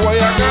está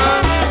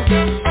Caguayacán.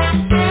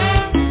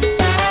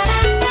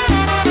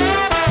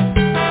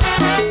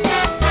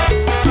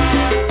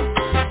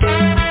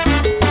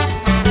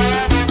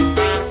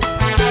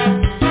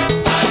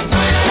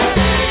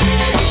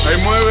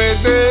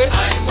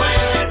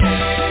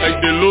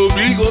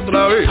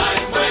 Otra vez,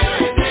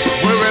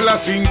 mueve la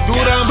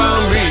cintura,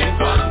 mami,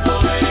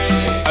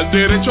 al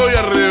derecho y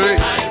al revés.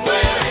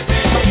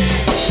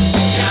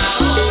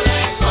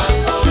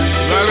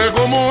 Dale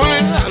como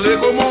es,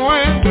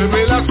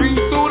 mueve la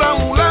cintura,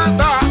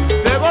 mulata.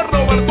 Llegó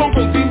Roberto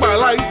con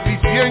Timbalay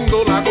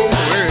diciéndola como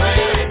es.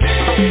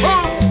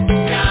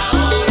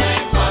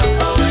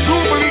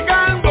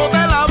 Duplicándote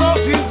la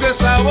dosis de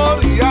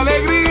sabor y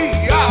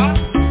alegría.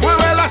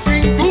 Mueve la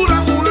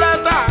cintura,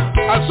 mulata,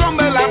 al son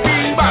de la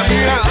timba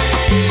mía.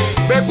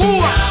 De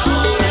Cuba.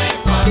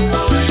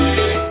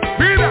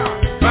 Mira,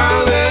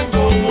 dale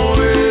como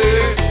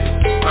es,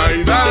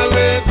 ay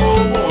dale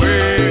como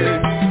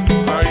es,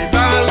 ay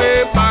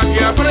dale pa'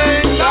 que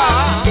aprenda,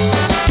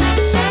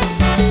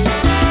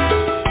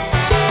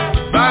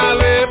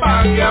 dale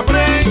pa' que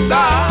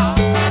aprenda,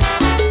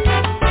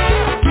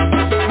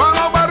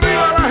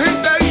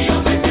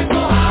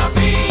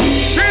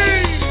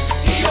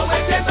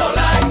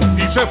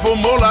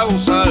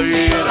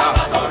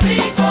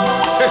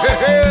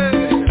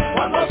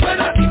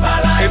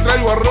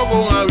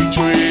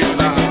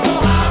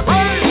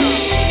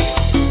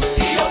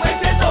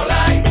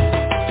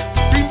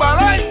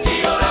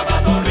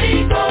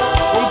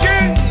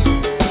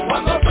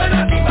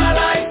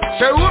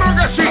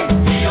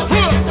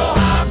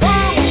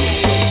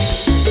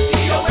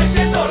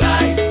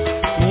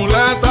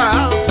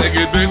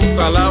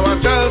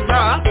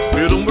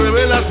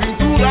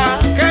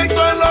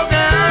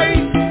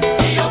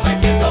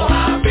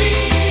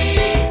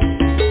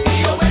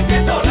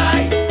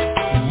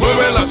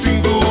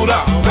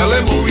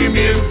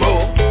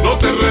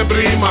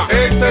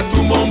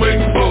 tu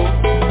momento.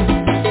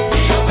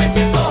 Y yo me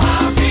siento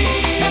happy,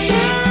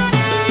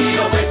 y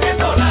yo me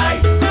siento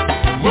light.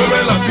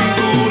 Mueve la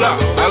cintura,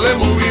 dale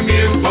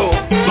movimiento,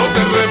 no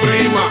te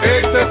reprima,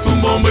 este es tu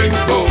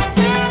momento.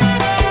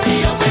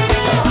 Y yo me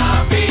siento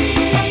happy,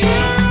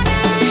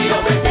 y yo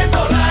me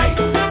siento light.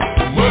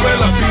 Mueve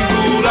la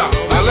cintura,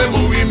 dale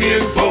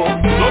movimiento,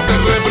 no te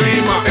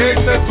reprima,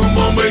 este es tu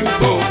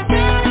momento.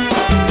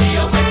 Y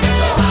yo me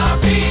siento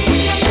happy,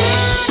 y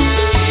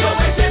yo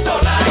me siento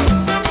light.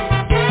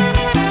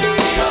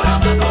 Y yo la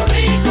paso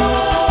rico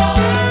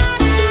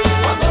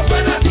cuando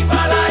suena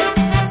Timba light.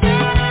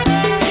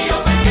 Y yo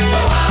me siento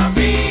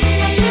happy,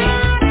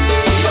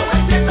 y yo me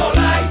siento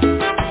light.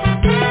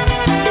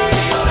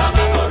 Y yo la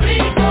paso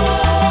rico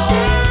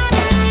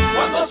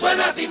cuando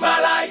suena Timba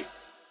light.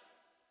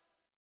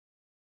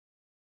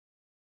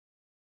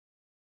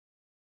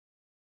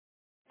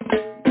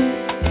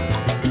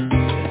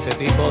 Ese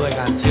tipo de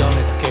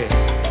canciones que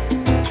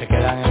se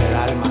quedan en el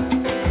alma.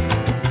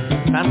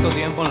 Tanto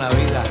tiempo en la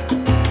vida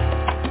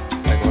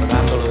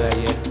recordando lo de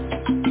ayer.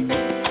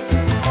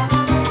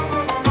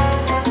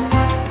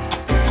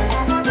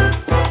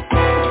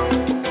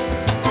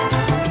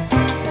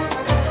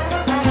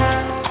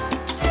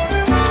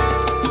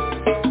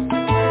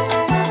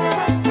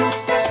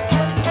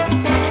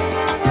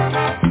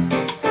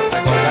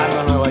 Recordando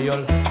a Nueva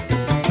York.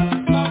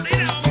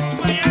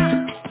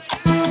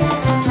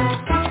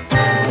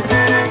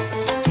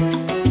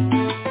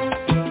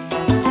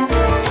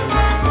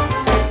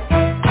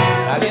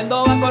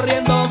 Saliendo va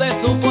corriendo de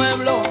su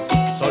pueblo,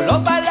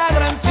 solo para la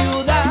gran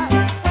ciudad.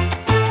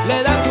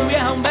 Le da a su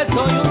vieja un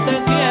beso y un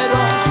te quiero,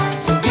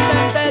 su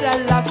vida entera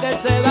es la que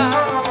se va.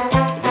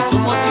 En su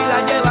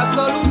mochila lleva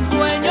solo un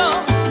sueño,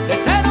 de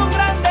ser un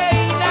grande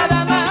y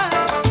nada más.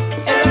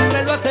 El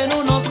hombre lo hace en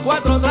unos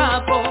 4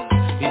 trapos,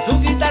 y su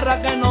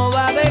guitarra que no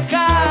va a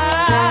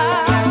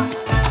dejar.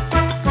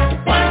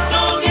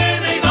 Cuando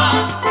viene y va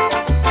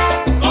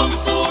con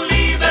su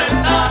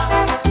libertad.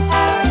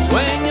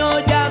 Sueño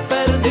ya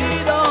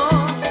perdido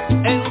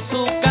en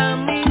su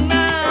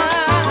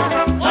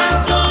caminar.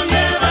 Cuando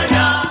lleva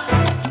ya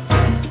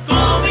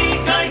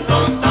cómica y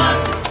contar.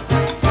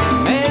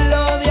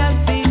 Melodías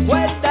y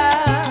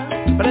vueltas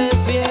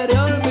prefiere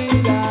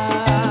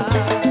olvidar.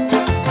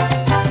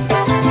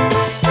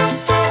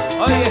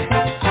 Oye,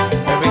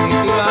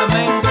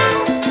 definitivamente,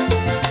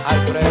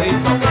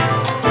 Alfredito.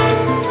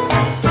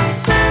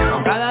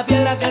 Con cada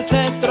piedra que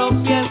se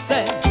tropiece,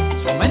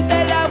 su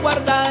mente la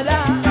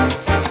guardará.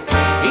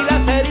 Y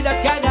las heridas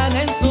que hagan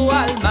en su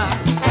alma,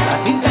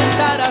 las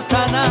intentará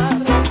sanar.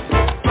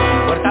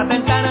 Puertas,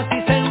 ventanas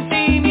y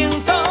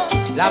sentimientos,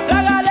 la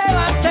plaga le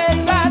va a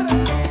cegar.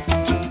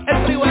 El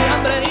frío, el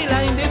hambre y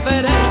la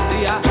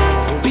indiferencia,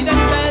 su vida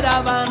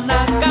entera van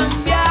a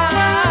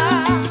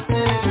cambiar.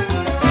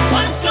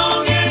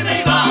 Cuando viene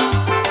y va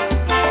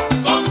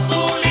con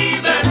su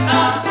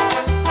libertad.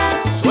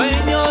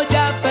 Sueño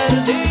ya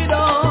perdido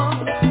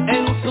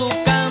en su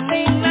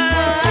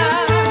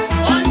caminar.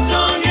 Cuando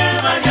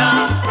lleva ya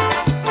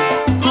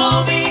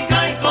cómica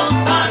y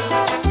contar.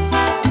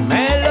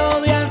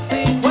 Melodías y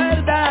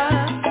cuerdas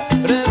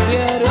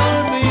prefiere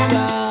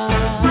olvidar.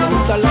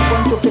 Pregúntale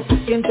cuánto que se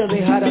siente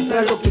dejar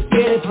atrás lo que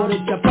quiere por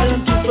echar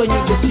en tus sueños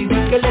y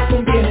decidir que le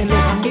conviene.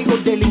 Los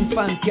amigos de la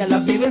infancia,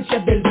 las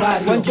vivencias del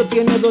barrio. Juancho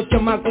tiene 2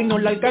 chamacos y no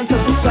le alcanza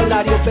su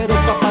salario, pero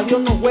papá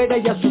Dios no juega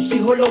y a sus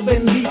hijos los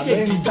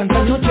bendice.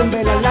 Tantas noches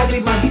ve las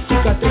lágrimas y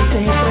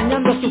cicatrices,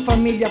 extrañando a su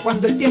familia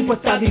cuando el tiempo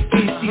está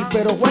difícil.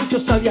 Pero Juancho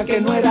sabía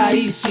que no era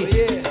easy.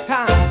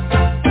 Ja.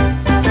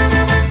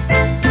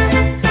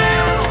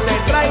 Te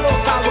traigo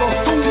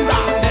sabrosura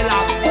de la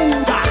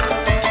pura,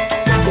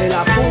 de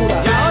la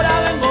pura. Y ahora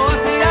vengo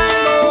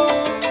vacilando,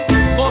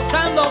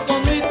 gozando con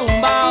mi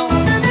tumbao.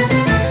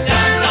 Se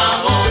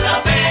acabó la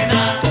pena.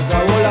 Se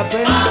acabó la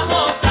pena.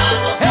 Vamos a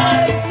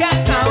gozar. Hey, que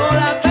acabó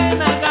la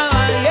pena,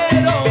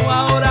 caballero.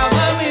 Ahora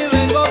mami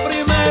vengo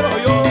primero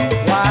yo, Se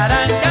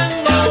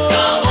guarancando.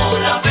 acabó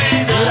la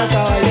pena. Mira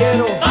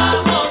caballero,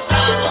 Vamos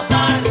a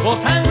gozar.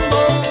 Gozando,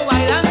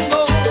 bailando,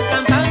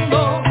 cantando,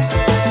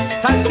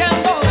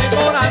 salteando de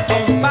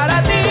corazón para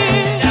ti.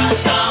 Se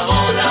acabó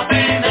la se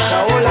pena.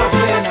 acabó la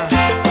pena.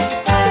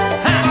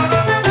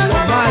 Y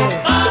los males,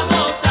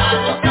 Vamos a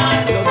gozar.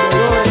 y los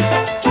dolores.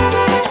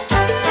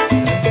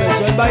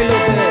 Empezó el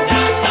bailoteo. Se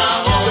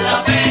acabó la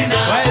pena.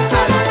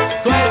 Suéltalo,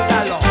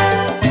 suéltalo.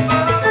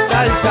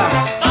 Salsa,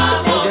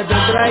 porque te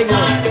traigo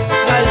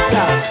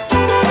salsa,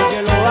 para que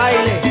lo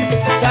baile,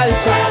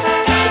 salsa.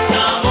 Se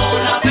acabó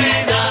la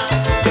pena.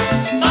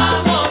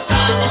 Vamos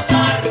a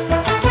gozar.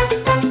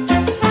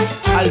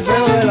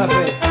 Alfredo de la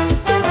Fe,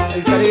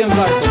 el Caribe en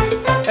barco,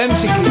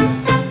 MC Cuba.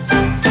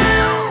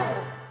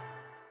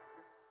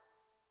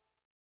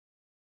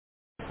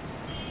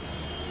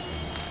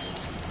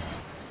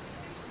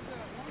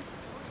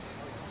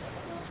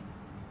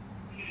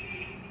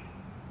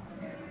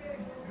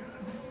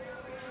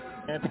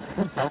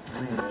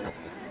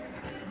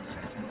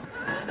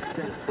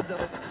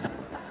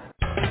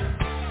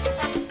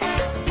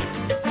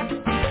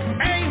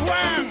 Hey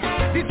Juan,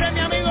 dice mi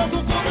amigo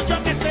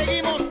Cucurucho que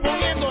seguimos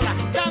poniéndola.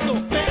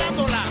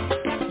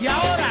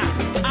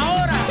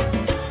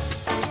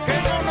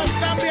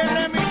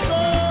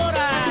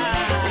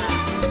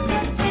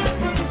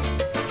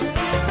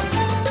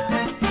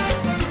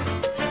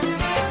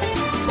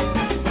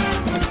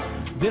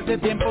 Desde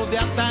tiempos de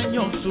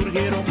antaño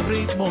surgieron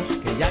ritmos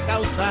que ya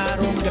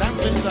causaron gran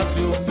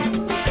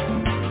sensación.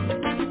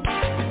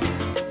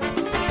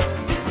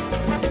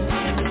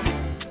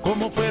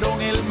 Como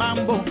fueron el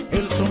mambo,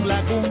 el son,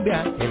 la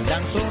cumbia, el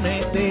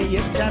danzonete y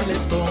el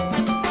charleston.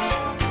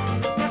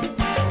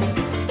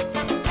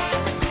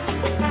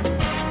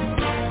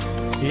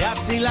 Y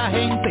así la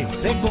gente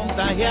se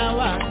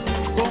contagiaba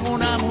con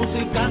una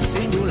música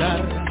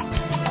singular,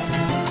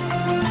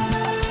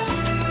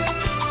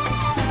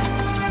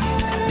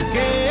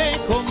 que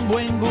con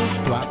buen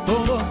gusto a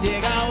todos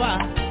llegaba,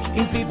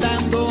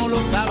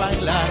 incitándolos a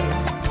bailar.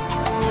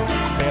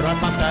 Pero al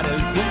pasar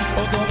el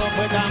tiempo todo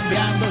fue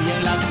cambiando y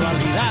en la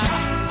actualidad,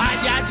 ay,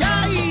 ay,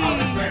 ay,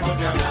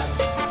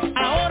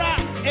 ahora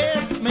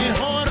es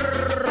mejor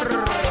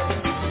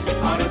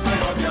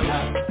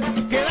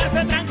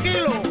quedarse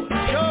tranquilo.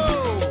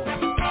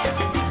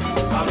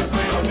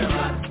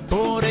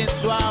 Por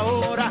eso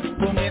ahora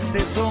con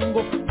este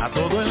songo a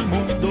todo el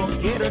mundo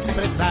quiero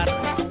expresar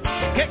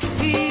que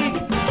sí,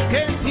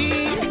 que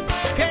sí,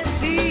 que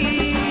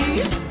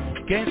sí,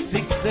 que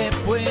sí se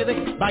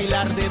puede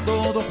bailar de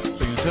todo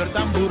sin ser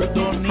tan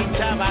burdo ni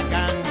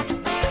chabacán.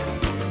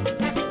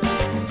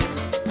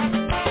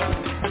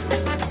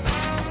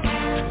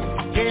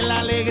 Que la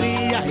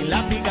alegría y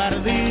la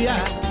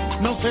picardía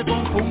no se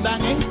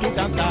confundan en tu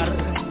cantar.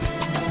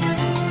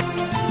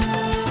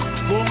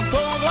 Con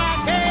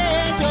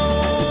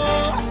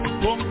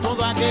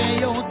todo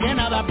aquello que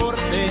nada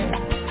aporte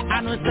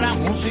a nuestra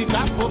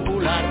música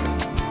popular.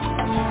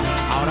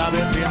 Ahora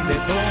defiende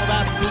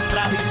todas tus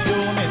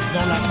tradiciones,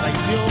 no las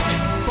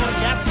traiciones,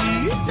 porque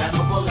así ya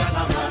no podrán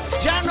hablar.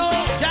 Ya no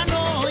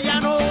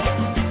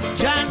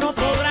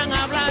podrán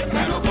hablar.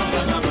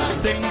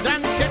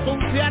 Tendrán que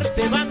confiar,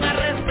 te van a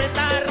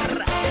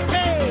respetar.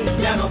 Hey.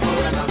 Ya no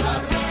podrán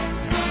hablar.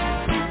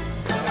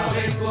 Ahora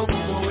vengo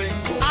como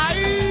vengo.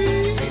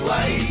 Ahí, sigo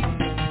ahí,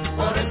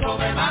 por eso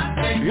me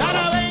mantengo. Y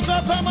ahora vengo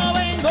como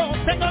vengo,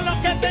 tengo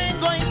lo que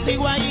tengo y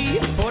sigo ahí,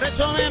 por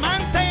eso me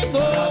mantengo.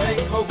 Ahora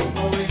vengo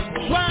como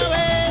vengo,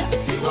 suave,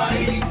 sigo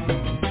ahí,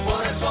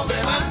 por eso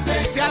me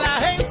mantengo. Si a la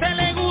gente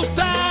le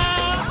gusta,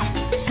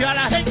 si a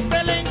la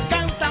gente le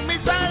encanta mi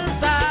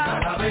salsa,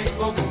 ahora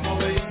vengo como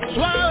vengo,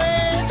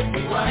 suave,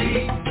 sigo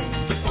ahí,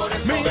 por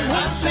eso mi me música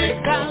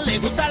mantengo. Le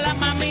gusta a la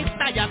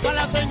mamita y a todas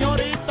las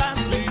señoritas,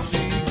 sí,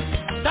 sí,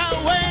 está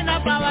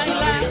buena para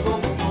bailar. Ahora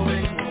vengo como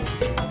vengo,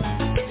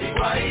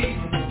 sigo ahí,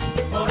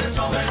 por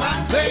eso me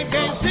mantengo. Sé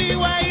que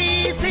sigo ahí,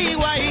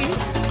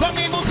 con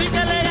mi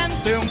música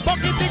elegante, un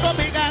poquitico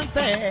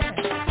picante,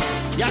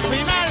 y al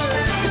final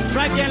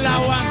no hay quien la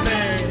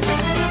aguante.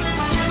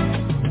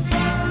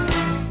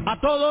 A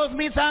todos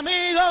mis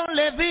amigos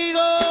les digo,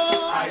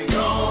 ay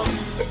Dios,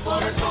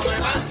 por eso me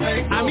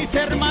mantengo. A mis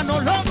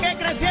hermanos los que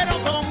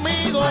crecieron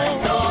conmigo, ay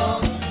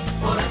Dios,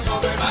 por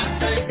eso me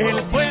mantengo.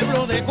 El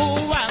pueblo de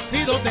Cuba ha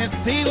sido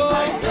testigo,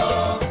 ay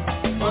Dios,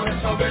 por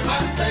eso me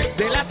mantengo.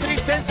 De las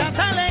tristezas,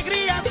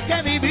 alegrías que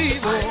he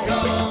vivido, ay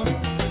Dios,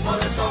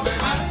 por eso me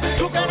mantengo.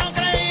 Tú que no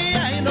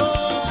creías y no,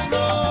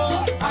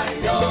 ay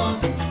Dios,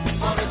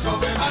 por eso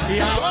me mantengo. Y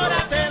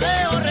ahora te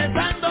veo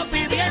rezando,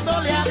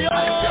 pidiéndole a Dios,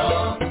 ay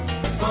Dios,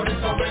 por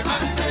eso me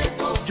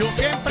mantengo. Yo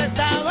siempre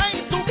estaba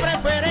en tu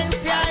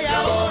preferencia y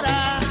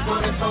ahora,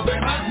 por eso me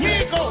mantengo.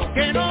 Nico,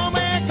 que no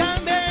me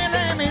cambie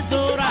la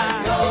emisora,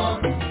 ay Dios,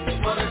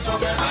 por eso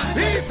me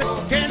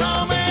mantengo. Dice que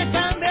no me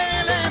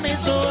cambie la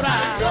emisora,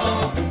 ay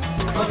Dios,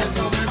 por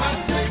eso me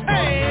mantengo.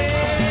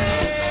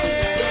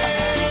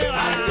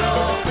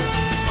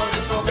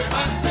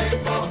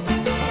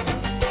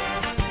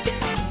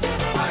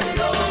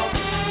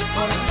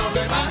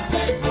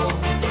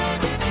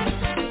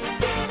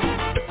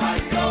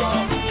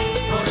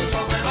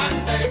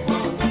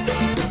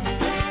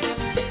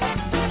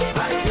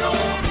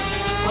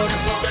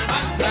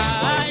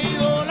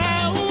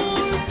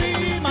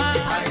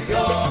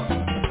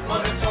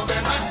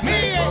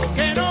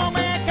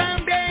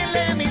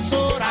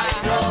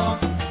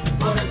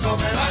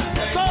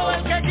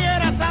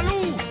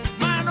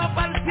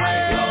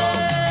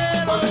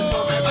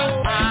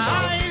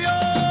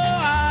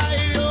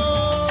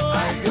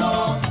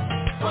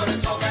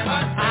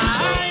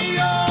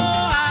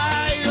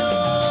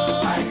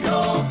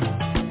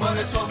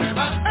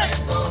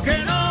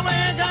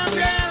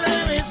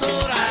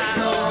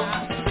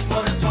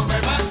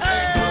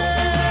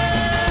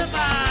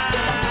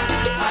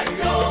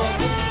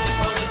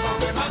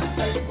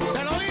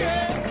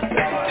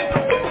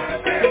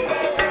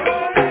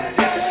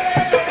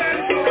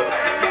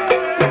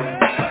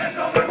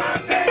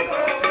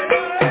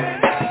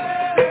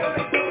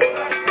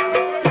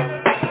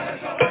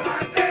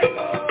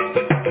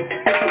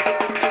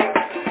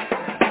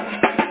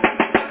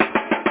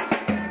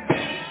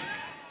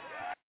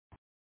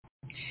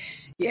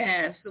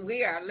 Yes,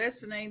 we are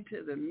listening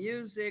to the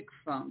music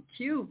from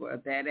Cuba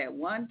that at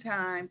one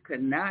time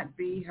could not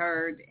be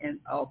heard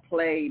or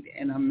played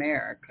in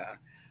America,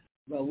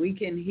 but we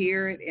can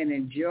hear it and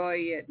enjoy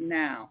it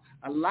now.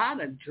 A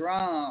lot of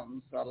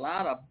drums, a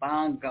lot of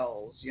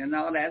bongos,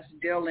 that's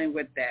dealing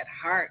with that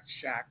heart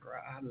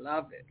chakra. I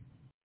love it.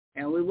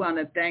 And we want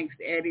to thank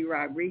Eddie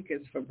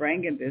Rodriguez for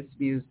bringing this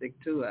music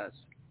to us.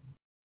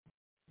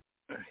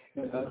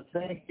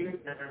 Thank you.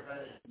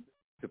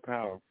 The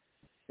power.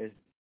 It's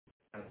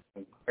a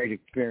great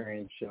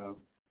experience.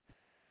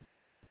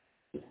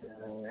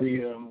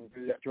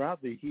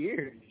 Throughout the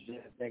years, I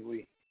think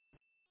we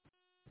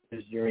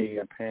was during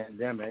a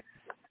pandemic,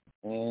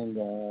 and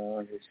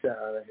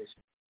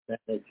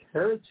his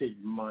Heritage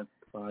Month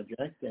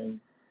project, and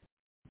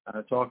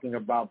talking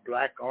about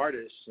black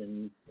artists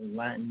in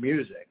Latin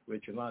music,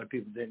 which a lot of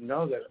people didn't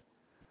know that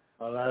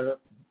a lot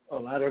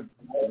of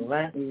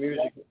Latin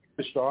music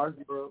stars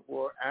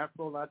were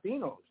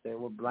Afro-Latinos. They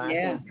were black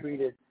and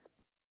treated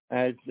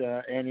as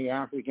any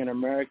African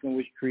American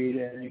was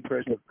treated, any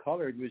person of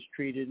color was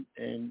treated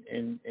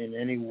in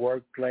any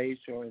workplace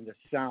or in the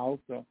South.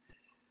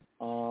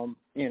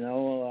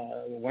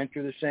 Went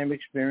through the same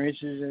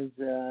experiences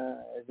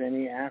as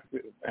any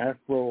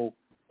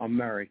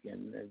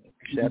Afro-American,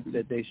 except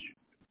that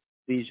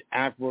these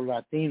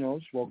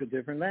Afro-Latinos spoke a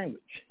different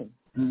language.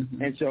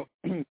 Mm-hmm. And so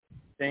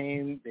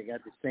they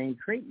got the same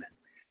treatment.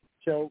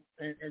 So,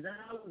 and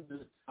that was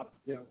the topic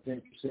that was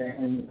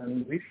interesting,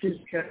 and we've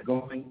just kept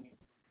going.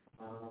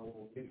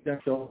 We've done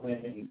so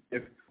many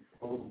different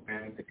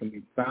programs that can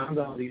be found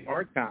on the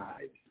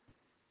archives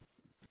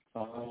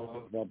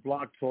of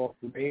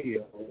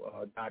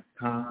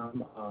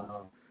blogtalkradio.com,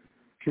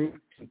 Truth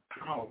to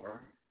Power,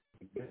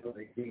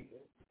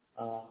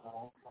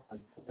 on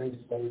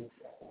Wednesdays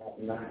at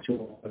 9 to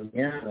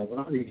 11 a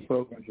lot of these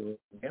programs are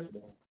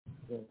available.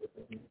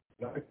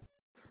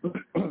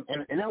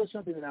 And that was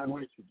something that I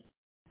wanted to do,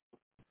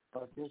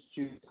 just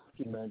to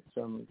document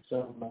some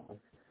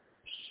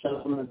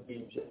of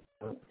these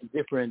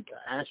different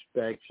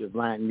aspects of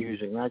Latin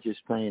music, not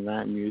just playing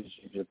Latin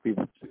music that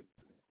people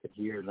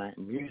hear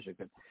Latin music,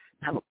 but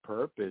have a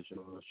purpose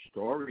or a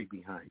story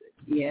behind it.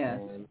 Yeah.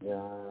 And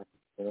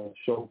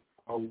so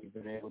far we've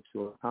been able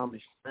to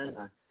accomplish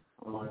that.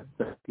 I want to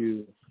thank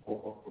you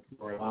for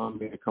allowing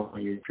me to come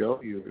on your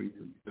show.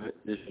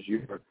 This is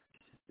your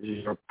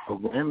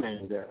program,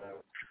 and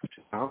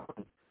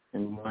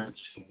once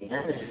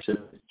again, it's an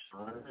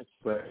honor, it's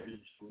a pleasure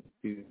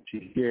to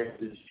share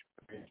this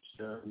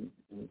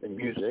the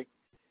music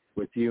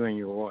with you and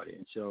your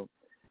audience. So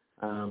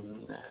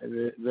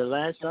the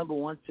last number,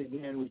 once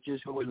again, we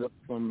just heard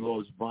from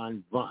Los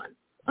Bon Bon.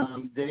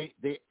 They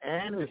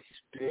add a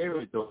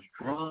spirit, those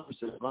drums,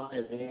 the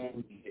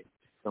violin,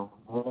 the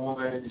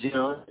horns,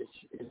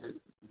 it's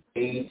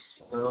bass,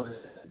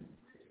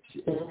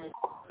 it's an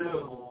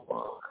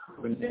incredible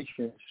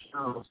combination of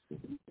sounds.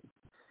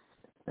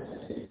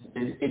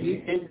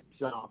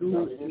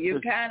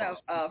 You're kind of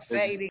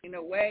fading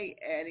away,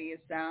 Eddie.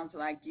 It sounds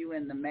like you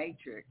in the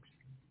Matrix.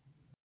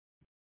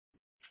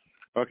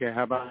 Okay,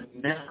 how about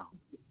now?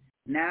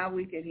 Now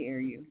we can hear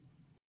you.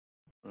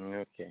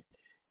 Okay.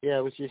 Yeah,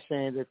 I was just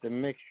saying that the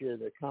mixture,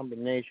 the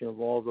combination of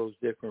all those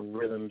different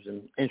rhythms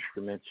and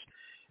instruments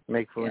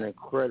make for an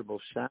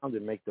incredible sound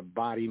and make the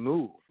body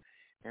move.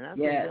 And I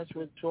think that's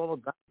what it's all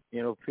about,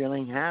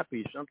 feeling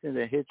happy, something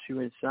that hits you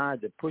inside,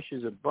 that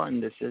pushes a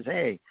button that says,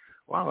 hey,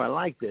 wow, I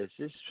like this.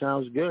 This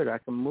sounds good. I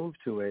can move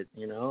to it.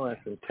 I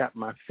can tap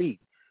my feet.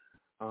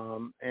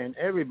 And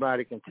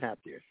everybody can tap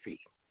their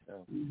feet.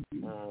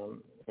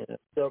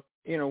 So,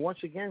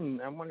 once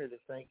again, I wanted to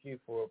thank you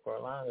for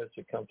allowing us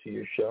to come to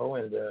your show.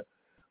 And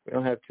we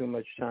don't have too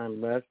much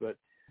time left, but,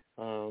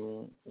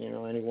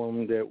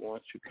 anyone that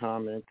wants to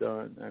comment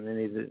on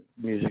any of the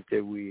music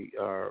that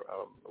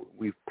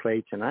we've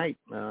played tonight,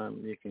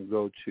 you can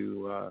go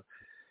to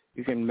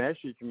you can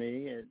message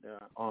me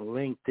on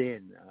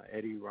LinkedIn,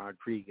 Eddie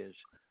Rodriguez,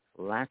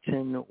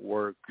 Latin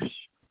Works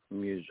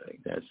Music.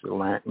 That's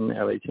Latin,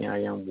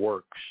 Latin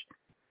Works,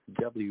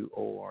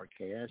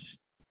 WORKS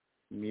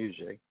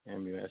Music,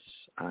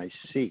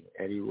 MUSIC,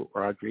 Eddie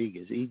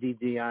Rodriguez,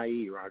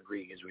 EDDIE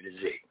Rodriguez with a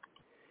Z.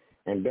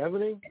 And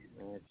Beverly,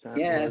 it's time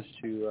for us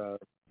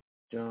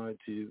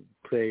to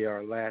play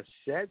our last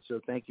set. So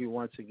thank you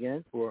once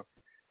again for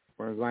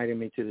inviting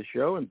me to the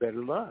show, and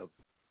better love.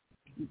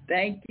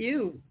 Thank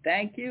you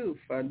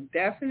for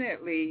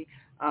definitely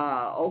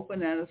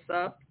opening us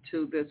up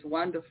to this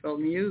wonderful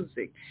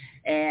music.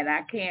 And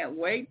I can't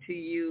wait till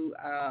you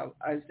are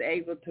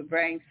able to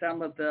bring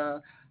some of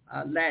the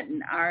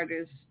Latin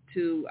artists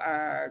to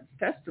our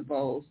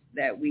festivals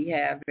that we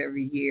have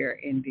every year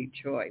in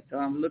Detroit. So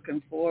I'm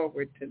looking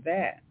forward to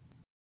that.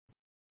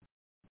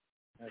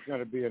 It's going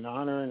to be an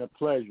honor and a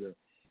pleasure.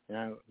 And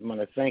I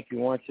want to thank you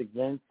once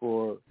again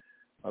for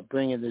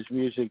bringing this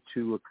music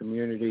to a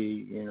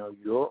community,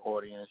 your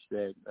audience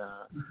that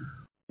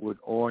would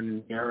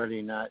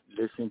ordinarily not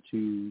listen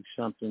to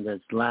something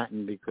that's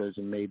Latin because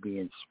it may be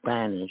in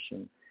Spanish.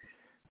 And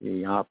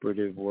the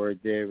operative word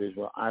there is,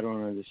 well, I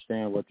don't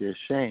understand what they're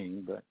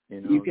saying, but,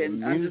 you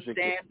can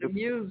understand the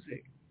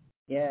music.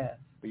 Yeah.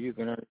 But you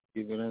can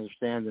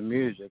understand the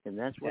music, and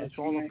that's what it's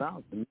all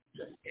about, the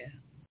music. Yeah.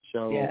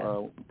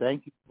 So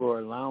thank you for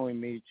allowing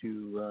me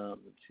to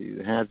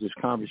have this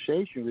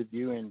conversation with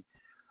you, and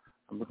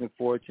I'm looking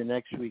forward to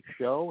next week's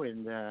show,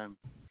 and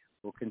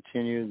we'll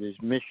continue this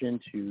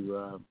mission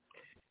to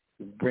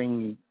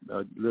bring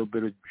a little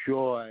bit of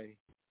joy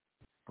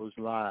to those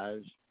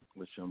lives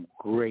with some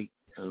great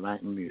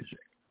Latin music.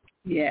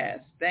 Yes,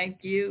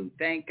 thank you.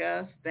 Thank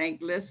us.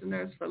 Thank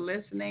listeners for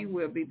listening.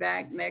 We'll be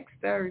back next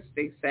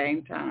Thursday,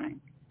 same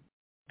time.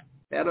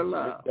 Better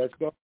love. Let's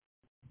go.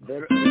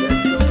 Let's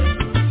go.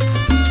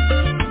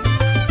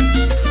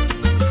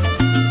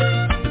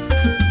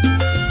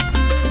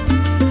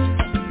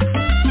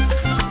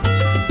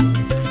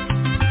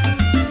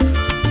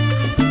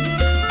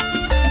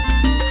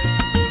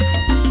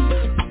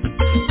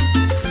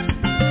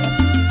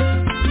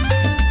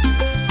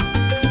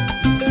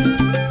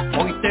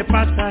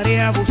 Pasaré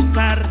a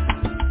buscar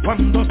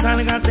cuando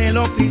salgas de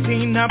la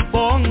oficina.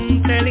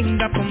 Ponte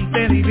linda,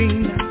 ponte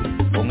divina,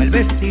 con el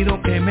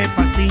vestido que me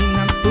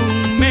fascina. Tú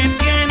me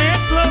tienes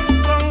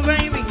loco,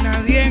 baby,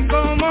 nadie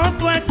como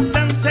tú es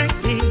tan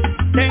sexy.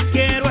 Te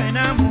quiero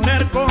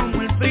enamorar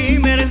como el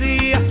primer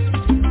día.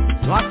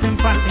 No hacen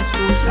falta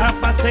excusas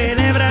para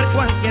celebrar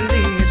cualquier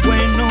día. Es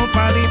bueno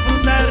para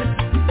disfrutar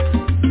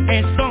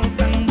esto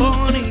tan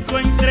bonito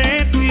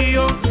entre tú y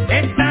yo.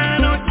 Esta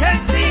noche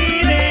es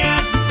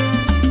ideal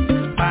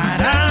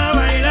para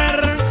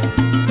bailar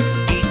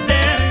y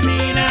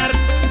terminar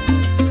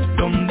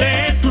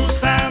donde tú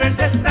sabes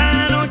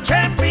esta noche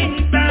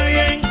pinta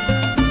bien.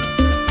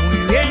 Muy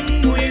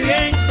bien, muy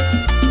bien.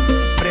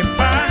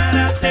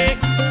 Prepárate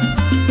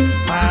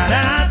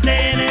para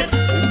tener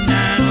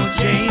una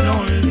noche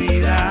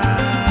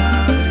inolvidable,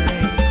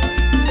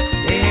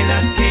 de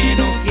las que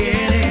no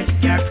quieres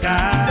que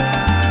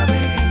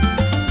acabe.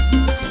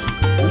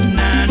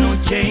 Una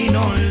noche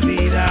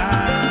inolvidable,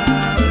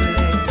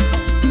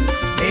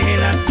 de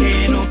las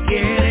que no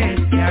quieres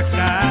que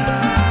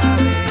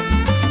acabe.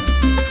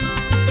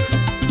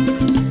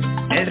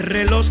 El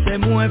reloj se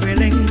mueve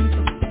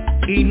lento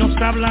y nos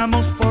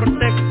hablamos por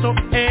texto.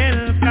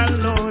 El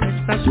calor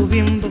está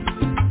subiendo,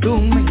 tú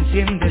me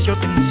enciendes, yo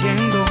te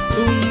enciendo.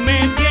 Tú me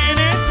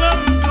tienes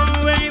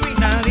loco, baby,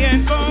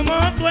 nadie como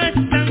tú es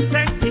tan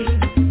sexy.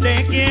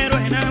 Te quiero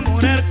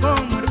enamorar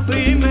como el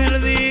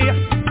primer día.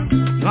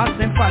 No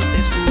hacen falta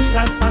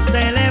excusas para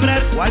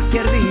celebrar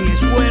cualquier día.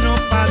 Es bueno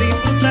para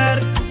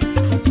disfrutar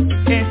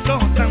esto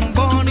tan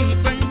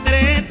bonito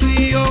entre tú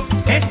y yo.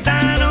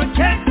 Esta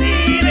noche es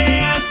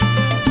ideal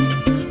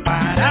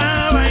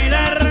para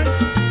bailar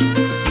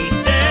y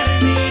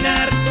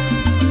terminar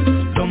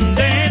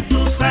donde tú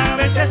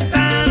sabes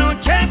esta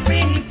noche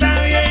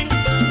pinta bien.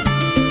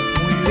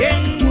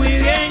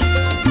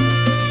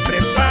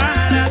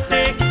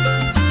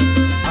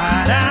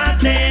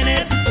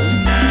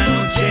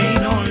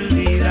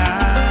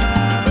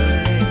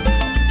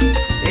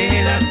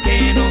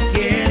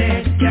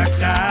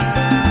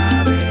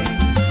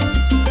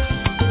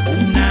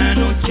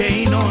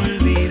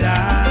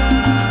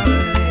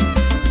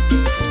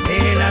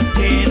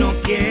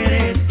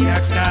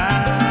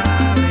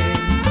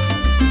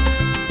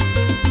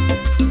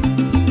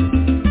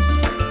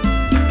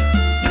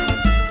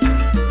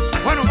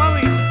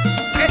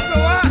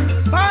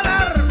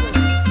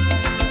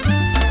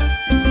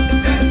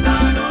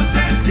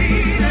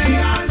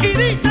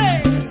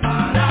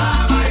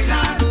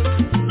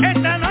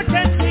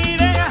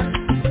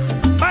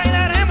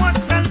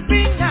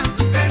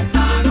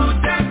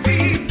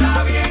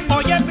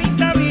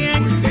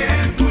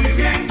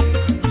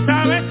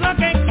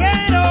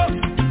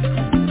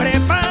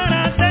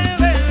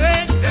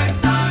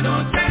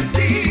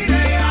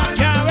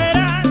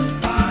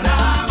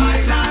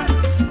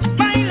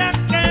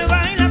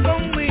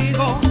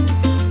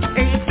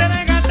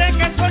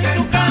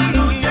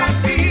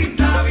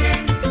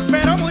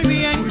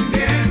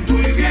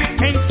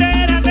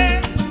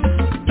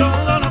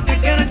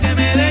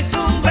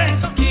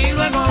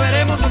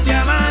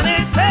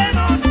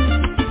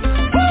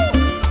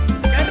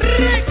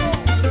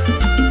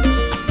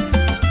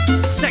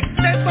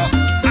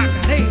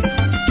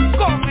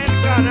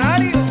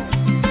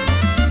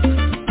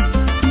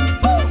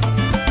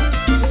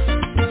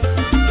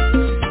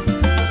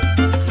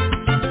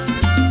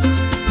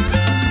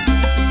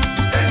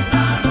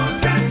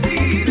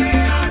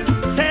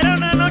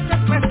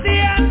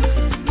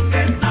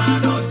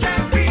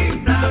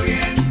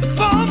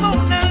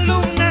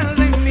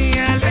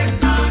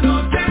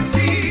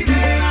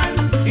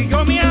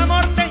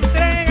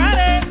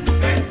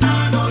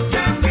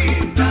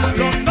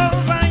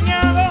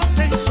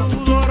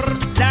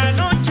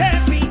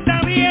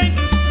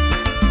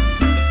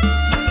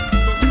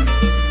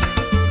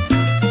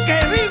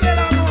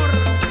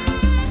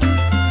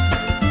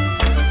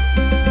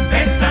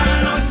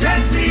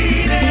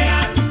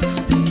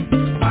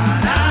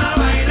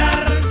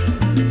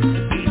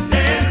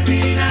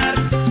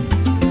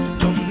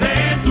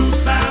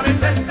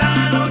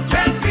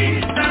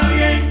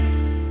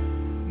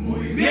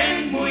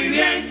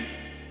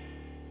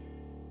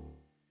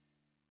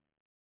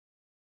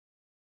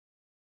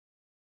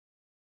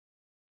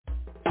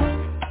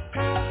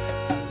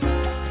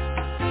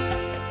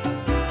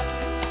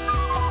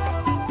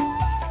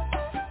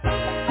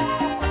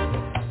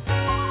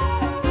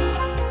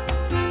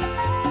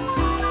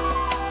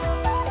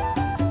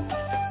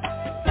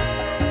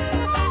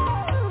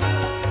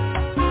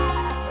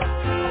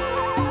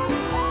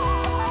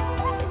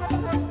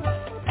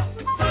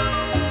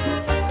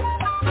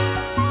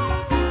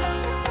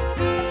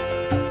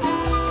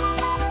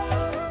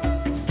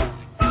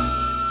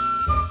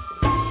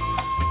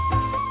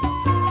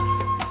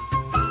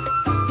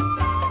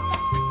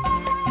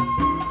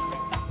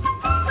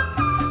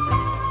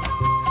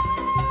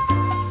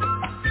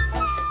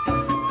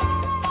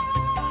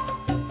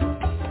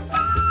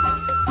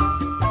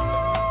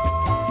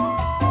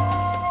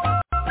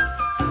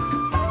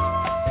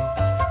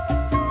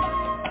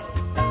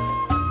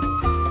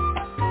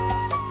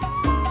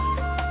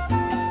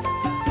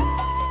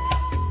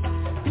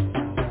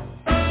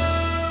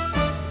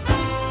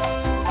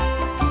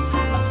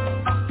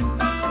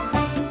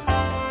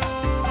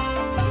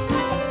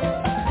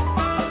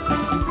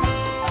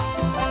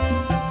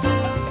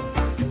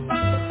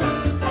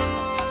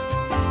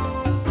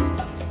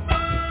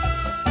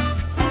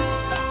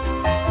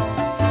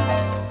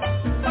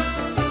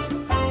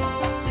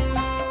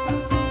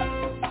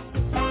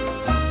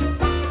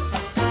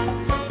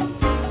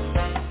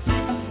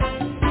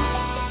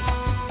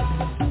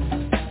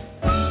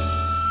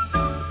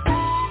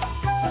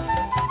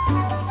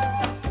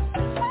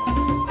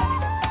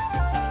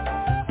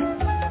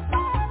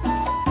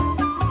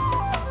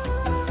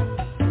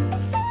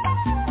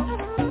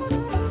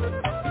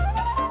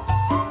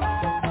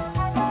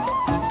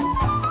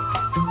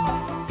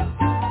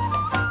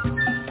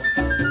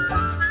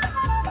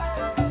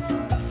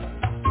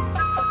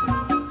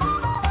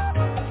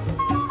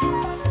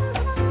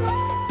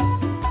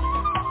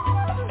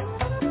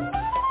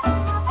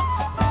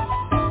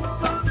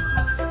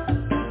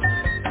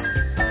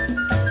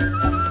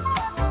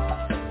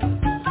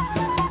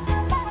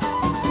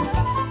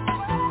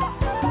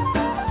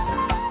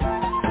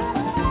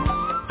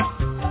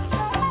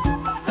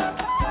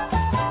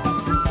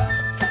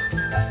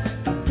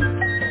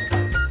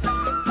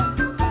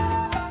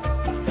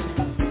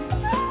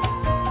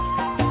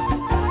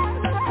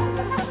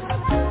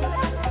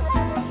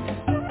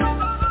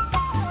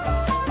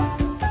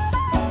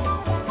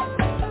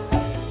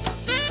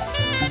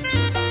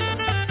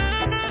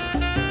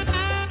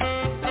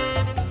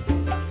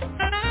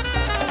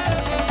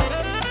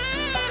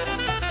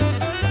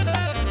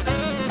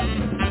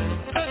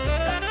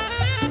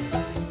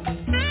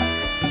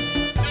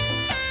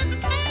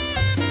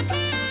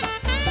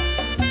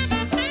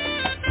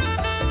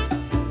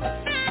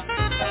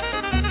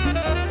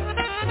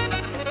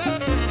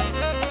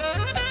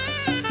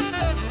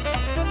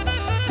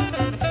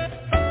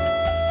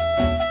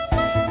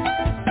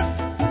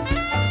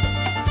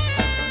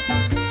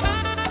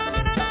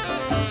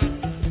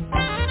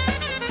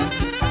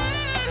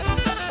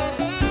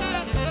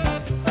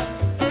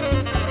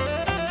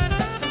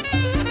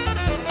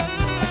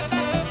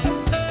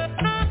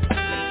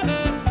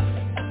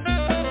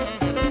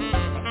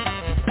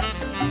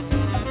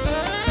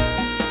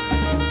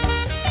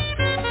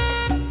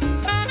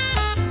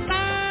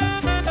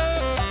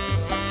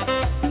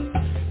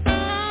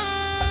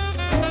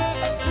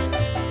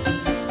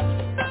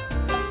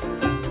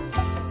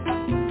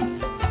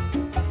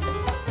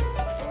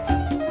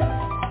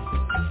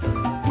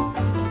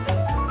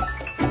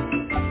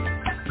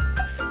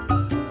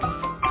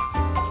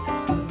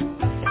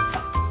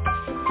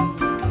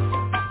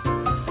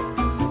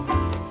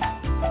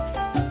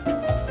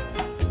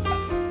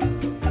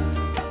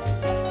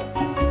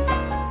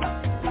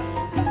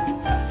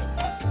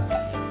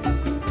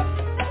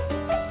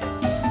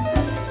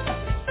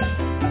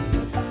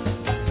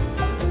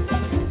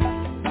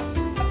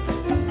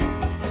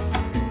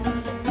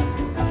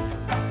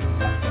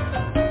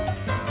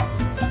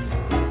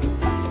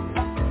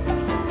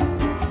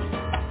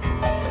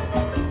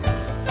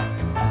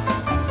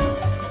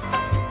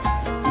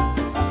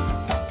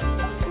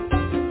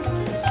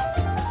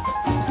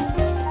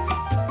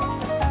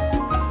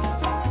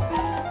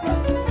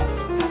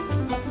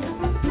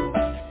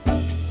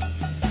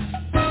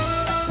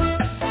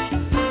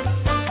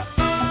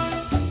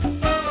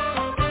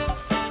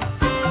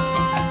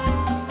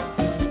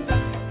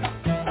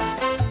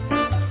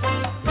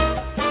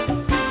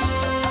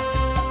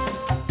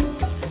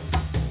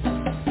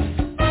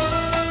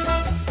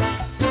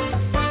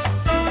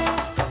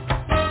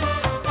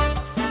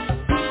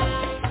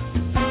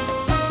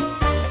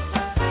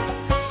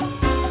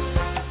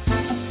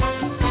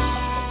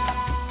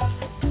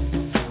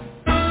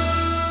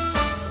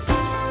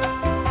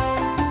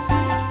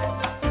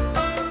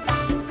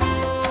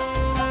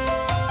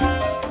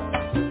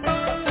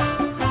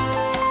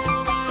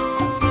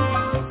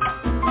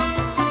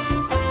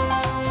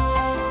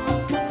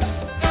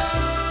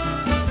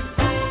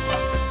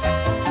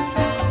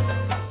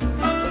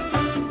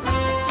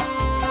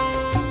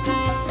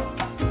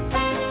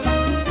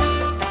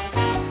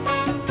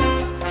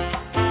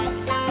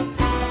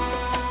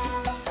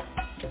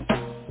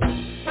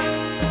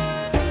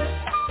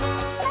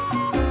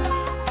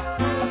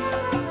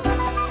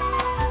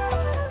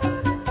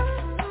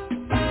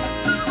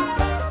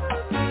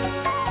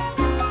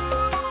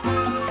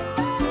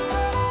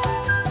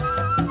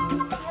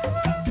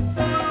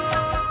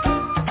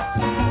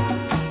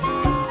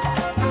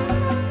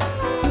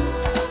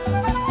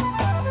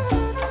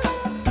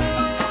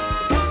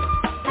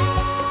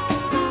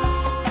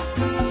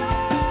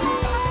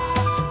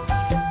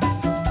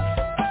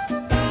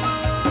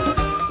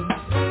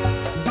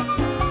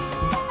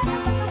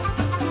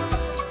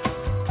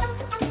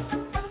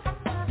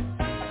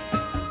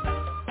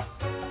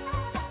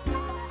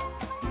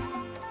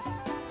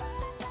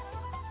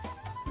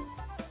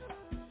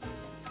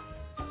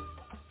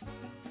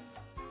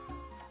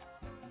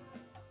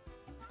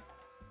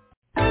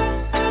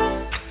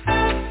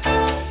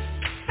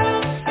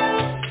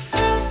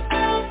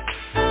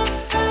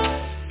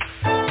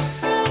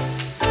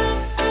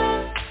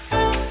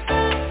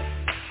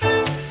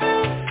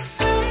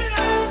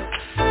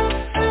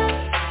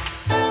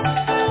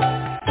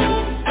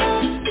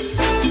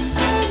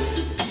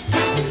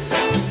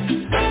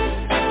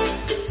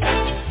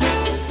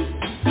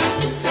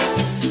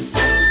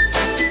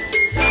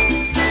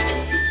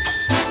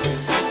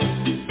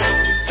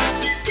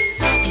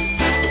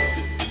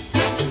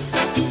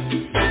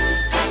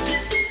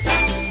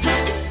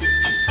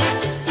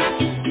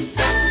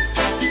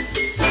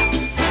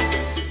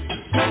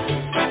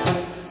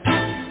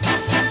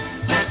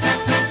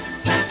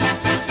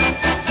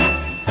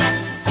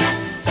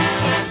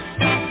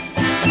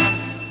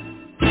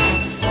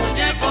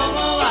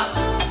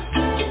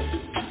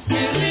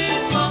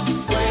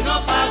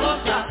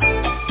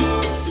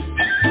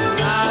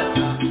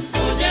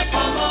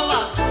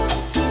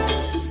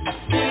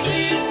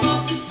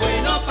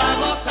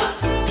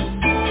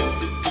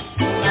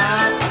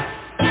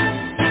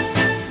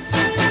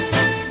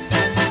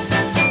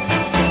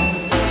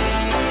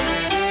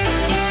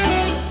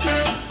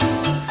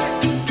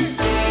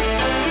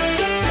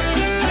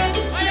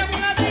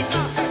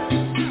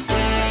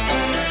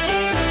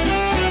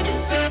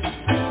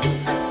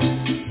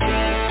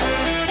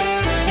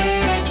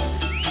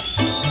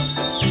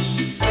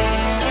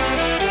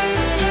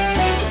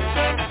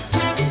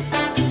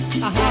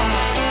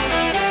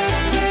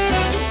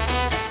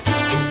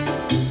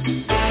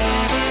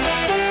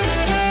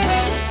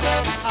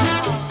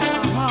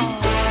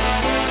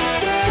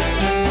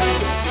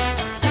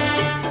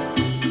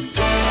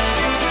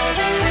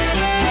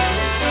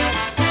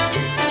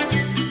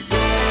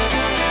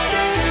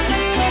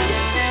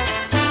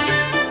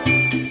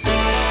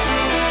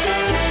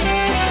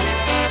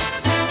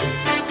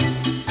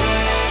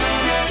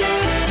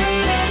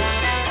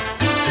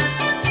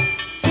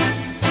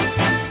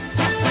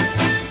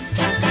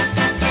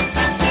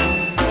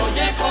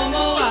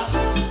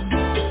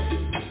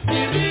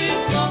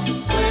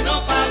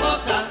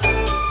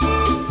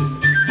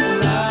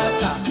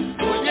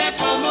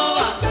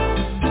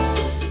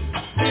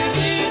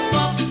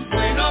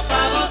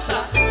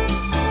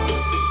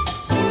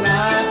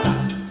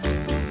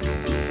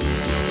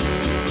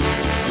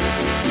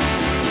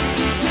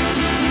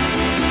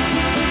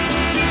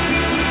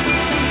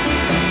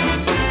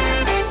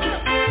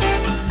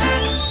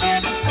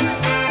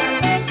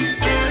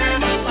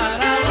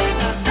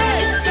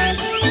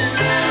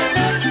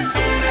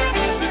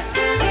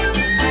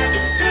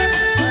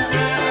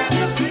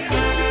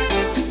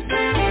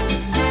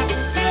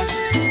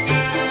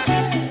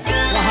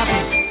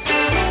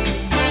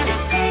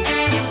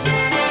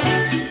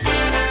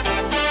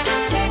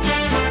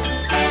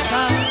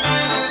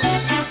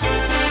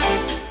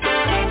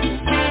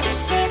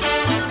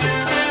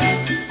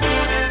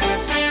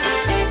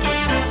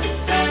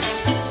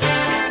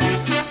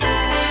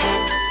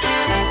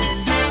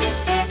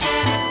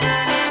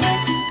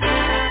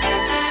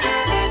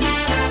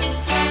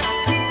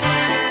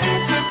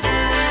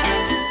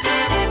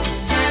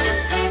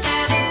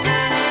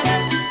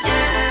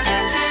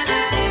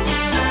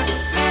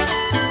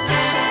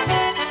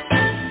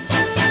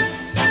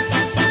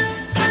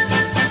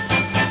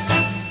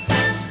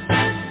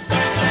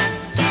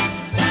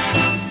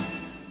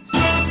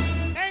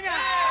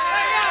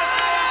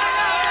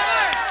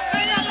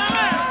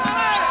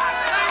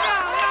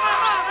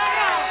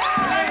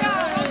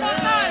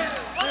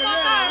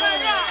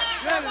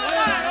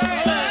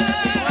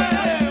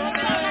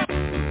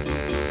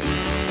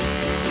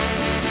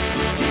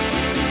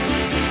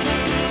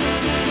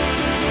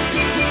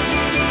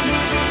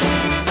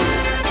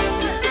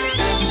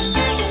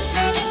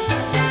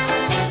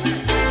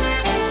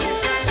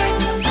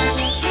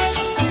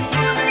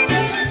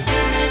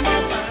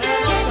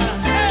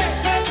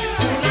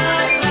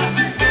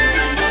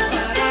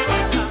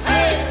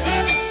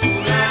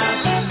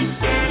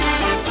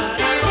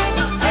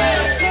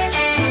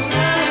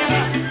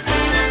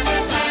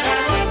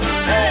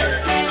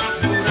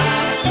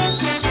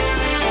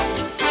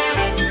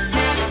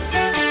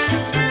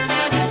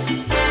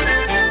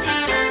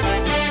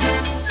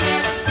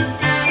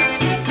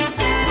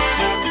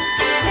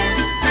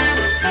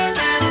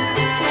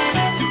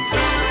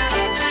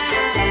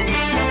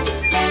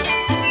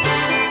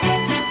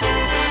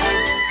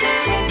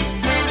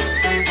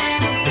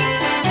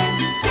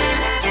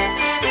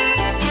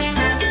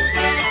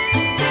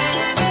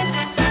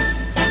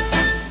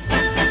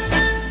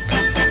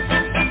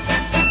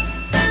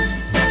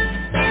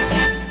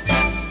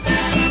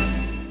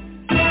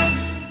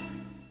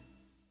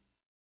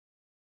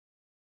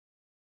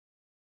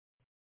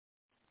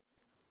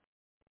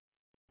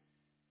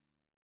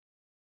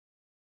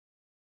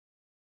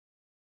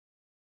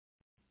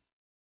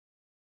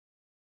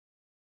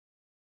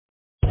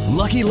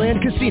 Lucky Land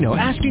Casino,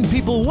 asking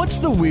people, what's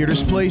the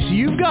weirdest place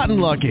you've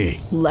gotten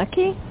lucky?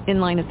 Lucky? In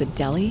line at the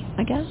deli,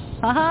 I guess?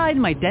 Aha, in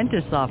my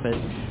dentist's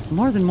office.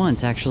 More than once,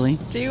 actually.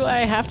 Do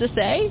I have to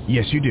say?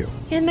 Yes, you do.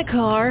 In the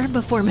car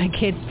before my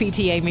kids'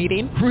 PTA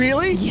meeting.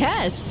 Really?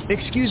 Yes.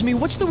 Excuse me,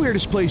 what's the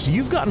weirdest place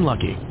you've gotten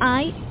lucky?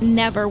 I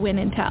never win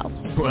and tell.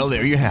 Well,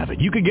 there you have it.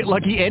 You can get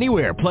lucky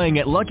anywhere, playing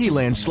at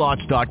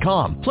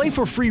LuckyLandSlots.com. Play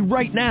for free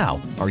right now.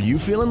 Are you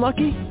feeling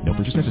lucky? No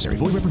purchase necessary.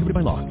 Void where prohibited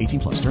by law.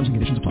 18+. Terms and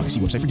conditions apply. See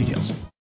website for details.